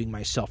of shooting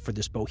myself for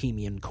this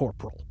Bohemian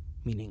corporal,"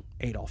 meaning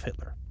Adolf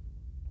Hitler.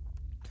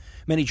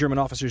 Many German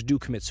officers do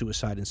commit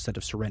suicide instead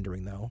of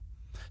surrendering, though.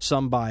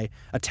 Some by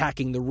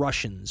attacking the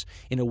Russians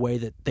in a way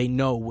that they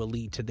know will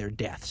lead to their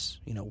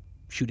deaths.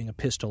 Shooting a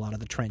pistol out of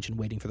the trench and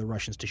waiting for the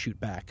Russians to shoot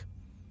back.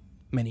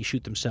 Many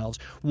shoot themselves.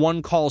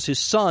 One calls his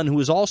son, who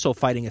is also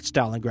fighting at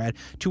Stalingrad,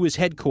 to his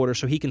headquarters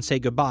so he can say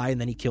goodbye,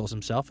 and then he kills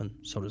himself, and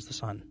so does the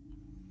son.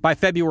 By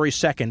February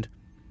 2nd,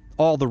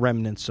 all the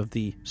remnants of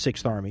the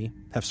 6th Army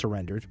have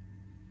surrendered.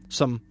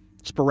 Some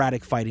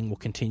sporadic fighting will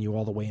continue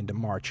all the way into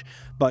March,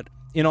 but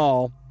in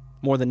all,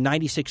 more than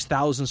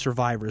 96,000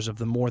 survivors of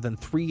the more than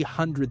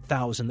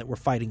 300,000 that were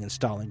fighting in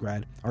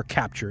Stalingrad are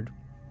captured.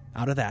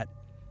 Out of that,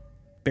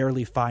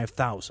 barely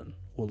 5,000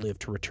 will live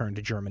to return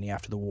to Germany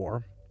after the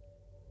war.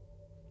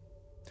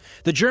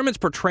 The Germans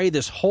portray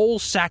this whole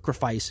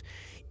sacrifice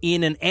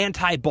in an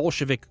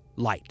anti-Bolshevik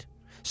light,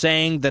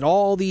 saying that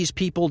all these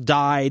people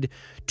died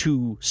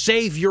to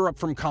save Europe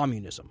from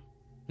communism,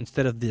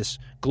 instead of this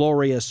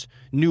glorious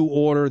new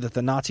order that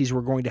the Nazis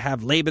were going to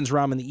have,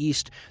 Lebensraum in the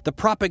East. The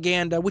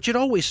propaganda, which had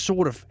always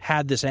sort of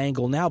had this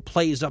angle, now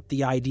plays up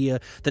the idea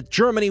that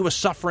Germany was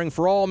suffering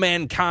for all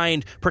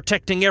mankind,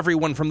 protecting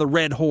everyone from the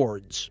Red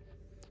Hordes.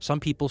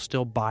 Some people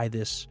still buy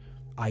this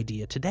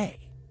idea today.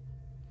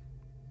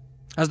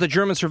 As the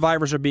German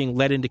survivors are being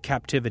led into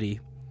captivity,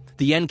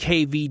 the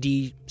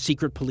NKVD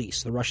secret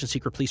police, the Russian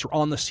secret police, are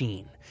on the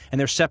scene, and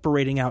they're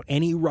separating out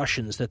any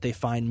Russians that they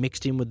find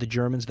mixed in with the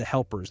Germans, the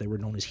helpers, they were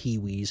known as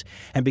Hiwis,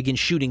 and begin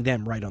shooting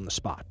them right on the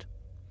spot.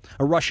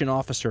 A Russian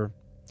officer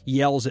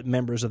yells at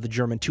members of the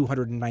German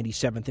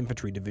 297th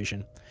Infantry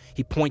Division.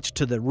 He points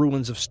to the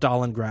ruins of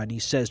Stalingrad and he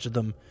says to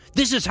them,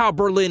 "This is how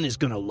Berlin is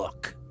going to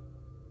look."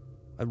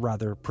 A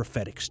rather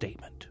prophetic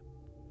statement.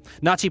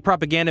 Nazi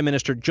propaganda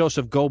minister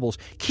Joseph Goebbels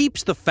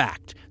keeps the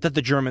fact that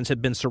the Germans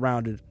had been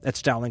surrounded at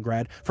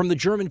Stalingrad from the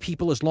German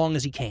people as long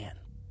as he can.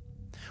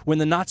 When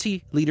the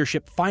Nazi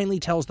leadership finally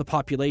tells the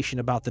population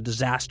about the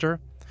disaster,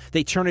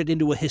 they turn it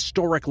into a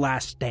historic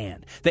last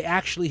stand. They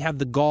actually have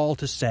the gall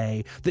to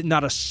say that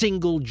not a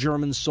single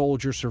German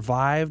soldier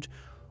survived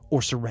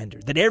or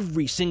surrendered, that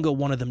every single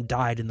one of them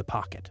died in the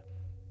pocket.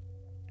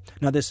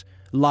 Now, this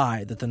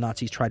lie that the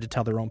Nazis tried to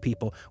tell their own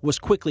people was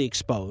quickly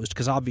exposed,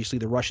 because obviously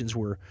the Russians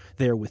were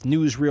there with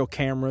newsreel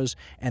cameras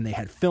and they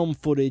had film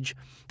footage.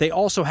 They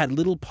also had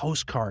little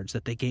postcards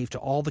that they gave to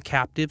all the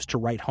captives to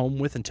write home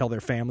with and tell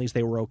their families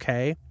they were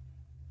okay.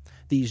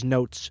 These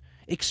notes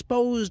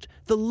exposed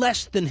the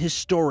less than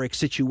historic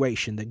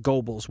situation that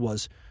Goebbels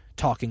was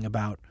talking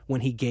about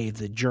when he gave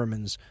the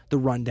Germans the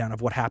rundown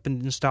of what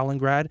happened in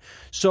Stalingrad.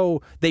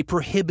 So they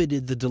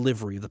prohibited the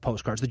delivery of the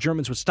postcards. The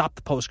Germans would stop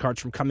the postcards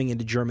from coming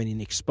into Germany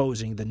and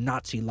exposing the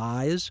Nazi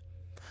lies.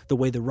 the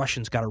way the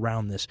Russians got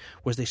around this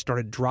was they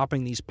started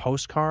dropping these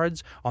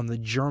postcards on the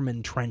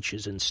German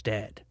trenches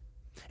instead.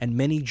 And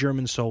many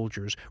German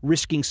soldiers,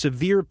 risking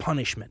severe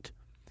punishment,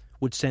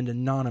 would send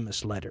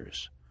anonymous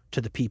letters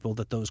to the people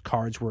that those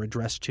cards were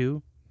addressed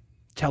to,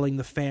 telling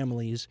the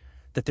families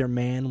that their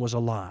man was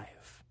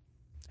alive.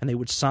 And they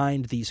would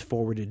sign these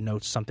forwarded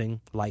notes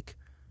something like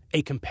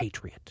 "A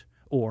Compatriot"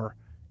 or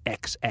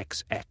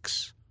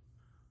 "XXX"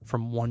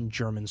 from one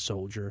German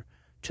soldier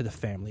to the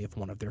family of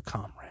one of their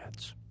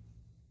comrades.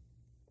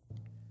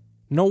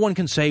 No one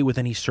can say with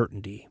any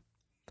certainty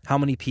how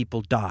many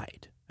people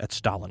died at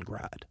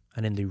Stalingrad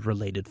and in the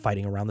related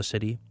fighting around the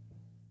city.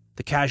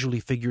 The casualty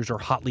figures are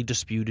hotly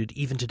disputed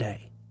even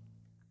today.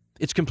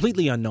 It's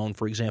completely unknown,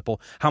 for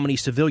example, how many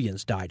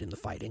civilians died in the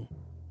fighting.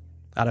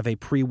 Out of a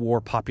pre-war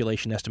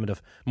population estimate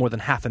of more than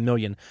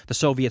 500,000, the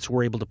Soviets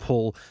were able to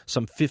pull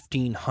some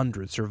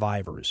 1,500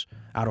 survivors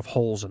out of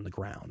holes in the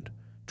ground,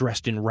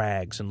 dressed in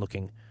rags and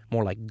looking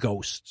more like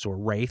ghosts or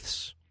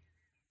wraiths.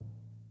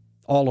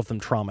 All of them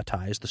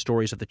traumatized. The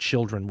stories of the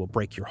children will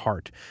break your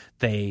heart.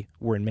 They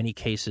were in many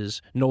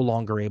cases no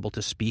longer able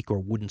to speak or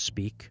wouldn't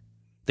speak.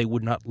 They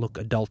would not look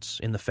adults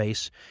in the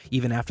face.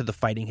 Even after the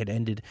fighting had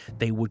ended,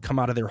 they would come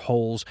out of their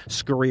holes,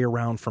 scurry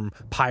around from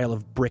pile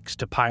of bricks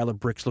to pile of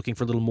bricks looking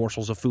for little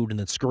morsels of food, and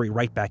then scurry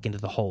right back into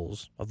the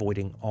holes,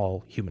 avoiding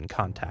all human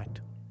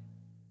contact.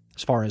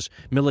 As far as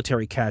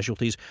military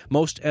casualties,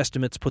 most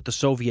estimates put the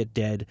Soviet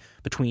dead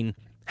between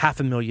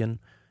 500,000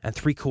 and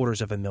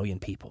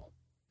 750,000 people.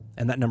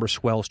 And that number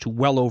swells to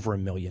well over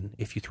 1 million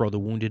if you throw the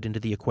wounded into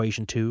the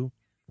equation too.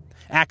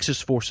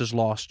 Axis forces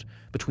lost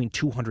between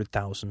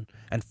 200,000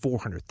 and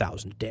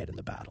 400,000 dead in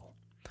the battle.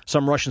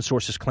 Some Russian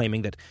sources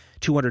claiming that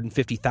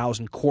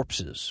 250,000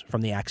 corpses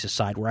from the Axis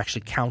side were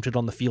actually counted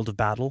on the field of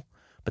battle,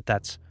 but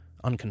that's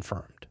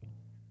unconfirmed.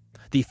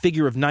 The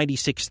figure of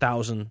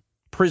 96,000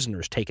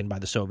 prisoners taken by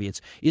the Soviets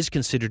is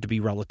considered to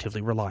be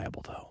relatively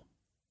reliable, though.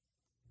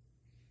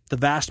 The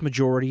vast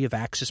majority of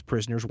Axis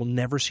prisoners will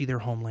never see their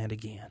homeland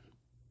again.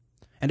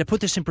 And to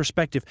put this in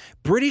perspective,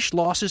 British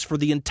losses for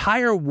the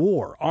entire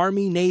war,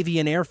 Army, Navy,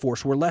 and Air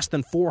Force, were less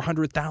than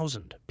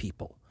 400,000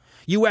 people.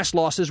 U.S.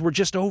 losses were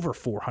just over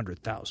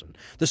 400,000.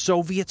 The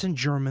Soviets and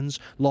Germans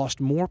lost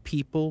more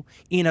people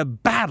in a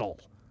battle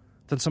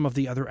than some of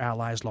the other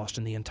Allies lost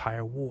in the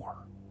entire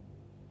war.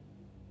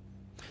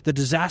 The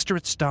disaster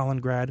at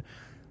Stalingrad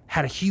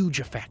had a huge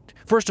effect.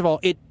 First of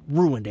all, it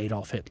ruined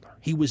Adolf Hitler.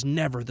 He was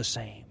never the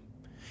same.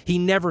 He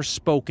never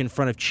spoke in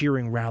front of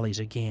cheering rallies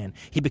again.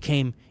 He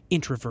became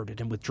introverted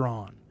and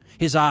withdrawn.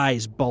 His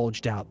eyes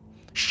bulged out.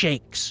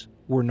 Shakes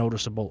were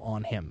noticeable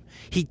on him.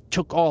 He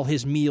took all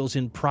his meals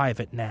in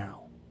private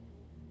now.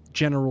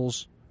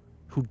 Generals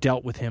who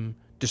dealt with him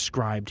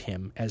described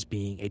him as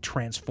being a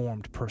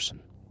transformed person.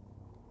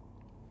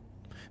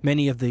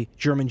 Many of the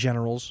German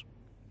generals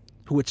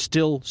who had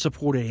still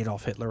supported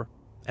Adolf Hitler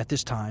at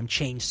this time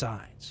changed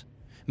sides.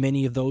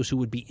 Many of those who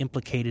would be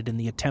implicated in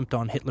the attempt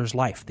on Hitler's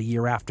life the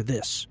year after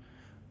this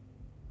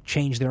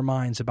changed their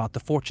minds about the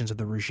fortunes of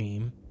the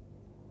regime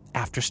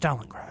after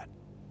Stalingrad.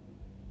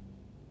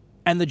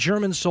 And the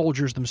German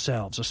soldiers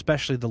themselves,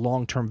 especially the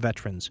long-term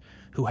veterans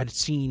who had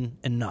seen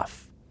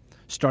enough,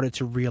 started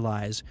to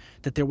realize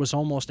that there was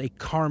almost a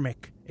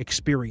karmic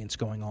experience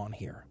going on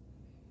here.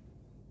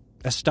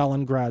 As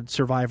Stalingrad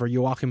survivor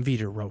Joachim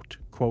Wieder wrote,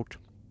 quote,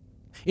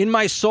 "In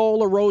my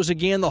soul arose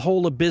again the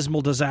whole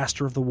abysmal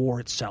disaster of the war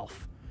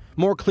itself.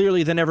 More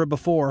clearly than ever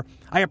before,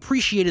 I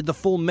appreciated the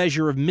full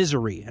measure of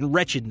misery and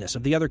wretchedness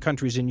of the other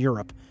countries in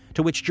Europe,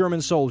 to which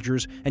German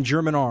soldiers and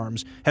German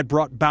arms had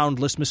brought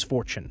boundless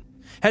misfortune.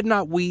 Had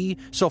not we,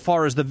 so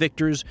far as the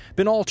victors,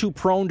 been all too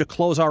prone to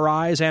close our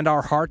eyes and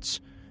our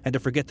hearts, and to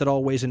forget that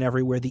always and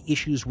everywhere the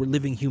issues were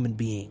living human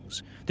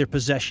beings, their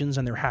possessions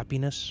and their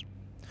happiness?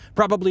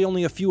 Probably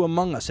only a few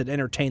among us had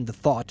entertained the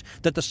thought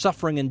that the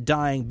suffering and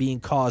dying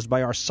being caused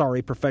by our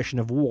sorry profession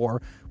of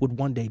war would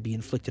one day be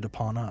inflicted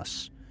upon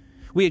us.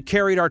 We had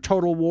carried our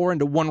total war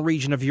into one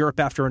region of Europe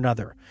after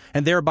another,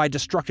 and thereby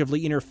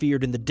destructively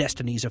interfered in the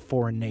destinies of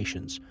foreign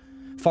nations.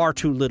 Far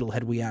too little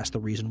had we asked the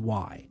reason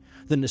why,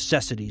 the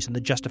necessities and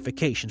the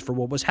justifications for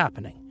what was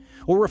happening,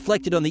 or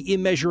reflected on the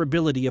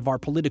immeasurability of our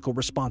political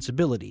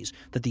responsibilities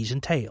that these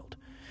entailed.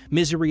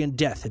 Misery and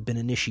death had been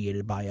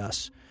initiated by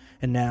us,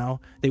 and now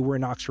they were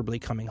inexorably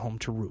coming home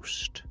to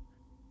roost."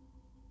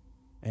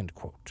 End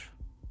quote.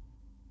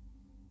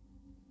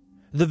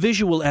 The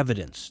visual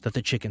evidence that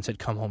the chickens had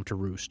come home to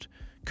roost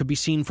could be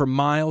seen for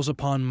miles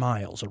upon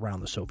miles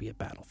around the Soviet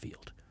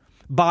battlefield.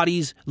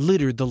 Bodies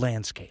littered the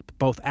landscape,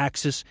 both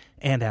Axis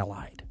and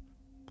Allied.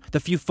 The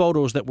few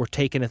photos that were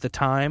taken at the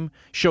time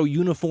show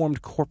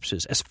uniformed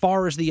corpses as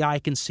far as the eye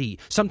can see,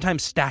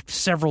 sometimes stacked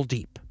several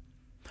deep.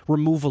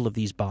 Removal of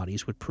these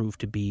bodies would prove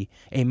to be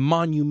a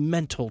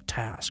monumental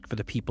task for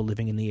the people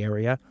living in the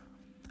area,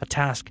 a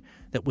task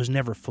that was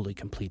never fully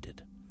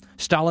completed.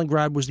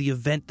 Stalingrad was the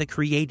event that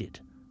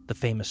created the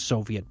famous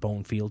Soviet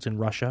bone fields in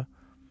Russia,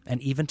 and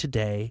even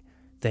today,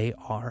 they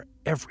are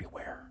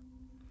everywhere.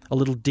 A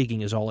little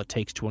digging is all it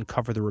takes to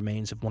uncover the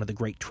remains of one of the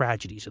great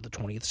tragedies of the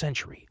 20th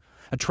century.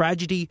 a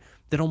tragedy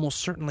that almost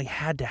certainly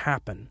had to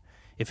happen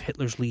if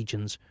Hitler's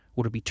legions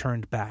were to be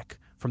turned back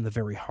from the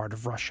very heart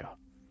of Russia,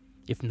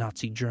 if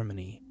Nazi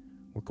Germany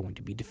were going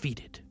to be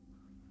defeated.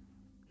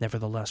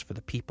 Nevertheless, for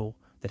the people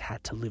that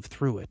had to live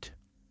through it,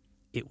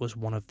 it was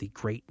one of the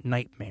great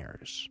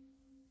nightmares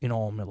in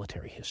all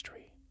military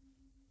history.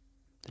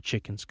 The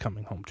chickens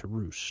coming home to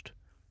roost,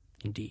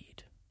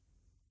 indeed.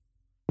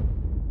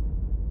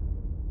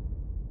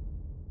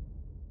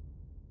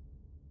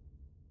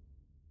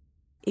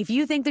 If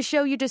you think the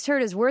show you just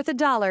heard is worth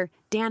 $1,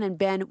 Dan and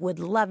Ben would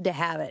love to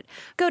have it.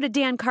 Go to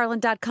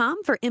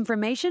dancarlin.com for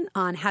information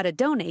on how to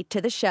donate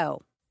to the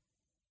show.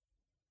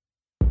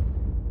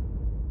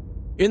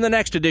 In the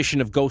next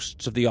edition of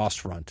Ghosts of the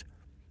Ostfront,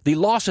 the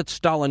loss at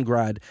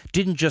Stalingrad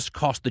didn't just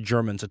cost the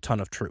Germans a ton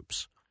of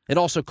troops. It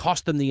also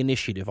cost them the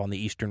initiative on the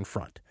Eastern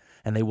Front,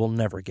 and they will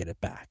never get it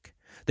back.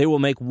 They will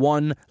make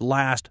one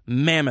last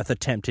mammoth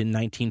attempt in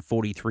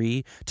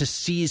 1943 to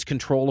seize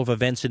control of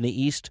events in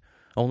the East,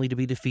 only to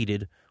be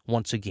defeated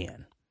once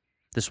again.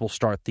 This will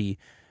start the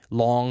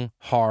long,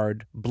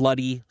 hard,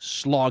 bloody,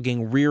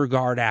 slogging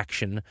rearguard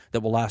action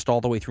that will last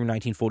all the way through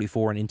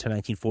 1944 and into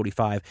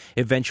 1945,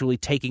 eventually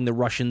taking the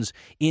Russians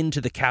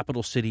into the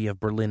capital city of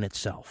Berlin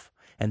itself.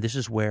 And this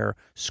is where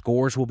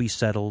scores will be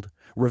settled,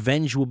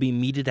 revenge will be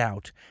meted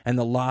out, and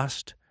the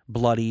last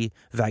bloody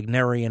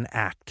Wagnerian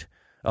act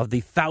of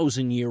the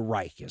 1,000-year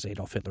Reich, as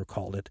Adolf Hitler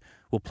called it,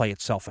 will play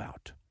itself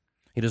out.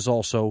 It is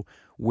also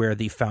where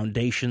the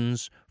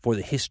foundations for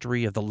the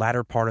history of the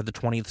latter part of the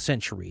 20th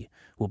century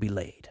will be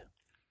laid.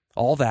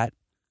 All that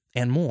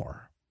and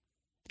more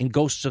in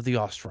Ghosts of the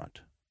Ostfront,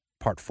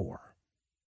 Part 4.